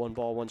high. 1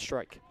 ball, 1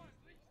 strike.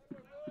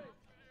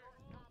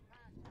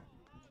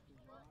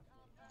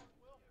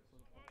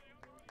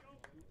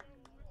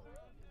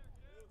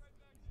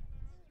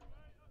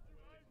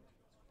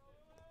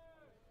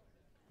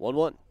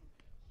 One,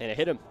 and it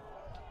hit him.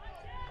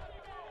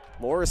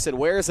 Morrison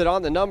wears it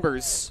on the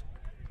numbers.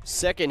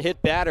 Second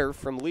hit batter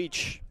from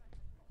Leach.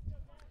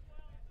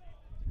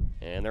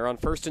 And they're on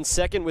first and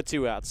second with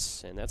 2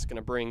 outs. And that's going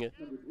to bring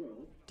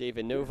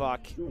David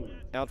Novak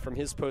out from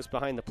his post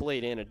behind the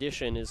plate. In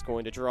addition, is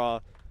going to draw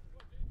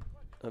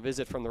a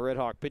visit from the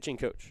RedHawk pitching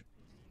coach.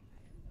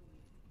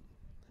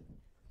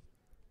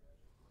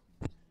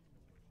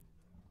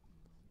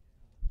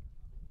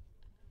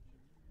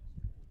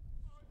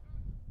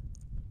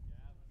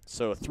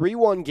 So a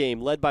 3-1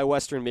 game led by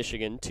Western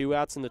Michigan. 2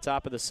 outs in the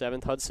top of the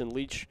 7th. Hudson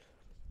Leach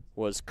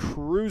was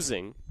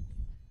cruising.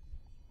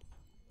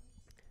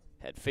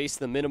 Had faced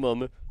the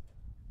minimum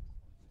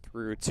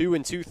through 2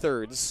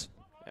 2/3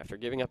 after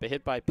giving up a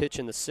hit by pitch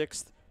in the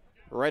 6th.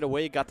 Right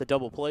away got the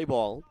double play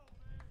ball.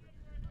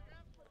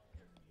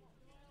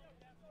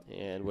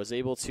 And was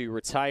able to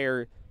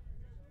retire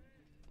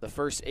the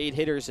first 8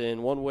 hitters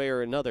in one way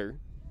or another.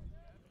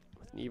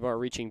 With Nevar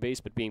reaching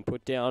base but being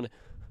put down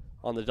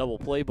on the double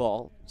play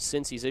ball.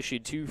 Since he's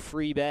issued 2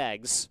 free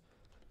bags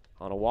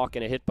on a walk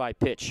and a hit by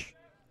pitch.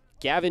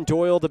 Gavin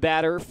Doyle, the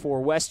batter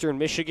for Western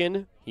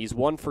Michigan. He's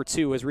 1 for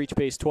 2, has reached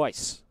base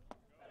twice.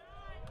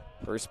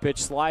 First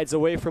pitch slides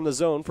away from the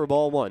zone for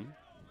ball 1.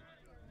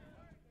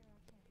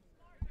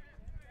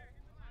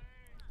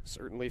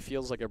 Certainly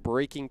feels like a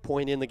breaking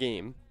point in the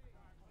game.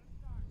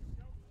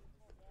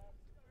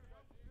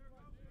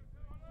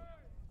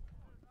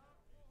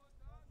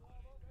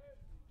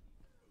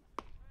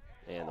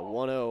 And the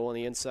 1-0 on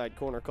the inside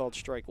corner called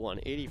strike 1.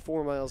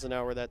 84 miles an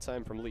hour that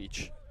time from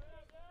Leach.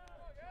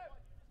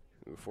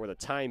 Who, for the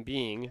time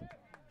being,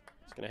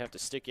 is going to have to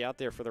stick you out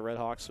there for the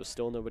RedHawks with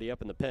still nobody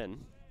up in the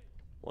pen.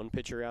 One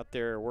pitcher out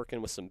there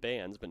working with some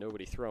bands, but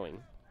nobody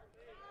throwing.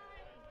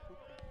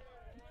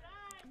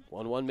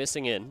 1-1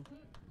 missing in.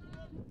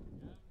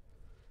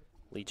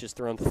 Leach has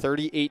thrown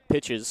 38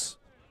 pitches.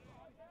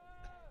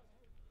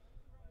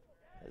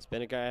 Has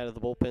been a guy out of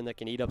the bullpen that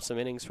can eat up some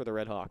innings for the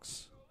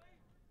RedHawks.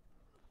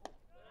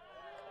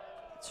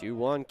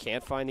 2-1,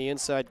 can't find the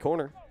inside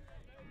corner.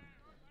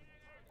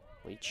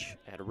 Leach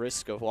at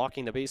risk of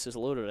walking the bases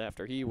loaded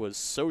after he was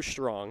so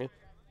strong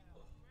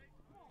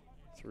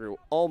through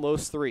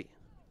almost 3.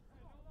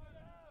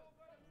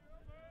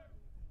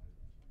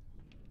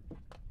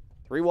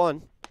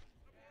 3-1.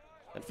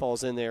 That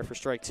falls in there for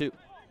strike 2.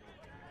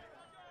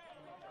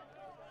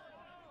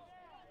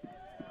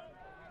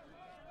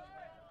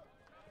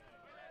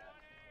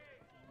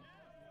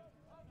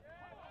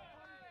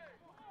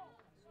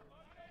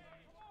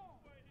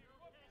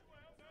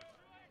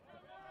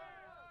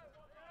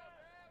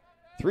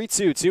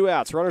 3-2, 2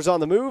 outs. Runners on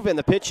the move, and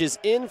the pitch is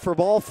in for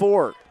ball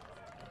 4.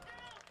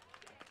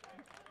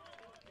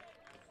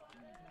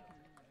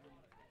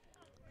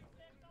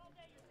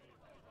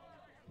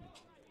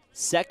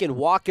 Second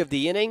walk of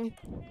the inning.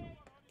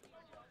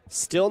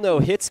 Still no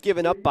hits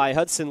given up by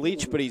Hudson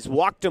Leach, but he's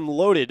walked him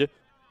loaded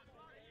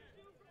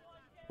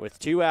with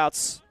 2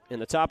 outs in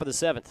the top of the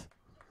 7th.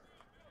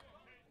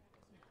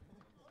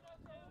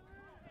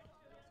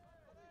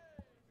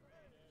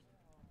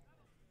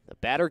 The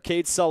batter,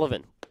 Cade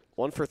Sullivan,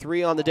 1 for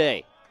 3 on the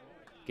day.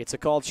 Gets a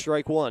called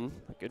strike 1.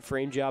 A good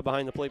frame job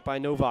behind the plate by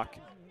Novak.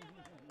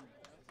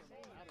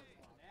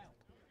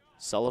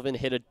 Sullivan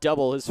hit a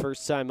double his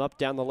first time up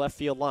down the left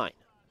field line.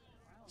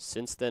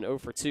 Since then, 0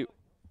 for 2.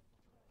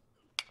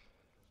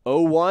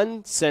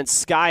 0-1 sent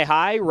sky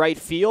high, right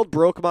field.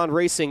 Brokemon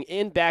racing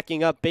in,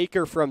 backing up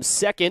Baker from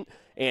second.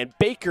 And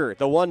Baker,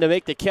 the one to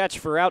make the catch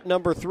for out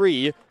number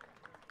 3.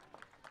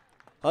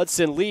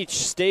 Hudson Leach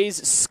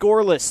stays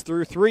scoreless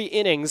through 3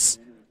 innings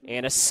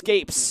and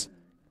escapes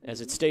as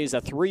it stays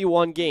a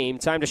 3-1 game.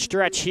 Time to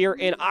stretch here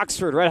in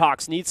Oxford.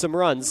 RedHawks need some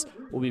runs.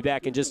 We'll be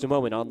back in just a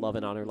moment on Love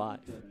and Honor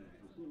Live.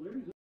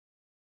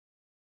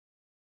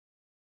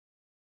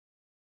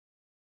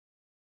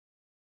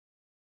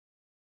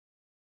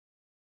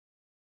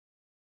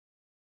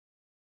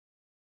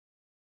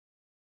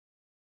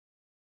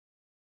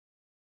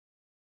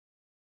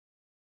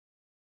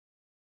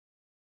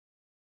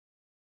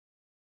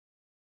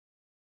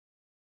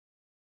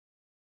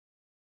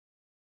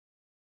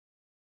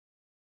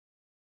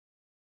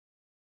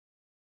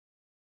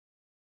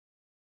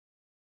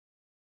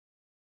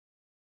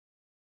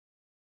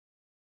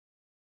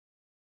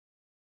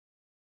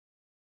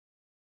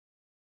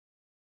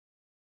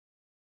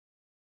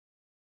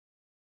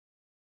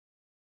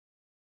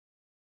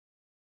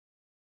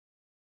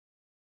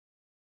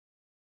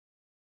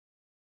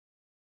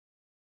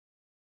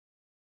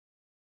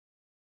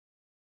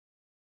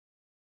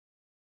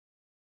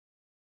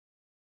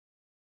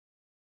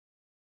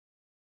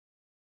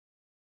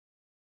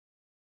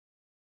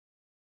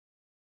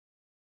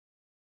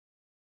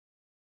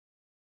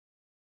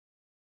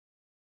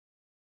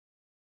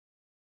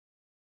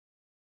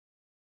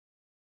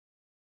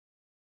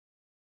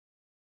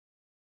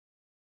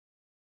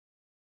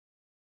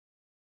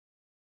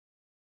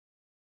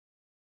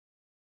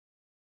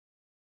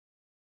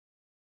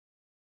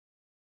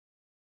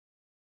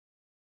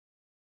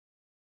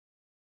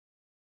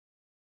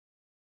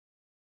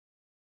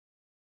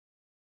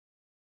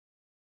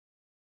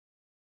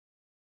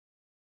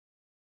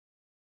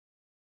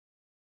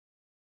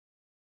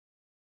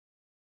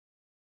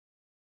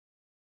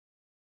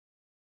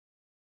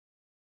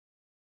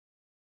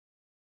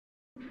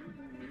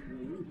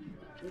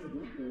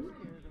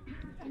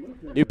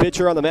 New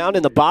pitcher on the mound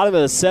in the bottom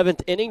of the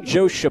 7th inning.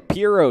 Joe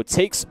Shapiro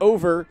takes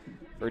over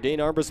for Dane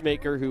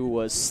Armbruster, who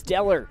was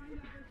stellar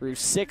through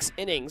 6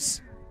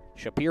 innings.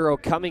 Shapiro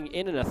coming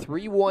in a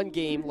 3-1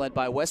 game led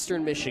by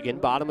Western Michigan,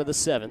 bottom of the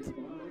 7th.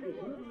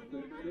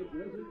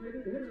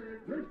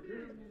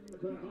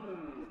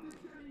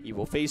 He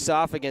will face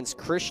off against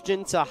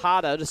Christian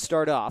Tejada to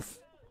start off.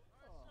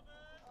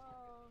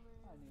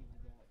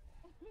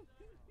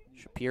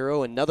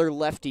 Shapiro, another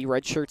lefty,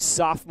 redshirt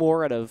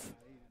sophomore out of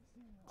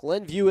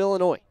Glenview,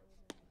 Illinois.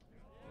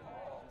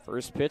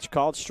 First pitch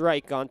called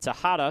strike on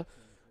Tejada,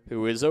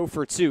 who is 0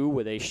 for 2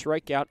 with a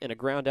strikeout and a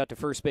ground out to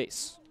first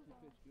base.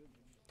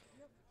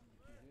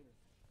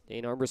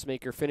 Dane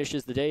Armbruster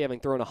finishes the day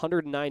having thrown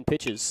 109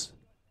 pitches.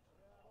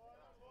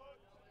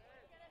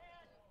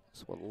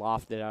 This one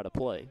lofted out of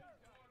play.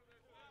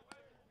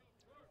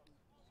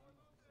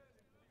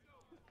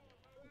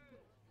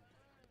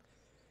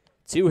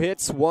 Two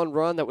hits, 1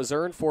 run that was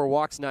earned, 4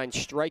 walks, 9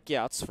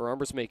 strikeouts for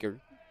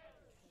Armbruster.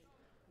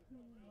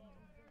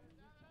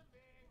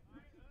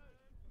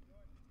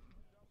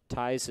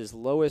 Ties his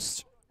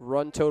lowest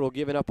run total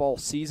given up all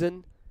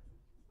season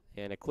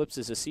and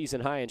eclipses a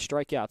season high in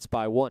strikeouts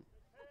by 1.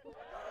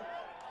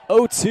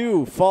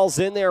 0-2 falls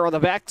in there on the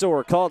back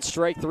door, called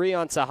strike 3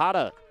 on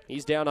Tejada.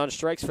 He's down on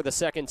strikes for the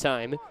 2nd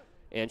time,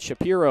 and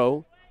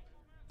Shapiro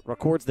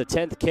records the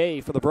 10th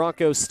K for the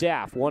Broncos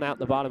staff, 1 out in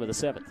the bottom of the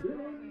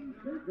 7th.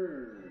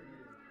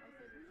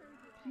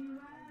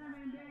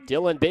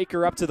 Dylan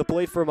Baker up to the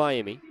plate for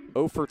Miami,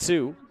 0 for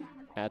 2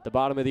 at the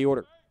bottom of the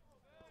order.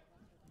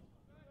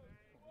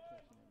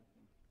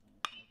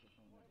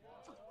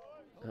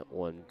 That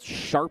one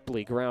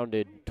sharply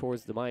grounded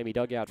towards the Miami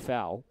dugout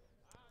foul.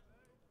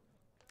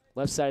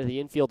 Left side of the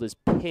infield is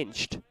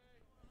pinched,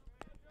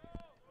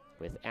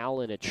 with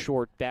Allen at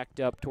short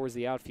backed up towards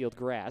the outfield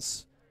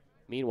grass.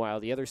 Meanwhile,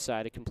 the other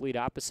side, a complete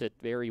opposite,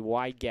 very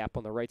wide gap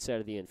on the right side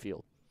of the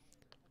infield.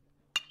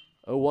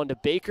 0-1 to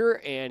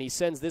Baker, and he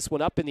sends this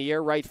one up in the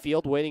air right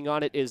field. Waiting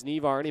on it is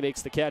Nevar, and he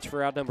makes the catch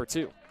for out number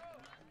 2.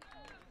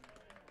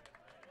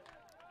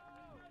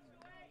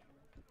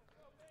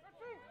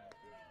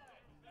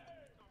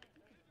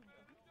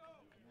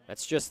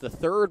 That's just the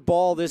 3rd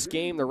ball this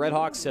game the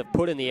RedHawks have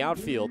put in the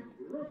outfield.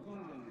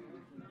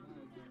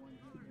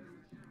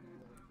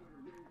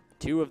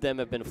 2 of them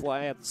have been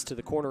flyouts to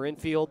the corner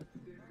infield.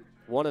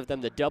 one of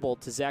them the double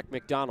to Zach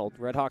McDonald.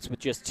 RedHawks with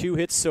just 2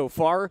 hits so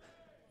far,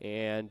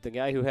 and the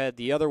guy who had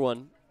the other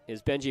one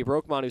is Benji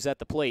Brokman, who's at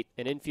the plate,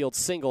 an infield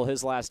single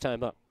his last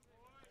time up.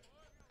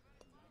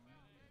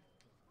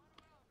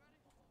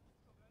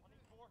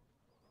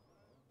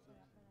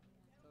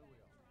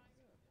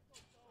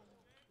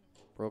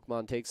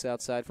 Brokman takes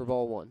outside for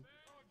ball 1.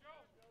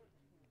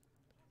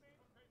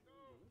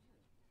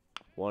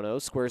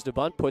 1-0, squares to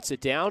bunt, puts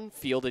it down,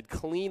 fielded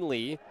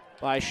cleanly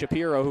by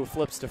Shapiro, who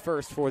flips to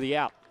first for the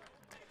out.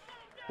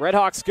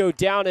 RedHawks go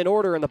down in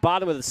order in the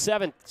bottom of the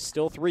 7th.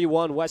 Still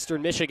 3-1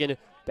 Western Michigan.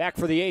 Back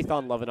for the 8th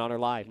on Love and Honor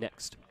Live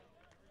next.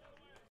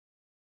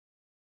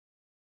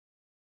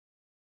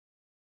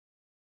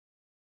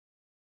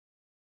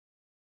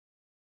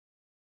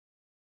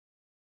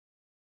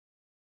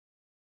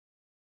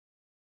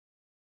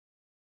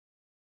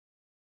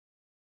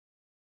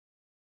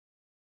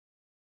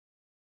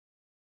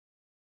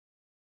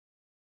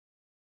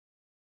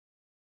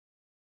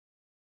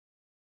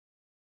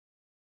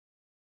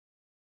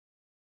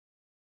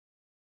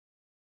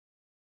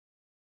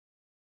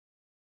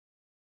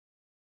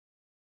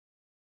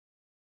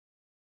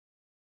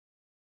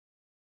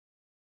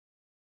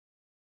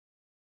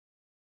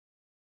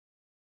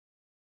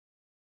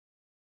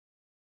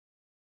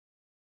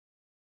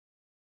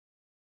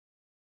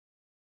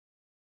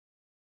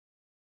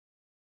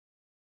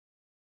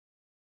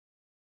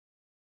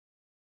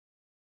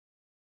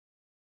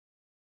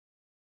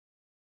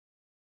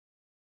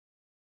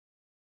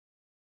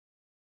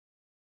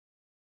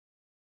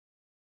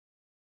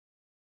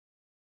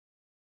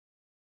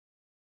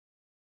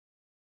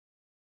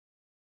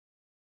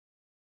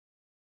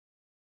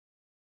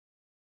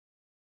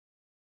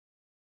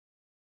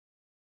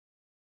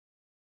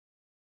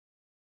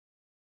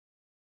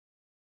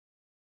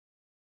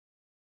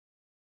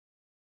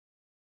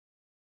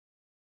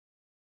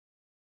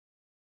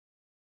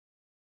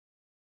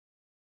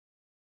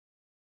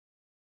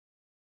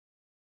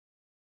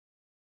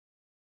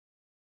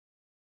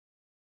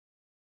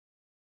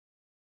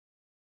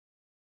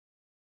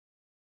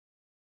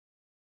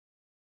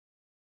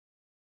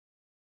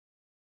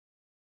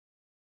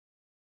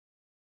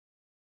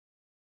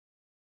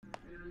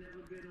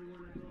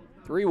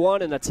 Three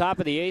 3-1 in the top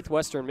of the 8th.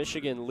 Western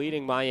Michigan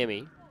leading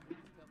Miami.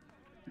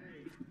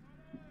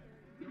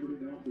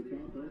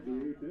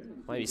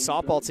 Miami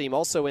softball team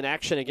also in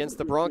action against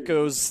the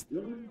Broncos.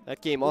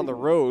 That game on the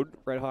road.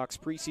 RedHawks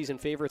preseason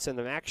favorites in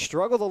the MAC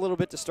struggled a little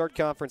bit to start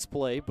conference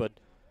play, but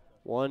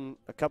won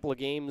a couple of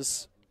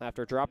games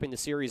after dropping the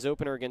series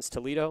opener against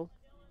Toledo.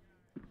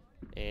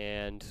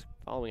 And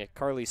following a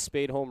Carly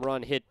Spade home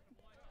run hit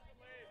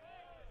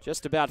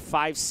just about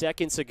 5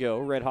 seconds ago,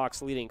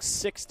 RedHawks leading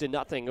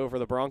 6-0 over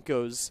the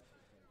Broncos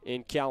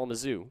in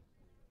Kalamazoo.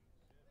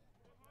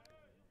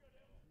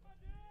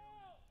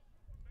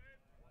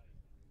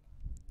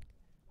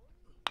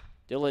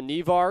 Dylan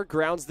Nevar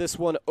grounds this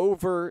one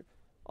over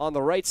on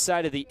the right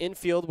side of the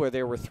infield where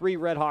there were 3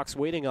 RedHawks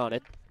waiting on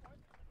it.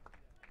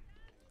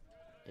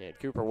 And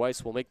Cooper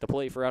Weiss will make the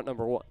play for out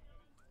number 1.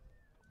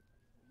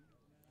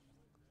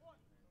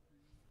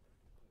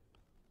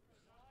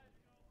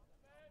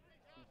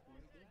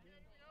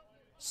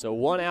 So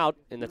 1 out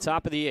in the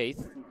top of the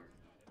 8th.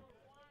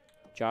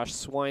 Josh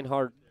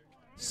Swinehart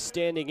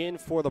standing in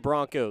for the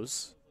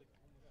Broncos.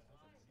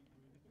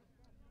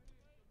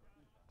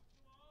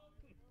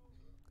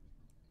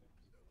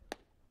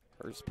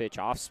 First pitch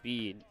off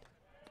speed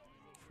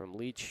from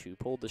Leach, who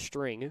pulled the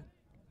string.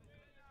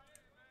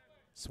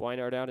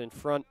 Swinehart out in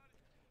front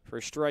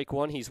for strike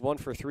 1. He's 1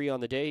 for 3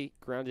 on the day.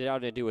 Grounded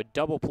out into a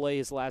double play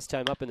his last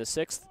time up in the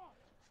 6th.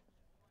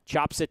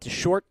 Chops it to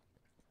short.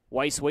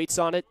 Weiss waits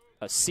on it.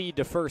 A seed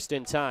to first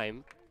in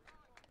time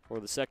for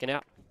the second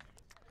out.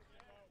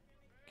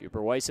 Cooper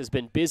Weiss has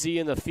been busy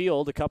in the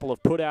field. A couple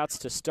of putouts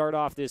to start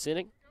off this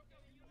inning.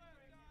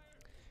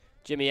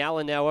 Jimmy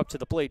Allen now up to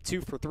the plate,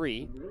 2 for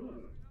 3.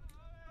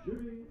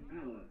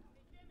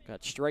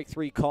 Got strike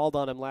 3 called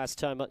on him last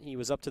time he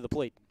was up to the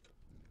plate.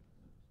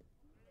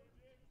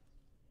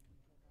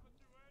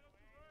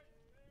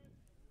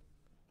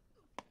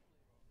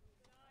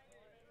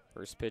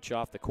 First pitch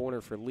off the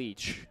corner for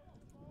Leach.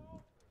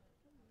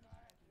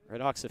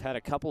 RedHawks have had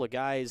a couple of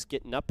guys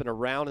getting up and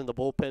around in the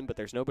bullpen, but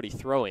there's nobody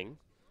throwing.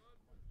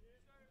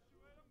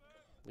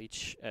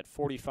 Leach at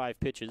 45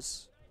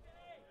 pitches.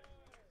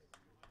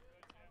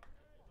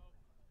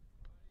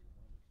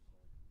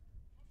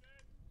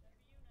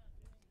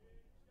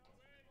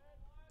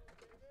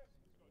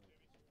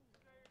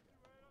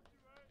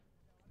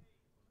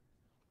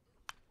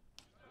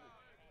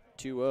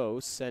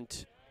 (2-0)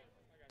 sent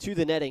to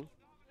the netting.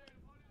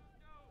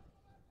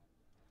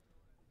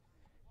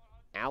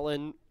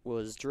 Allen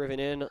was driven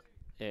in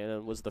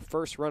and was the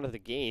first run of the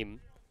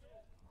game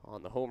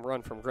on the home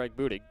run from Greg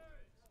Budig.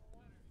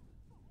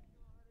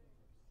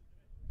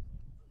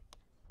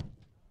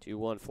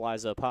 2-1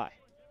 flies up high.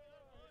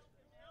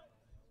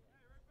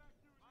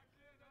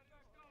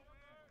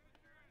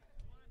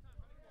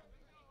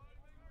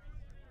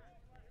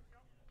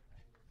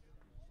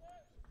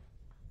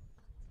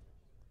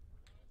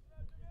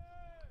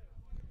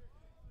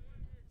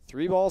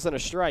 3 balls and a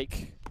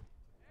strike.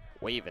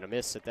 Wave and a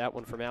miss at that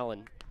one from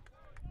Allen.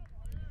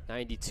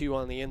 92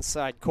 on the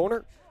inside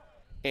corner.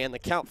 And the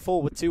count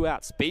full with 2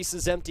 outs.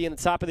 Bases empty in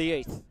the top of the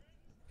 8th.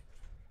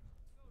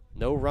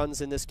 No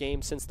runs in this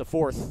game since the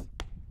 4th.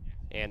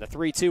 And the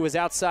 3-2 is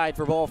outside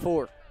for ball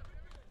 4.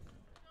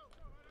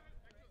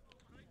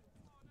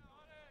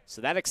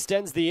 So that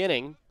extends the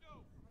inning.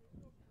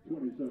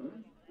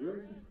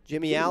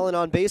 Jimmy Allen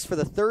on base for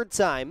the 3rd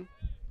time.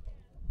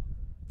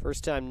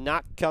 First time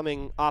not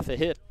coming off a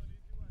hit.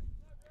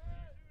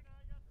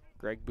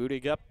 Greg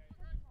Budig up,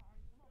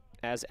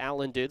 as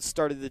Allen did.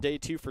 Started the day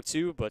 2 for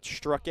 2, but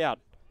struck out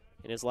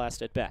in his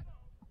last at-bat.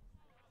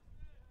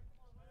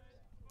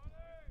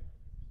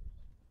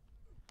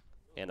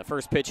 And the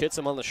first pitch hits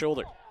him on the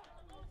shoulder.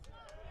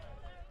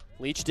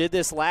 Leach did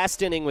this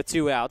last inning with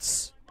 2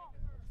 outs,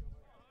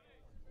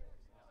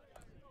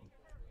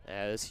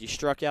 as he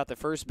struck out the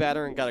first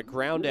batter and got a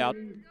ground out,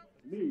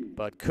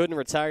 but couldn't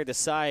retire the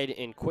side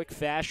in quick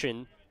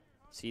fashion.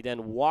 So he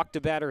then walked a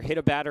batter, hit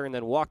a batter, and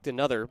then walked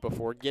another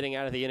before getting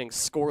out of the inning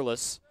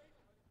scoreless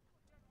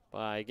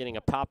by getting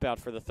a pop out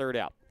for the 3rd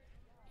out.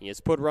 He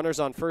has put runners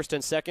on 1st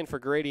and 2nd for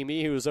Grady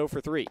Mee, who is 0 for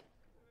 3.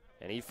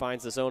 And he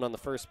finds the zone on the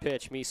first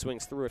pitch. Mee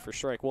swings through it for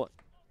strike 1.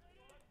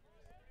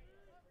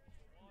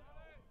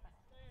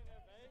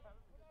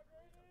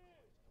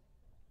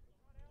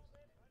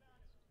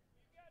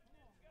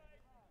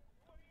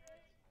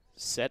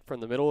 Set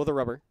from the middle of the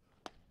rubber.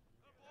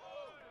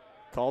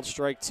 Called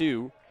strike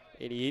 2.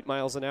 88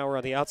 miles an hour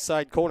on the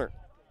outside corner.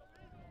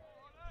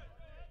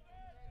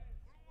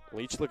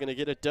 Leach looking to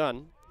get it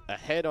done.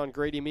 Ahead on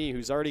Grady Mee,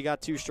 who's already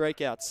got 2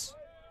 strikeouts.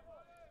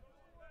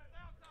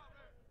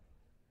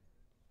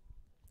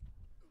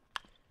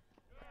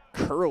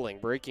 Curling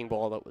breaking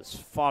ball that was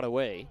fought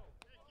away.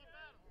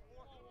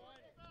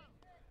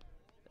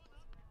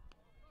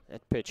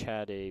 That pitch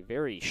had a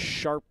very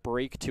sharp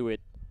break to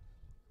it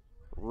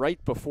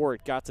right before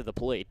it got to the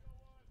plate.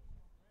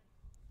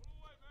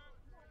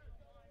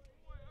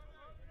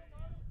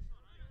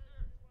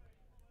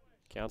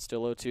 Count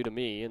still 0-2 to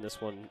Mee, and this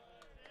one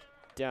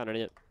down and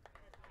in.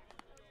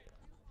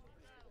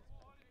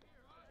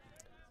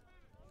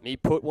 Mee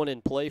put one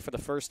in play for the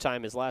first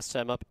time his last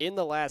time up. In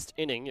the last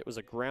inning, it was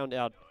a ground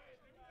out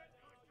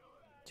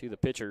to the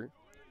pitcher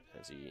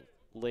as he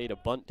laid a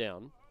bunt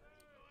down.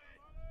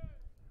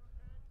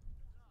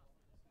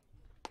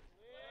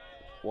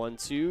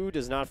 1-2,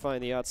 does not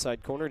find the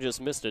outside corner, just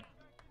missed it.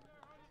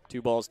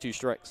 2 balls, 2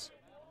 strikes.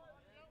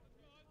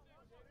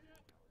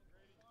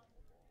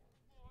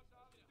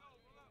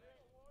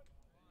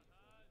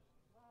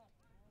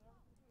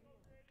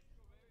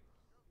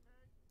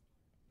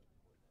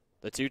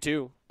 The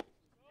 2-2.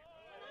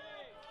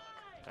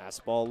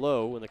 Fastball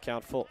low and the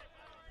count full.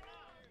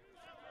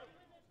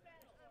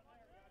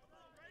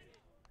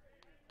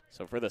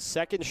 So for the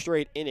 2nd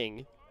straight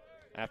inning,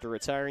 after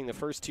retiring the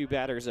first 2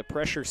 batters, a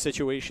pressure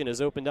situation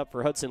has opened up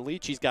for Hudson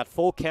Leach. He's got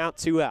full count,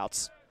 2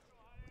 outs,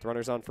 with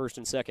runners on 1st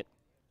and 2nd.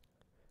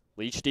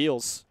 Leach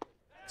deals.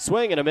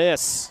 Swing and a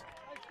miss.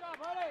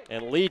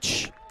 And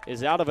Leach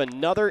is out of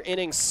another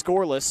inning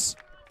scoreless.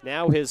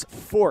 Now his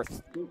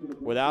 4th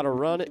without a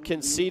run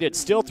conceded.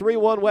 Still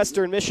 3-1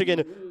 Western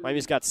Michigan.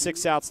 Miami's got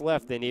 6 outs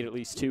left. They need at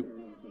least 2.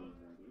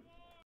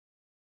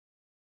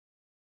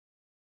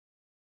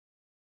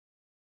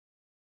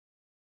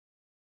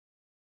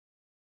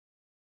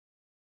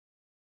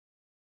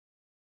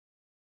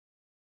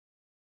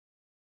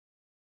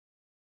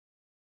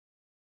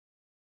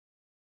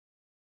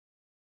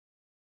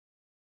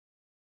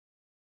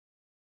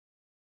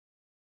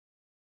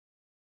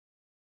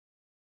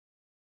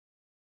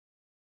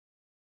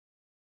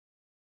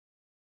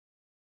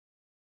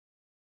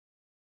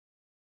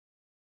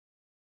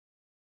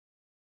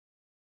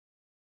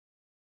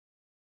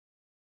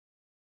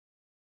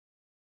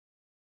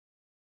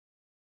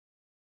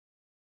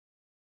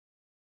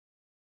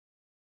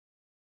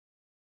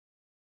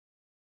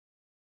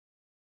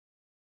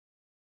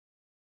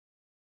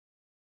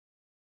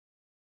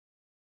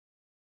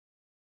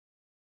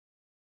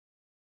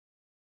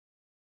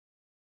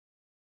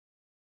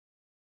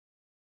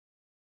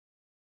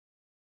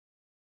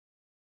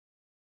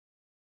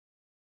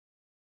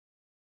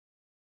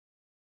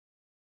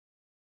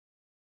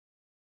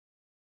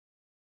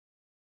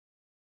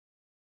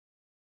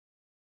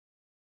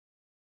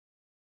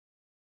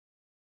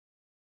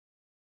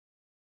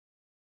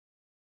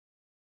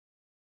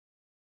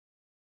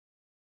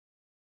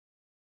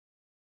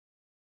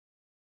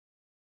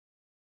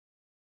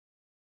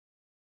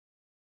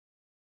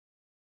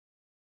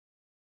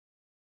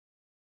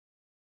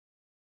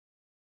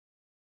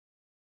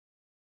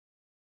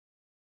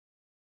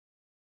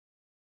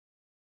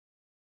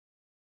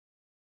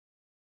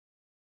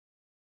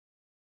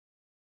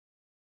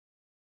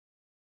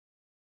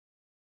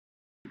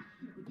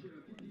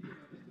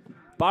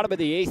 Bottom of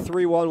the 8th,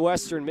 3-1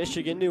 Western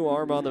Michigan. New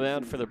arm on the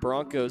mound for the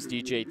Broncos.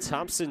 DJ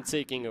Thompson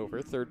taking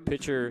over. 3rd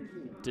pitcher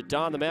to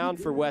don the mound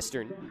for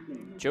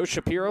Western. Joe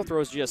Shapiro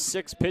throws just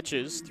 6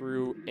 pitches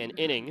through an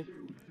inning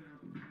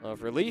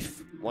of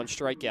relief. 1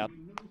 strikeout.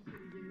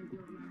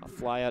 A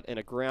fly out and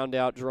a ground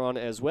out drawn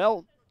as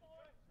well.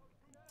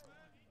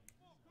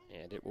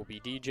 And it will be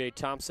DJ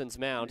Thompson's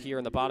mound here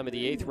in the bottom of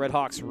the 8th.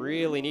 RedHawks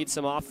really need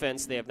some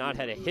offense. They have not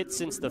had a hit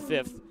since the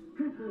 5th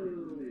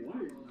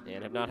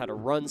and have not had a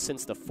run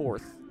since the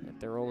 4th. At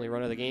their only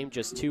run of the game,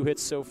 just 2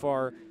 hits so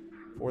far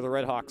for the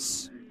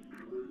RedHawks.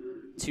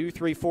 2,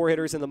 3, 4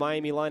 hitters in the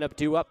Miami lineup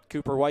due up.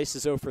 Cooper Weiss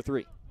is 0 for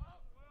 3.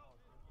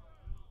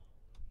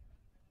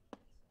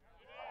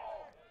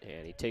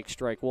 And he takes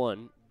strike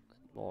 1.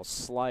 Ball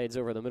slides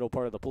over the middle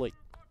part of the plate.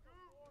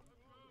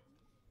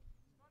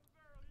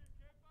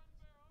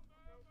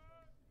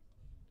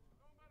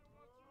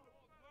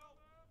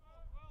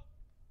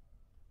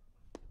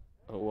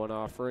 A 1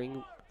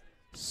 offering,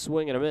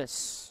 swing and a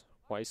miss.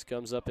 Weiss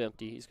comes up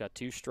empty. He's got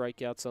 2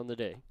 strikeouts on the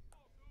day.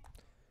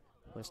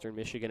 Western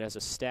Michigan as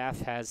a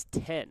staff has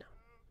 10.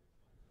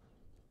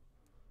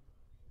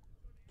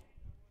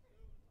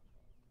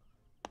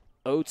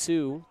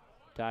 0-2,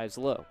 dives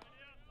low.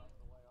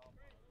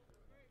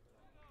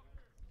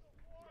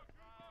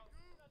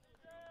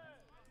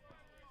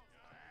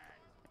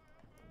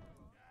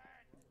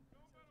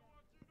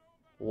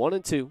 One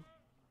and 2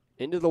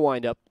 into the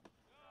windup.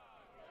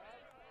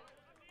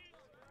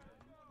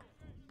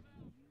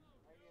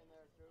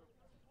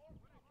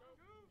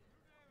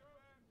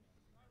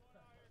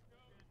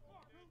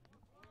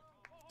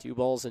 Two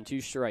balls and 2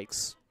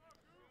 strikes.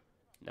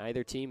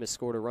 Neither team has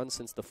scored a run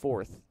since the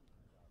 4th.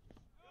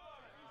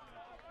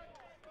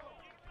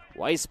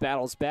 Weiss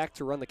battles back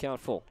to run the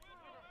count full.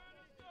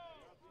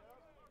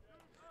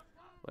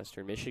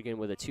 Western Michigan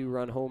with a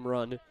 2-run home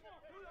run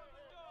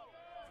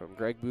from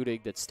Greg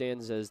Budig that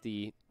stands as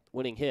the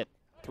winning hit.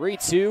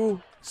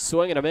 3-2,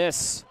 swing and a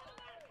miss.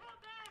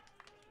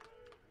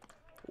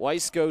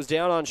 Weiss goes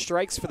down on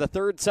strikes for the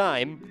 3rd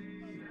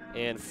time,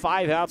 and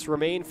 5 outs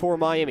remain for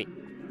Miami.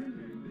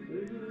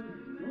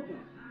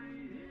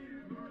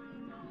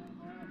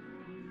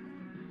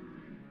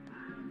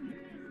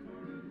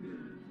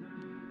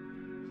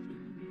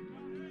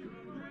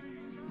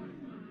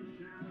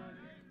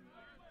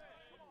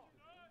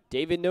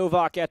 David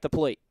Novak at the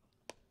plate.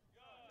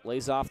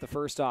 Lays off the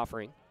first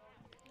offering.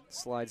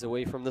 Slides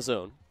away from the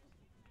zone.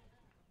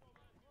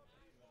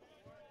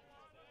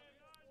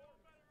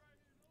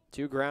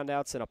 2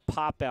 groundouts and a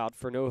pop out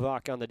for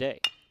Novak on the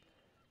day.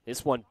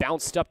 This one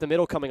bounced up the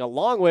middle, coming a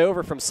long way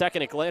over from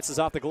second. It glances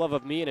off the glove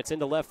of me, and it's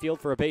into left field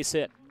for a base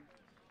hit.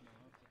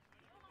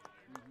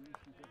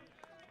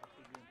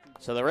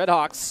 So the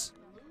RedHawks,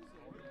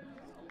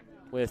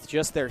 with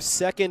just their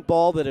 2nd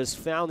ball that has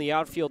found the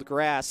outfield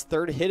grass,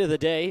 3rd hit of the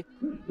day,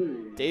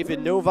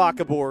 David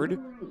Novak aboard.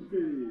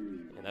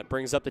 And that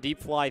brings up the deep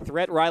fly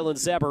threat. Rylan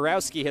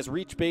Zaborowski has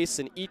reached base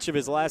in each of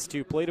his last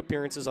 2 plate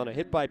appearances on a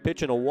hit by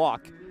pitch and a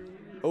walk.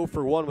 0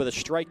 for 1 with a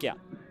strikeout.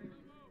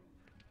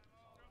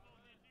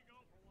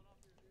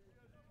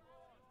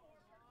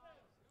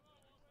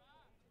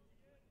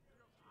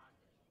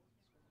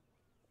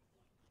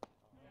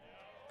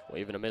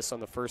 Wave and a miss on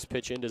the first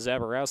pitch into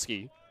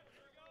Zaborowski.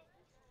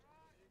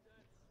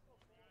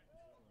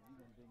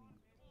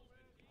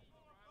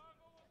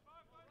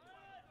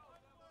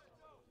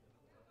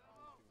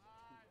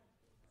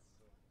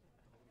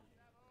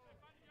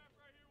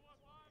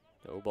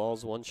 No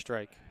balls, 1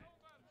 strike.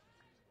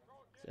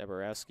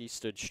 Zaborowski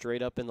stood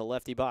straight up in the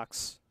lefty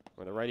box,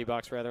 or the righty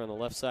box rather, on the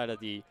left side of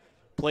the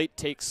plate,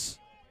 takes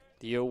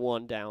the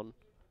 0-1 down.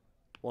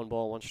 1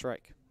 ball, 1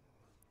 strike.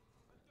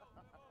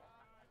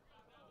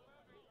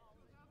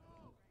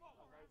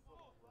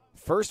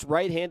 First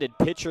right-handed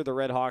pitcher the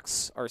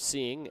RedHawks are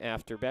seeing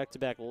after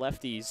back-to-back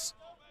lefties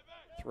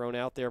thrown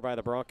out there by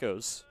the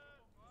Broncos.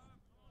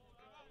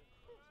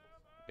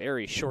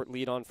 Very short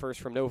lead on first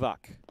from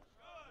Novak.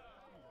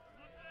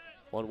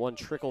 1-1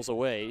 trickles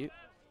away.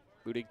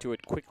 Budig to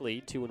it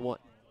quickly, 2-1.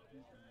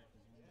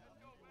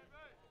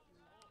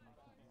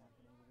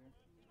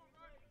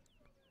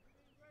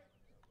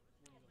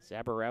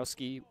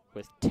 Zaborowski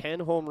with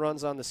 10 home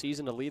runs on the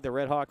season to lead the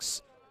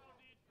RedHawks.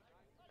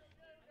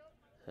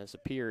 Has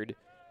appeared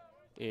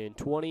in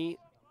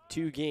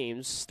 22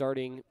 games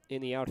starting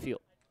in the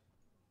outfield.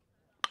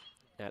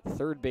 At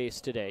third base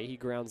today, he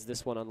grounds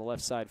this one on the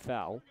left side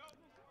foul.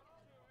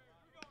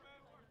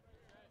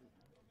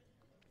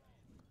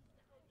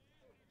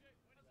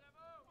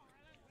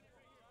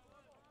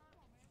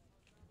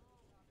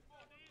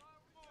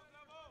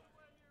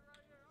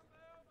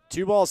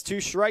 Two balls,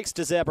 2 strikes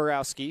to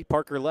Zaborowski.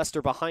 Parker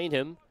Lester behind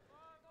him.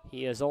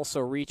 He has also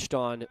reached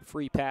on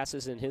free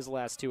passes in his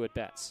last 2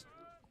 at-bats.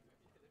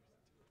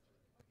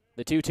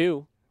 The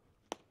 2-2.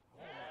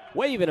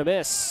 Wave and a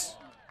miss.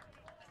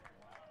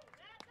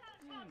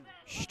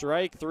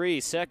 Strike 3,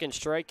 2nd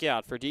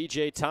strikeout for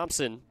DJ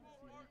Thompson.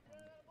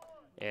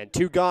 And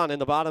 2 gone in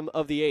the bottom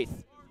of the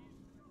 8th.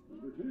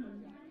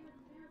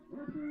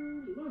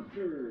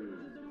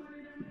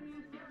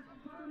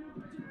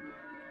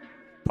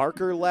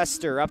 Parker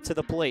Lester up to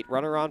the plate,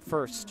 runner on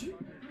first.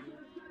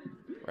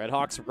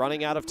 RedHawks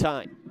running out of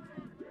time.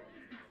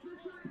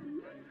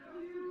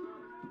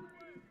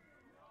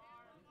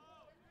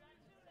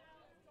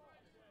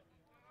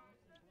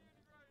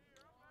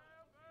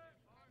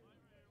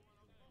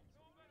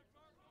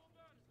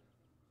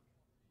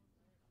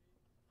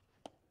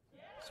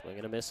 Swing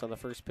and a miss on the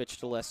first pitch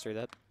to Lester.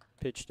 That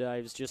pitch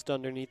dives just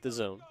underneath the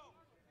zone.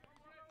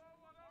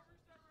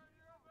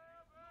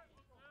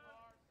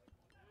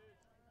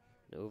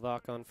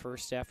 Novak on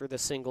first after the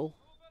single.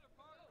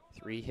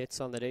 3 hits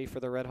on the day for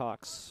the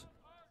RedHawks.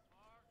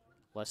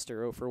 Lester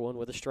 0 for 1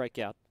 with a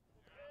strikeout.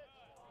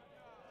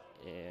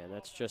 And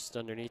that's just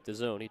underneath the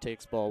zone. He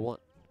takes ball 1.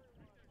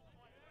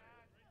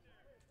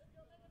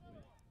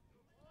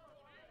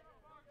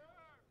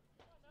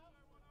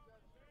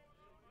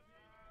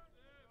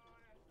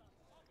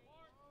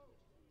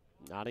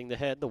 Nodding the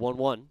head, the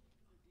 1-1.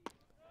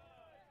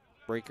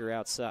 Breaker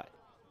outside.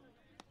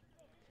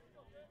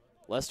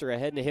 Lester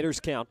ahead in the hitter's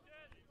count.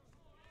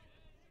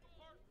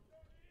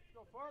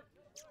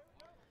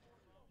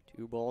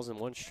 2 balls and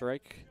 1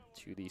 strike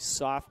to the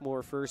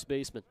sophomore first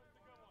baseman.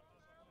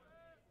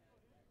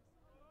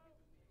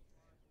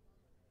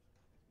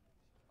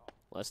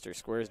 Lester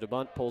squares the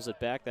bunt, pulls it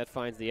back. That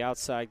finds the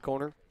outside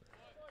corner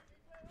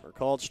for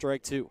called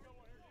strike 2.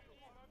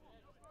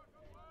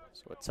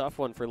 So a tough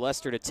one for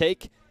Lester to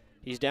take.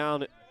 He's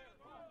down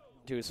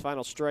to his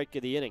final strike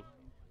of the inning.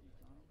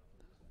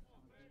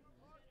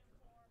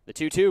 The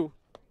 2-2.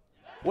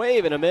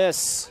 Wave and a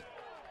miss.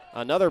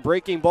 Another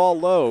breaking ball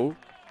low.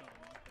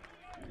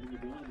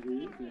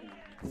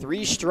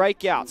 3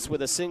 strikeouts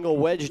with a single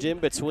wedged in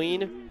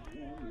between.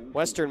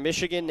 Western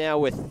Michigan now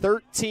with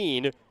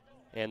 13,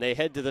 and they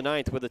head to the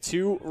 9th with a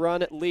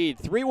 2-run lead.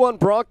 3-1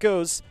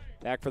 Broncos.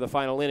 Back for the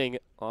final inning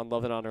on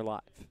Love and Honor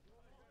Live.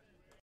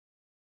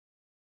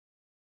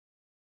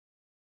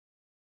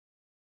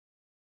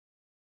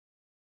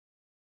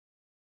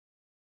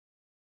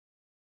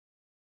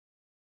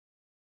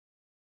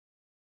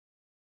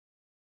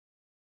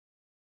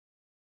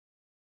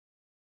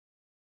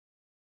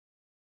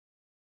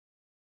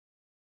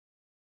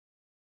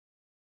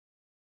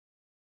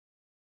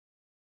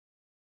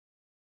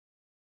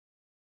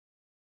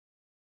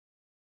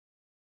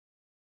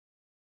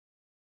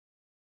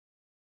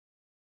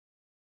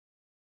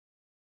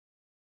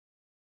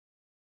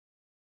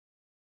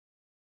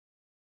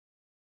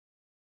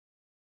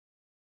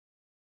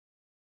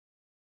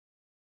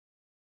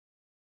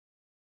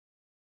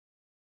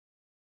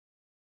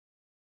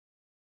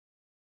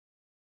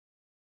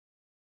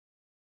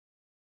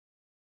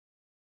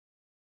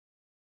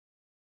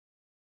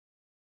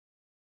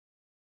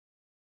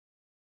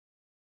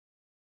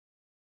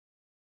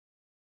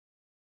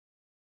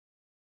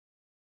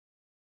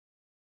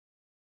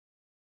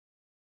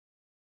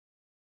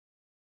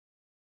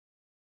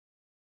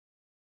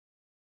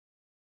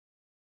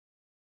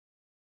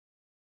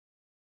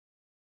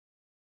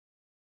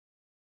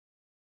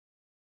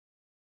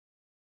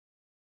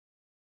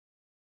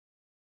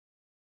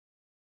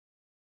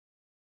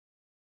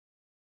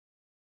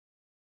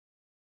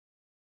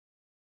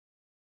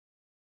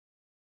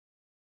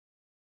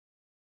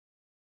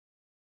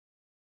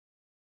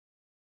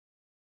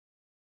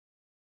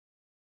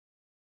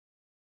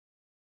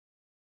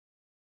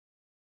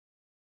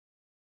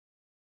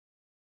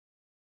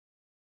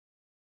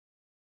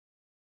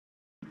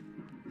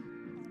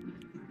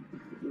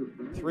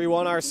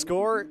 Three-1 our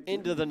score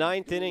into the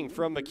 9th inning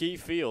from McKee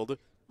Field.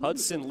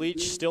 Hudson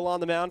Leach still on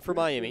the mound for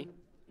Miami.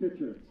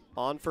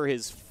 On for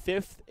his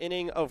 5th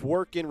inning of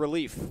work in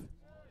relief.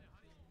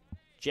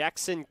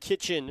 Jackson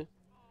Kitchen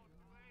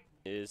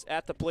is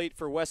at the plate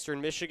for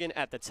Western Michigan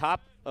at the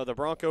top of the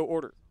Bronco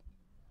order.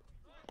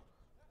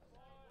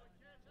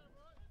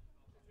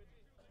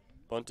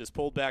 Bunt is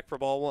pulled back for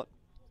ball 1.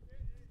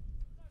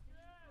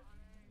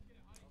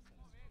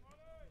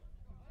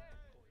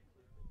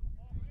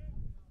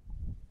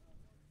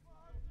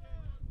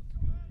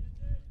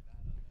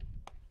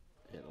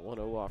 And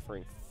the 1-0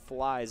 offering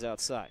flies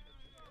outside.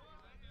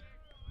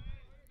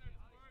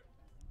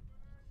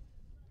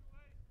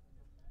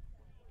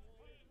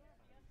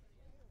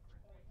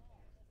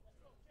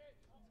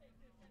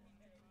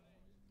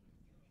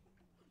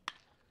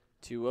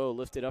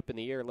 Lifted up in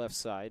the air left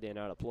side and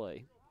out of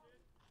play.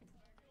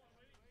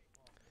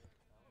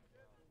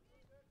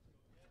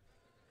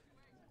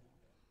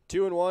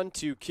 Two and 1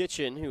 to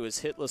Kitchen, who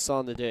is hitless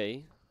on the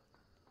day.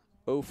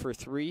 0 for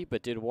 3,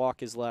 but did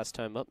walk his last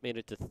time up, made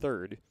it to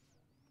third.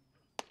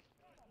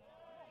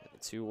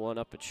 2-1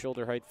 up at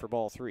shoulder height for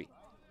ball 3.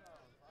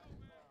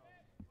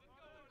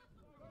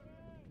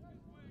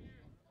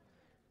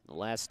 The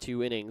last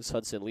 2 innings,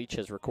 Hudson Leach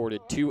has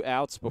recorded 2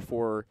 outs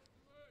before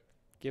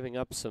giving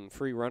up some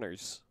free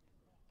runners.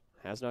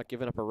 Has not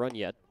given up a run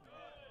yet.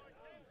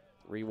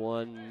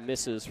 3-1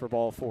 misses for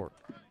ball 4.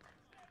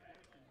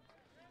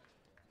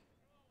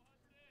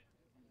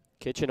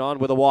 Kitchen on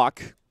with a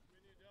walk.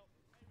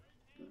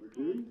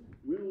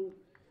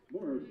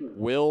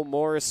 Will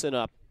Morrison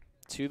up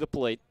to the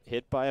plate.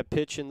 Hit by a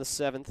pitch in the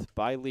 7th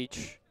by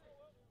Leach.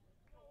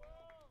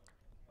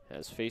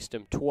 Has faced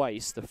him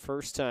twice. The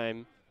first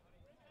time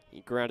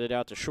he grounded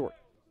out to short.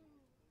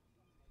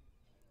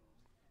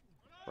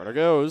 Runner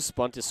goes,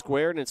 bunt is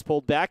squared, and it's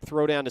pulled back.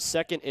 Throw down to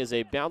second is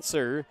a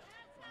bouncer.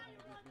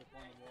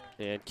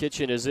 And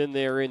Kitchen is in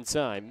there in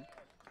time.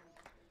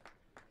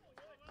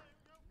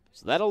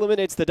 So that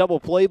eliminates the double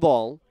play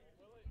ball.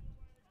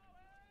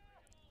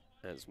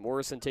 as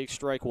Morrison takes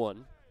strike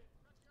one.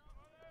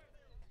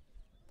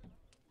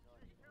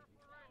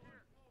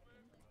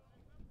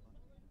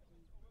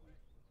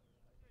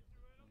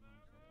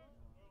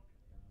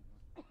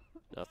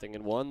 Nothing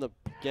in one.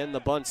 Again, the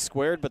bunt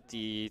squared, but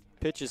the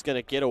pitch is going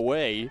to get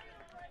away.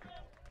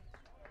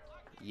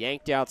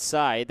 Yanked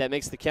outside. That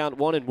makes the count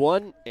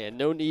 1-1, and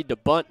no need to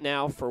bunt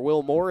now for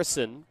Will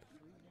Morrison,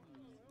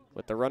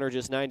 with the runner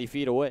just 90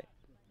 feet away.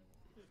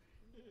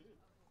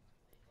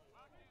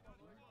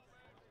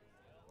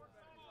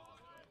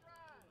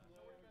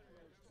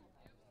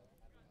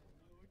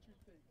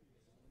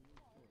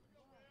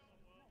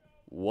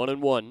 One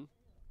and one.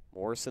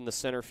 Morrison, the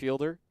center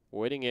fielder,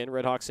 waiting in.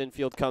 RedHawks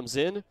infield comes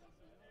in.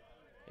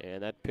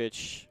 And that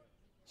pitch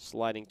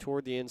sliding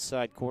toward the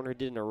inside corner,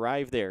 didn't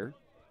arrive there.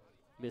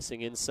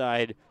 Missing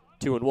inside,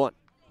 2-1.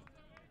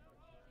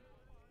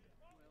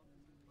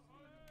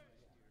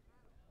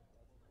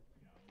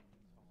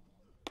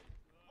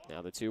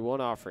 Now the 2-1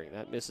 offering.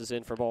 That misses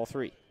in for ball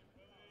three.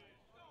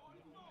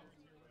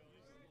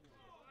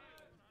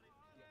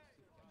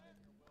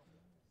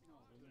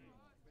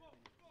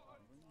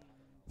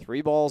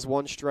 Three balls,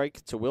 one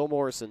strike to Will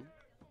Morrison.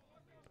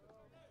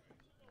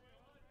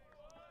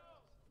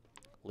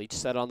 Leach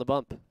set on the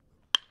bump.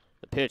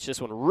 The pitch, this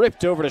one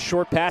ripped over to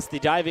short past the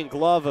diving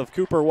glove of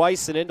Cooper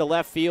Weiss and into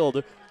left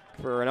field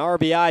for an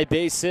RBI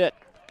base hit.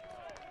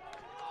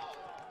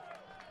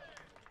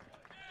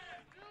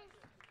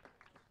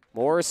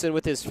 Morrison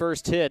with his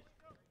first hit.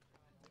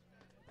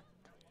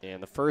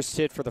 And the first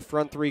hit for the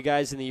front three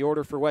guys in the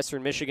order for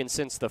Western Michigan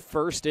since the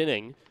first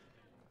inning.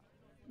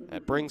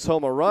 That brings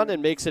home a run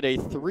and makes it a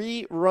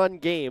 3-run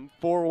game,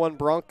 4-1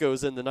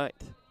 Broncos in the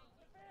ninth.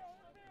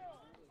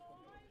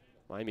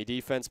 Miami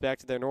defense back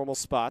to their normal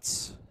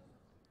spots.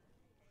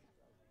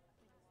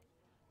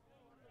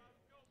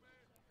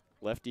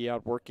 Lefty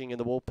out working in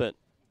the bullpen.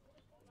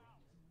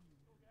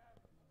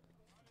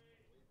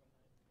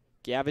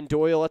 Gavin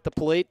Doyle at the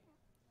plate.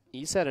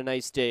 He's had a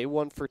nice day,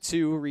 1 for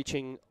 2,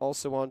 reaching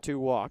also on 2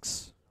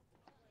 walks.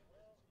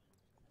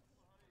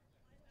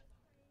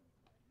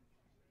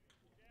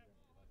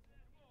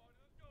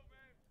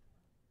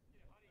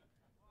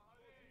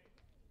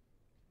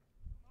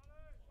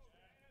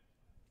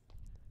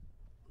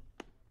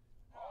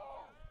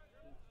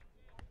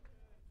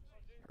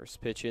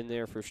 First pitch in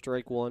there for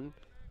strike one.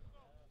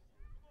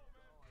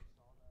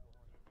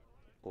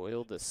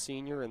 Boyle, the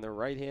senior, in the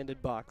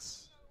right-handed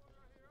box.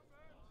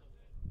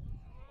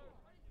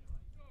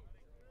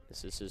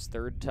 This is his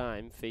third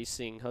time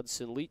facing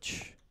Hudson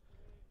Leach.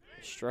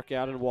 Struck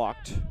out and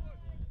walked.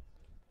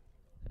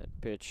 That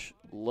pitch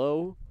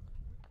low.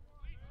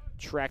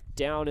 Tracked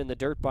down in the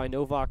dirt by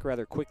Novak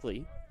rather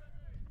quickly.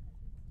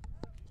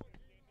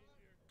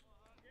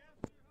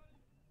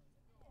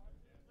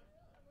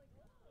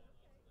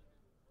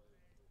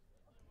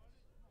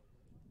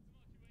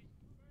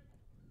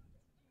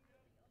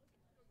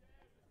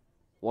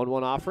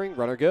 One offering,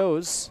 runner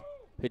goes.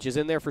 Pitches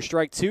in there for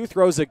strike two,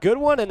 throws a good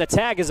one, and the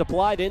tag is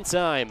applied in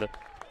time.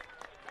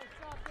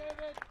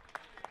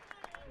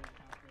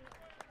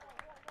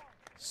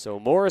 So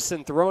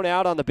Morrison thrown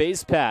out on the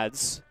base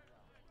pads.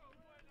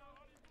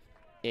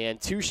 And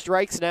 2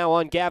 strikes now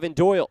on Gavin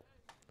Doyle.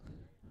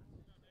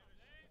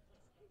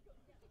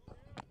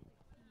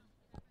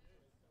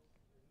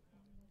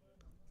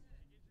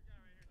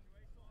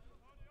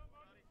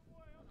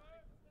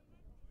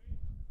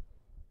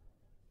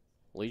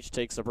 Leach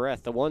takes a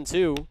breath. The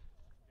 1-2.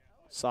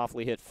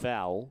 Softly hit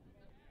foul.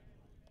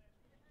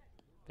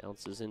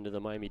 Bounces into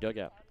the Miami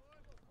dugout.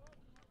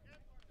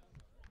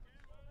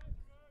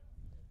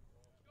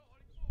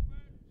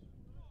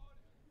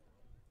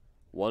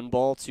 One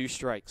ball, 2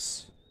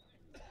 strikes.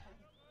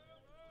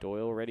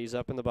 Doyle readies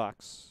up in the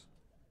box.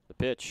 The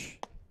pitch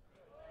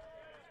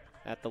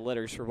at the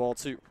letters for ball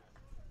 2.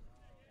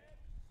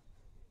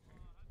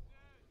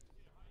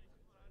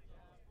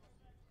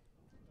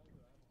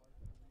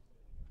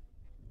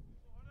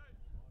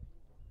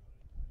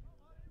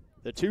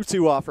 The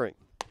 2-2 offering.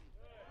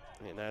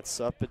 And that's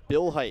up at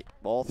bill height,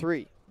 ball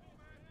 3.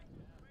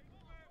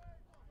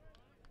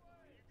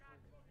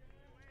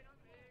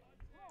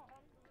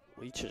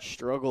 Leach has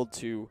struggled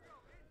to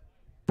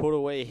put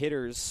away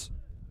hitters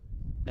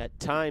at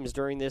times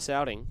during this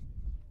outing,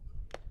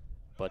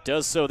 but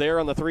does so there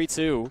on the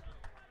 3-2.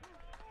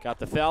 Got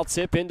the foul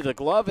tip into the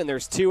glove, and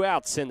there's 2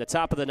 outs in the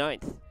top of the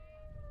 9th.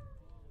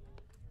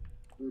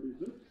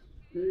 36,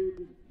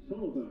 Cade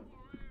Sullivan.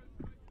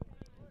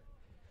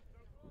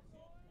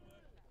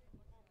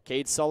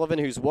 Cade Sullivan,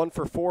 who's 1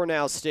 for 4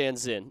 now,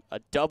 stands in. A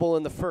double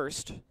in the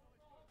first.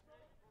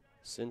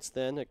 Since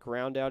then, a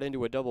ground out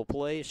into a double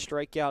play, a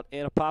strikeout,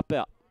 and a pop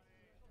out.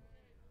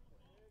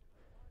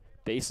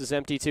 Base is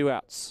empty, 2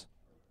 outs.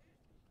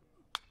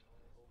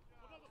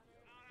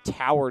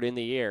 Towered in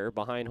the air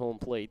behind home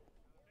plate.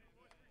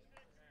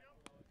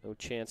 No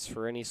chance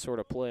for any sort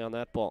of play on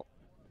that ball.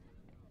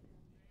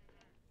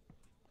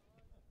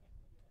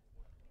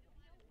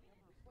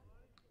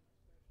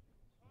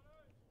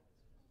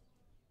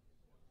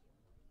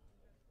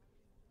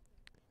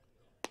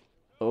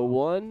 Oh,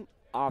 1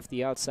 off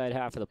the outside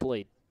half of the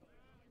plate.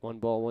 1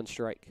 ball, 1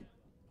 strike.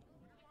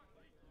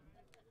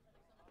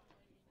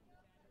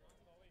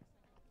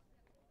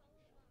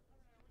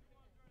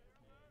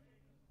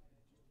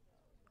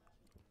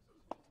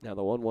 Now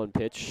the 1-1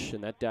 pitch,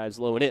 and that dives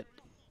low and in.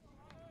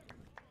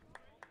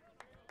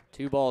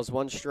 2 balls,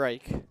 1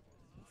 strike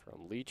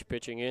from Leach,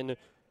 pitching in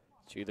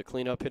to the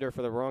cleanup hitter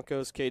for the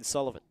Broncos, Cade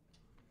Sullivan.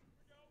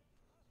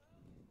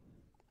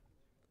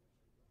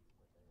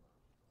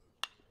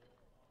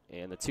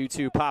 And the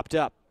 2-2 popped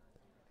up.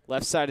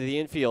 Left side of the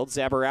infield,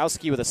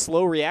 Zaborowski with a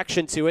slow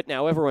reaction to it.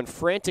 Now everyone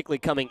frantically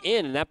coming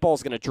in, and that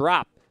ball's going to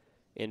drop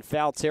in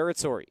foul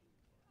territory.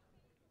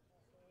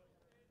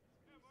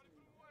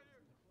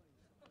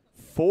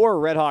 4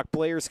 RedHawk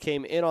players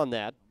came in on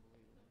that.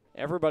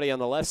 Everybody on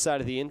the left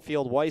side of the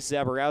infield, Weiss,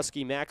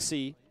 Zaborowski,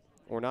 Maxey,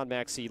 or not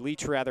Maxey,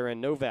 Leach rather,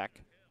 and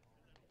Novak.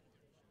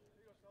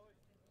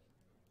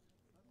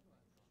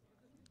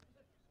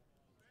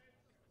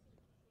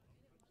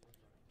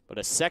 But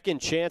a second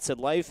chance at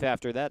life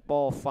after that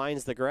ball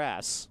finds the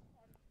grass.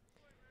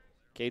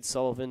 Cade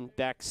Sullivan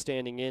back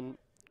standing in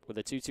with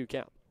a 2-2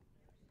 count.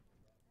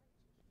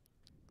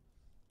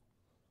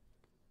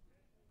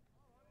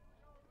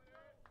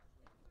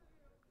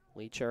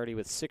 Leach already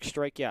with 6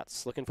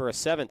 strikeouts, looking for a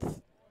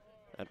 7th.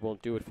 That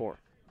won't do it for him.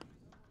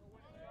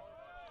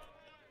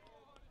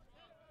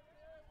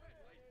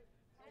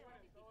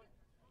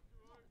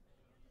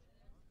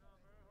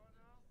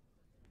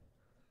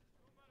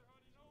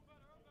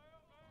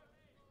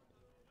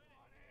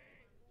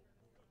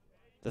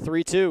 The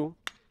 3-2.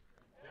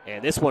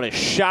 And this one is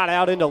shot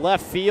out into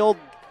left field.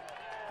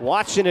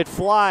 Watching it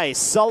fly,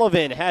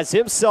 Sullivan has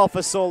himself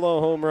a solo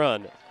home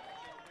run.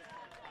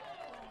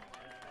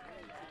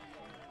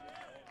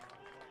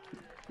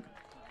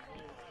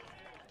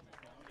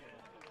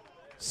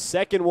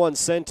 Second one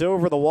sent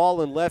over the wall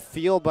in left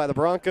field by the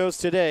Broncos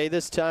today,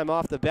 this time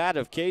off the bat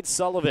of Cade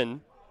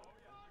Sullivan.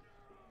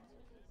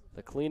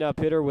 The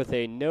cleanup hitter with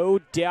a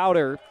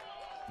no-doubter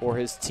for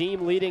his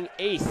team-leading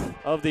 8th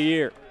of the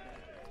year.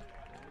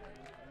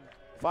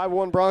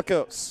 5-1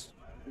 Broncos.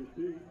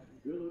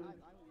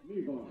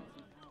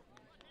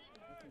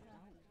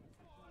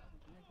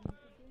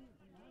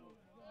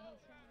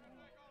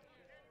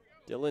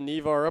 Dylan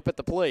Nevar up at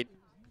the plate.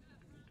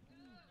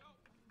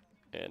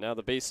 And now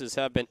the bases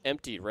have been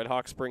emptied.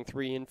 RedHawks bring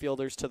 3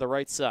 infielders to the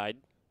right side.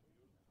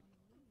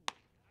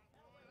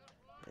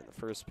 And the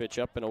first pitch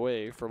up and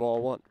away for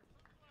ball 1.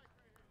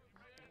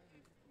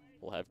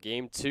 We'll have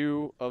game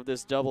 2 of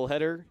this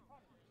doubleheader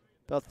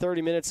about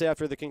 30 minutes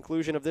after the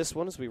conclusion of this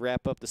one as we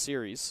wrap up the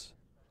series.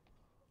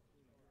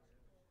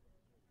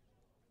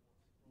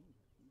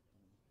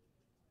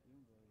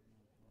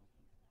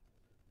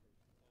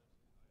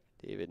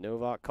 David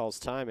Novak calls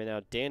time, and now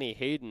Danny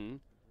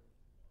Hayden,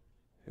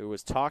 who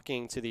was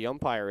talking to the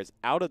umpire, is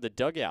out of the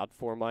dugout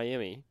for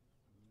Miami.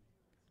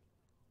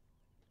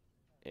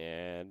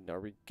 And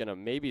are we going to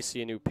maybe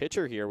see a new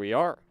pitcher here? We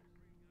are.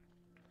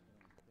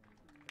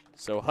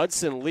 So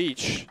Hudson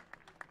Leach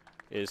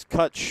is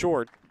cut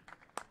short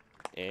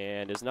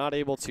and is not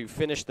able to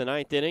finish the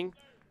 9th inning.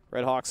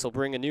 RedHawks will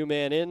bring a new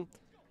man in,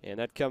 and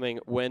that coming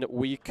when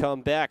we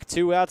come back.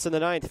 2 outs in the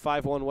 9th,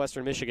 5-1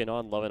 Western Michigan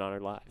on Love and Honor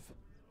Live.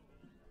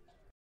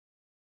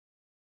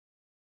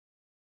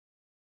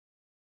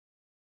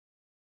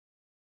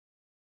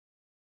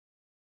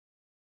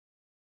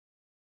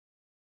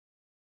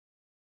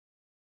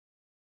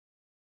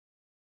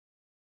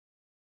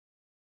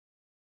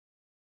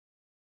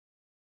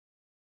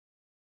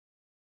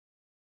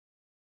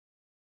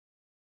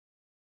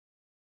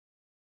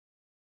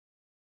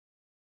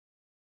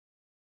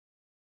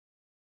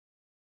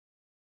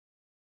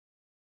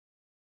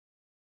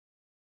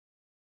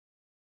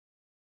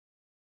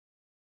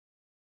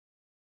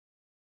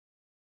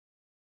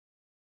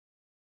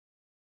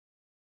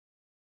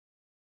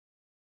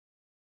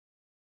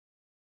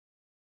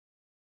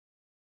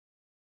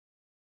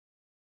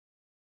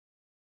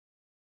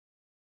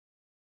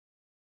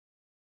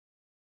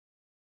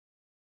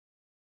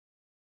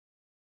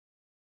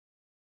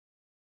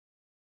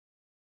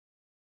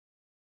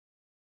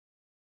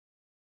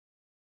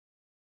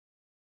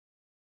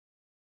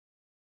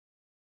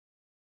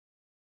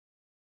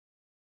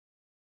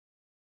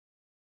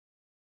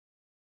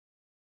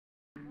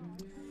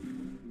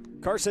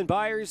 Carson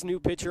Byers, new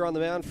pitcher on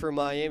the mound for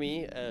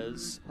Miami,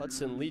 as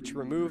Hudson Leach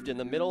removed in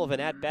the middle of an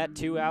at-bat,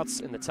 2 outs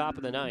in the top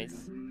of the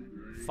 9th.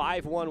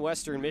 5-1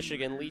 Western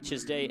Michigan.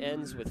 Leach's day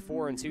ends with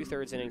 4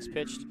 2/3 innings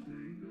pitched,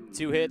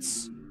 2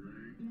 hits,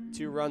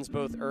 2 runs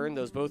both earned.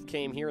 Those both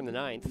came here in the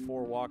 9th.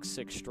 4 walks,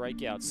 6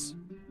 strikeouts.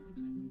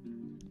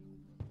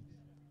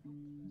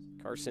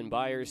 Carson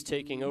Byers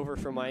taking over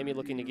for Miami,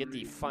 looking to get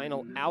the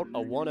final out. A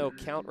 1-0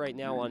 count right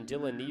now on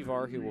Dylan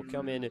Nevar, who will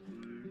come in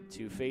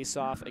to face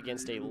off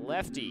against a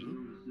lefty.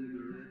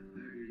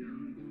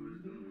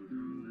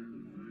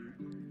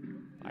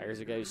 Byers,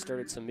 a guy who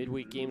started some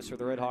midweek games for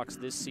the RedHawks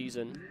this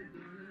season,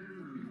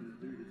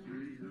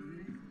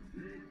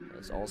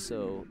 has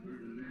also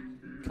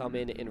come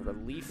in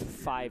relief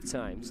 5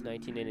 times.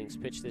 19 innings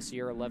pitched this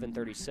year,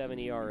 11.37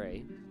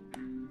 ERA.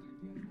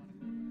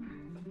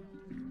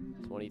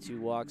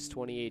 22 walks,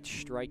 28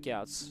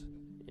 strikeouts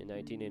in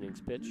 19 innings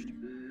pitched.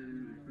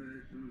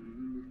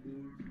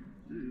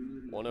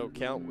 1-0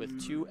 count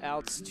with 2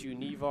 outs to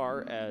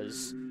Nevar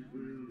as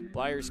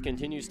Byers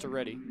continues to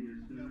ready.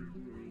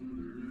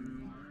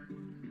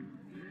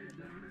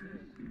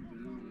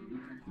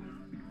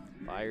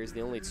 Byers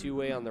the only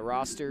two-way on the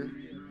roster.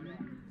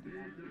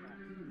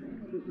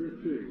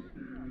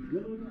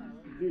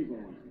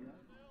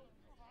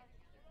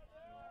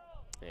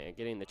 And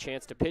getting the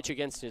chance to pitch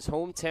against his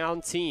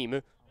hometown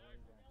team,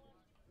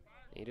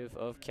 native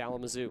of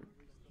Kalamazoo.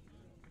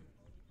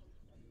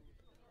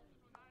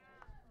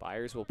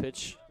 Byers will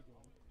pitch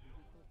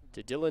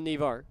to Dylan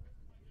Nevar.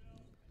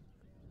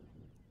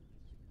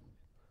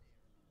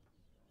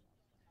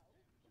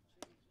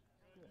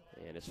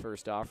 And his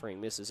first offering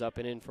misses up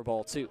and in for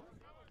ball 2.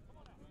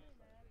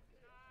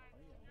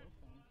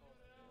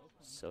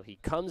 So he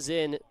comes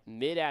in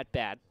mid at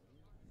bat,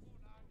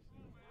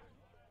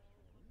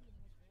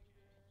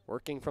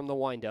 working from the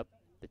windup,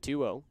 the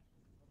 2-0.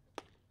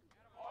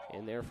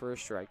 In there for a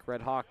strike.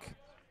 RedHawk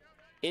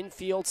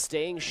infield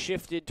staying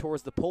shifted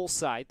towards the pull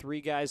side.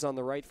 3 guys on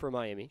the right for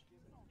Miami.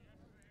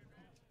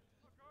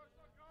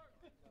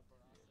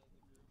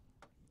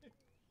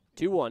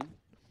 Two-one.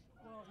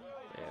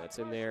 And it's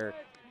in there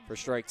for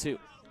strike 2.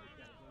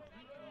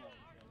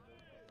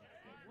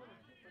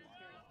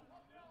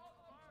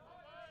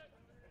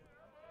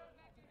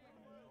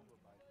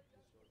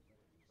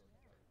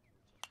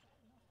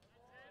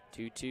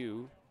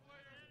 Two-two.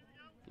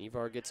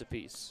 Nevar gets a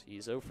piece.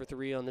 He's 0 for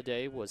 3 on the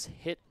day. Was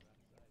hit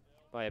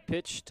by a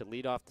pitch to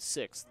lead off the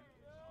 6th.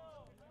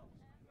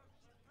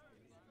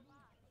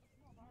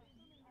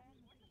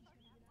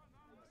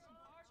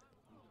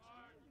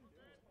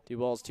 Two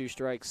balls, 2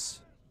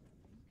 strikes.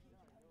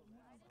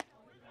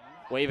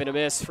 Wave and a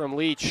miss from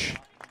Leach.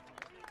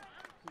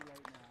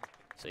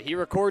 So he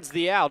records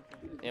the out,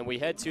 and we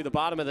head to the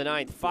bottom of the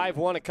 9th.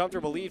 5-1, a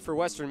comfortable lead for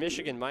Western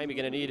Michigan. Miami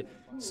going to need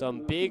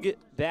some big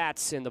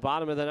bats in the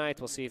bottom of the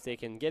 9th. We'll see if they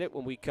can get it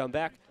when we come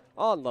back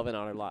on Love and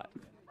Honor Live.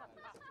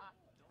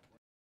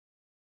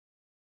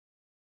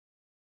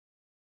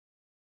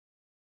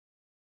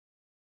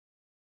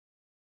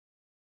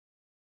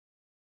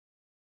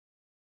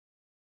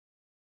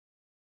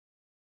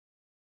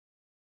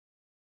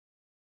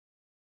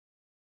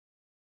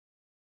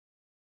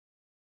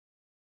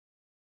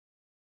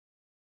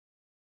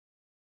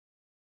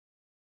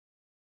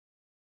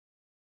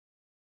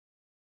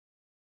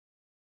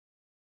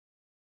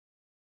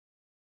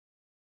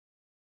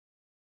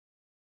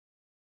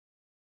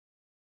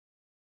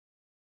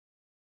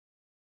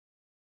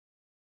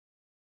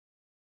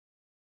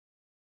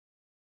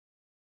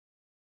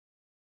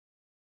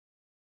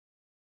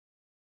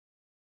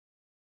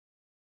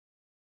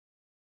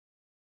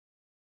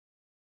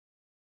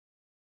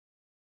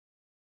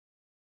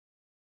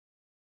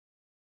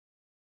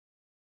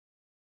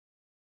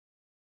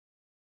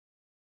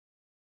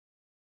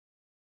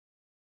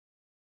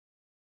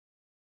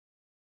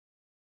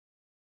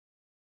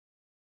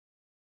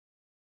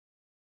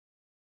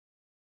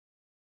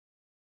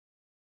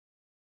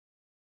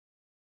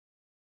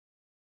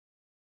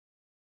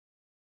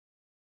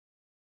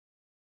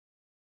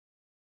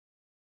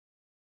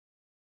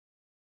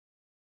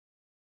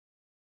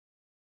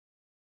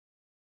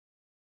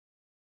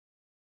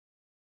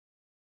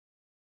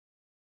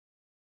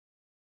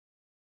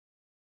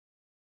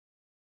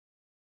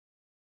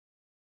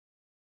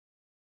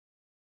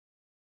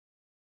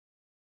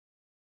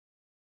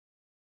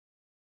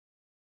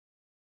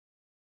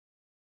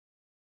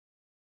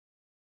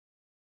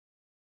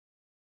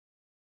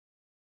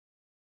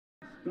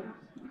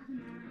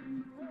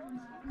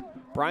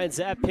 Brian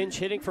Zapp pinch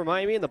hitting for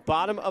Miami in the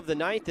bottom of the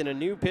 9th, and a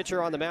new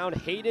pitcher on the mound,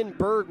 Hayden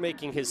Berg,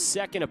 making his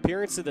 2nd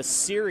appearance of the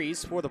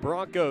series for the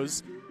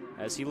Broncos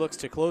as he looks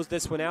to close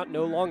this one out.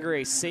 No longer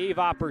a save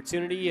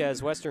opportunity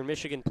as Western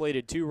Michigan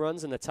plated 2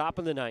 runs in the top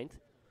of the 9th.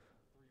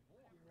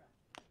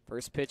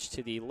 First pitch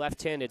to the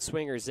left-handed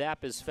swinger,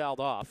 Zapp, is fouled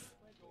off.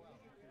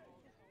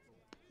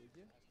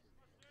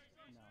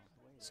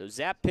 So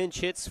Zapp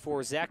pinch hits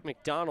for Zach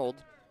McDonald,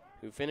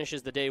 who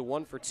finishes the day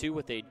 1 for 2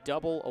 with a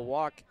double, a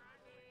walk,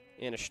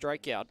 and a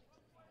strikeout.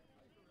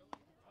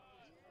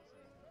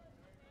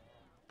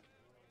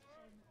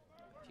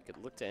 If you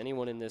could look to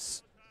anyone in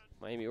this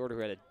Miami order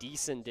who had a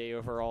decent day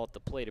overall at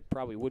the plate, it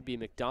probably would be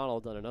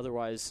McDonald on an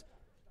otherwise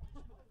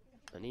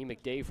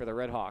anemic day for the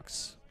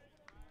RedHawks.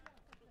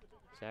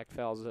 Zach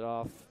fouls it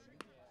off.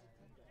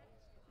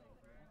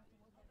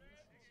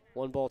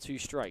 1 ball, 2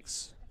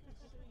 strikes.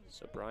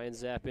 So Brian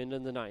Zapp into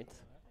the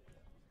 9th.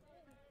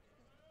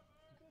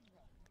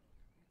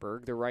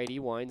 Berg, the righty,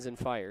 winds and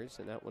fires,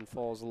 and that one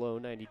falls low,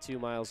 92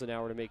 miles an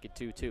hour to make it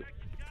 2-2.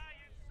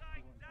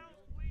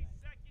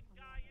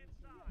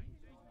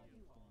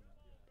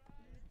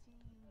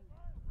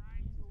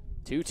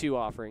 Two-two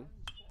offering.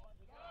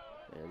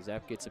 And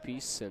Zapp gets a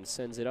piece and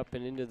sends it up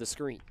and into the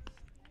screen.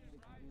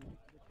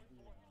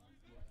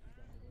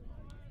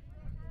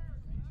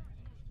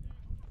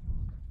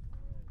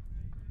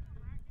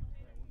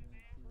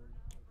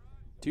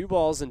 Two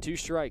balls and 2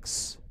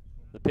 strikes.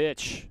 The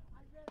pitch.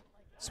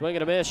 Swing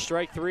and a miss,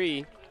 strike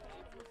 3.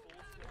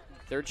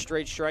 Third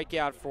straight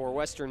strikeout for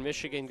Western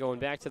Michigan going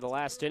back to the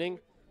last inning.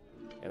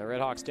 And the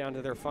RedHawks down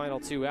to their final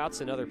 2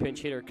 outs. Another pinch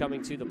hitter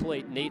coming to the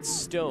plate, Nate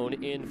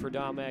Stone in for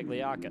Thom.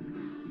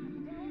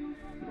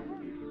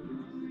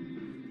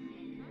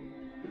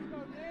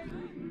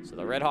 So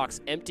the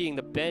RedHawks emptying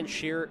the bench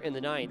here in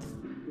the 9th.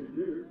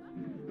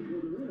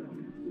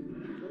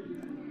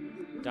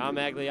 Thom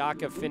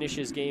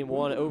finishes game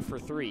 1 0 for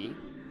 3.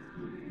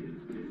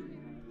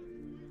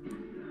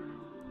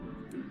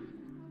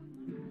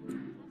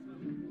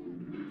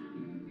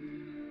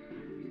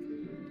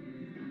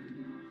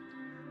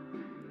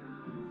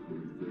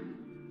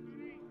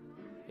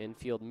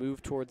 Infield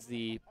move towards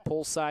the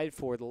pull side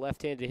for the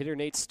left-handed hitter,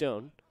 Nate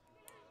Stone.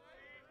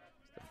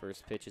 The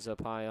first pitch is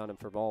up high on him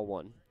for ball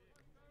 1.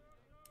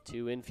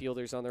 2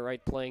 infielders on the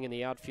right playing in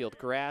the outfield.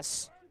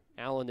 Grass,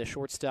 Allen, the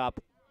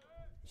shortstop,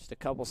 just a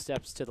couple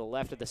steps to the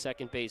left of the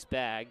second base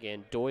bag,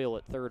 and Doyle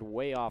at third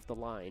way off the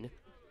line.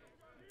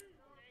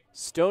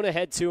 Stone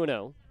ahead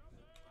 2-0.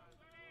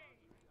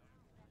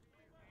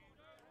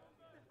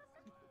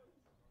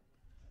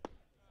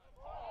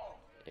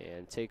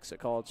 And takes a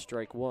called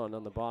strike 1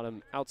 on the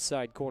bottom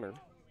outside corner.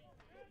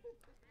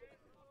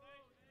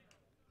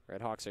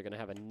 RedHawks are going to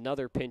have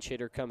another pinch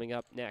hitter coming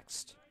up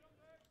next.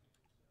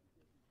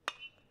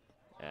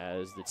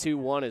 As the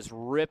 2-1 is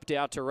ripped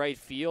out to right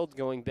field,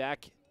 going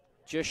back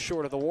just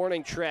short of the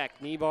warning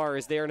track. Nebar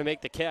is there to make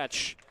the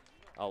catch.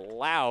 A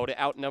loud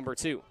out number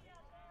 2.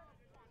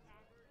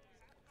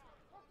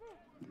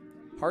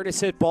 Hardest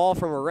hit ball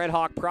from a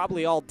RedHawk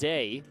probably all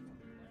day.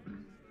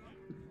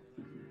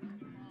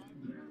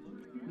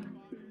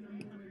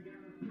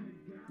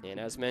 And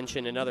as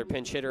mentioned, another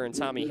pinch hitter and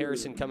Tommy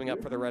Harrison coming up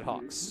for the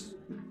RedHawks.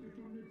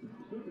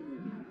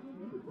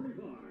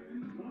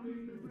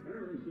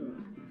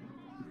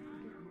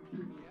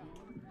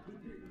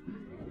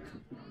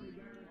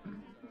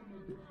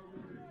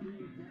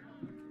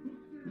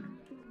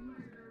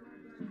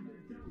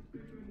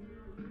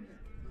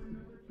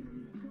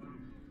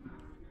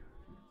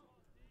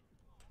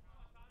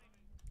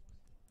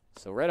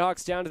 So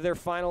RedHawks down to their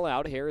final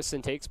out.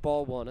 Harrison takes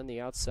ball 1 on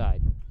the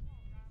outside.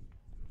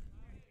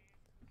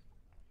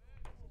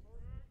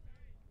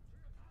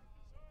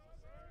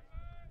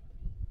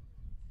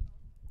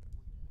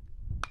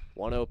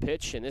 1-0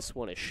 pitch, and this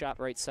one is shot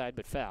right side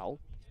but foul.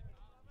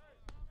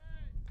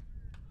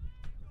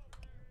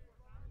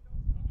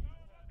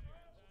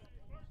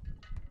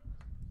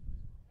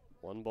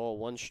 One ball,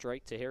 one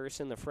strike to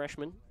Harrison, the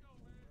freshman.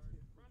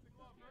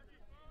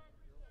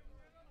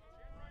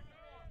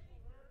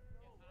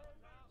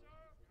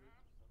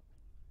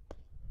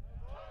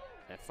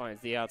 That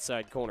finds the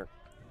outside corner.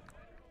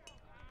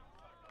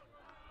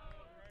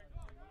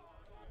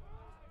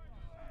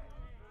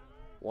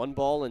 One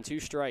ball and 2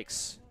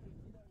 strikes.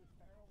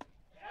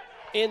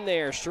 In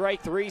there,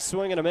 strike 3,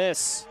 swing and a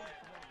miss.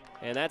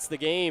 And that's the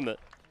game.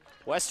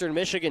 Western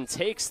Michigan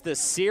takes the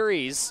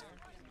series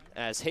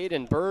as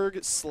Hayden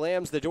Berg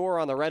slams the door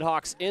on the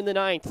RedHawks in the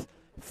 9th.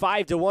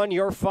 5-1,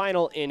 your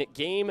final in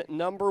game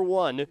number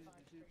 1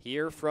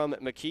 here from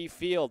McKee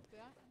Field.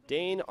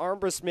 Dane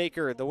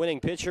Armbrustmaker, the winning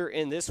pitcher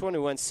in this one,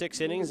 who went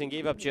 6 innings and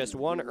gave up just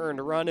 1 earned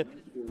run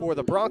for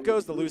the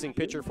Broncos. The losing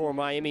pitcher for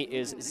Miami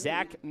is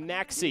Zach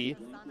Maxey.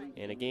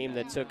 In a game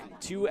that took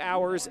 2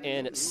 hours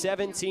and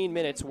 17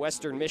 minutes,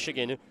 Western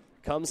Michigan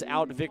comes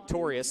out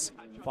victorious.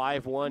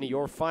 5-1,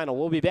 your final.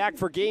 We'll be back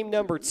for game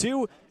number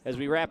 2 as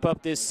we wrap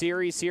up this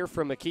series here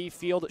from McKee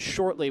Field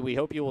shortly. We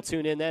hope you will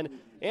tune in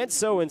then. And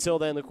so until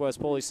then, Luke West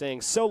Poley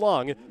saying so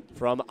long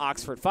from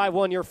Oxford.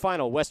 5-1, your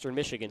final. Western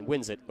Michigan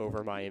wins it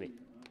over Miami.